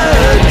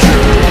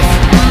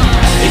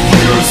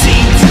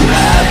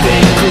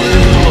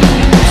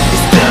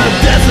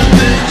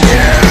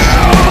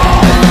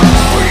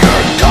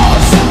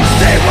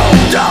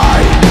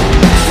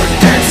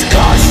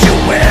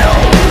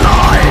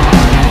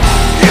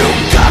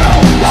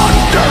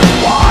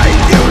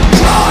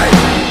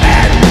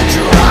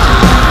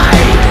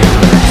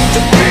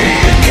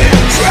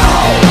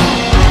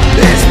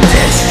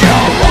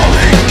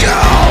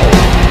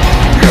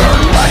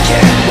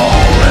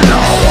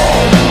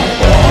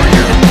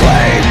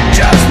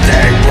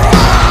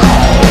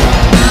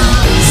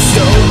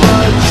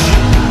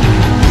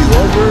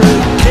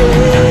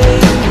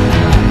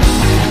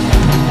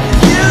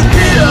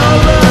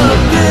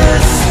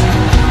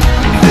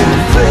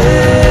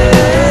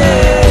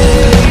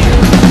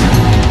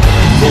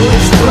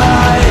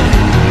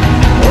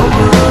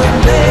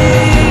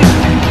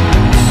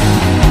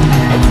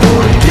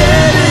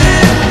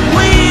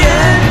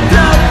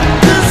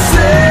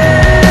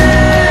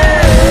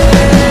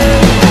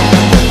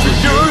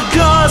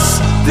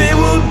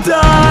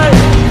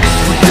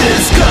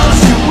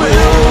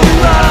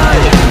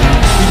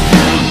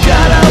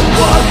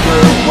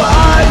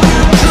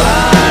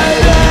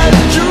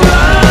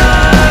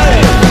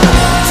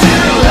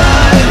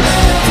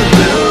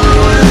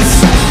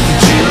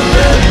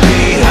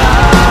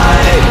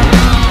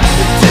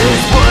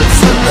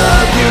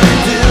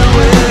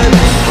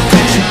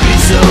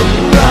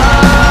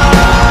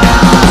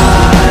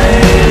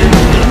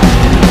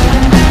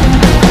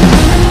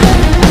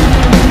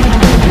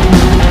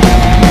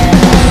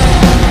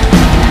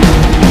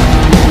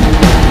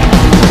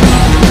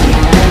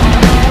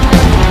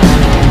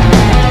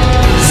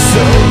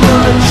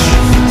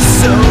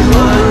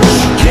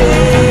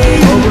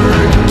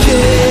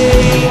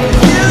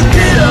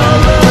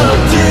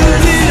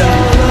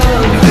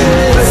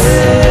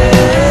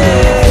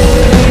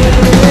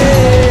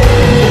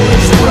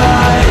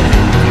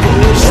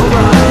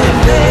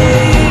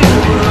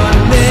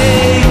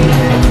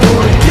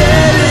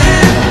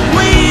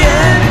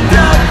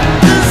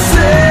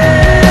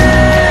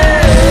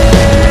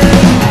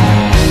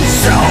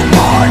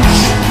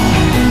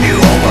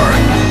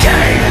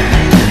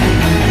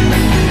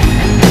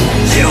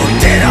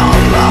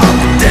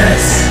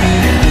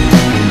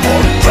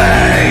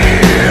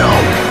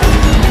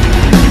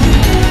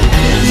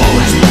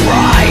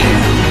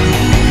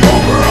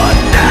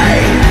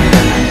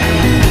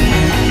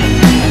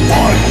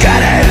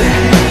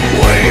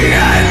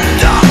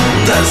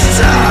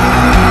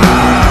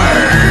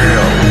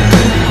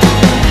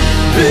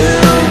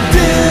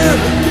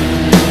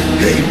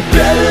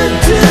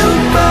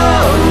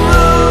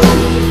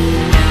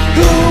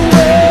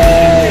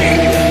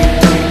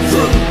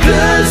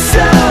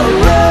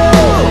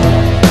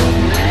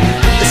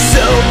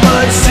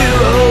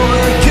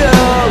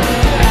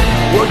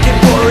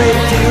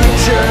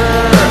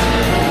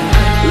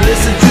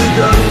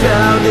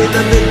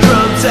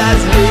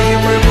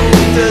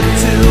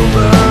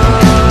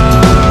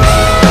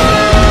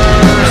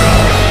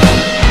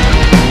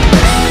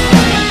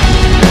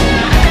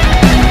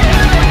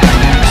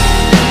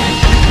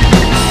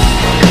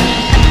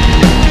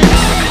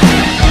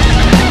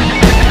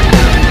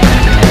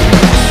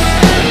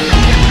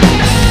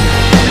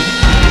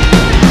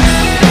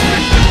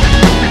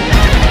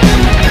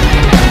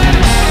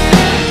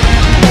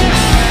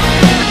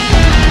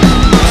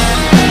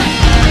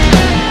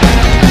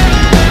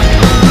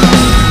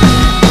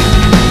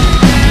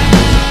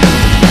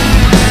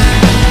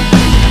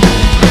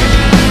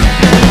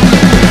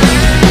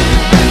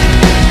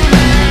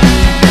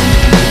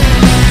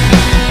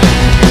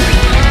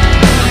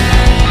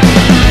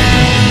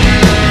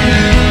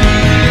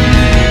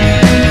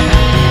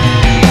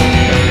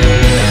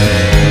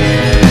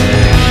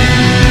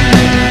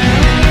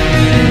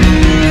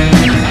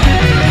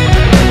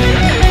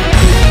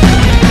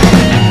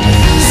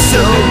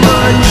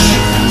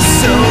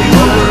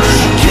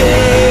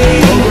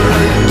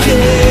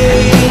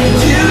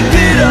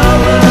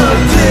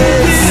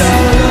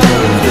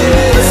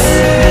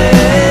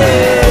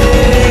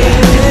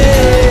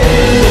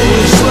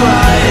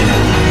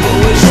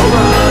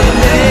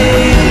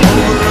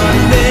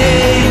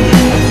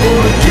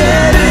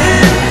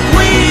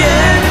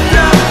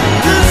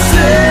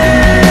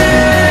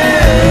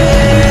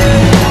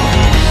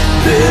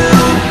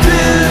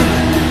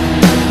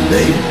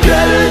They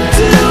better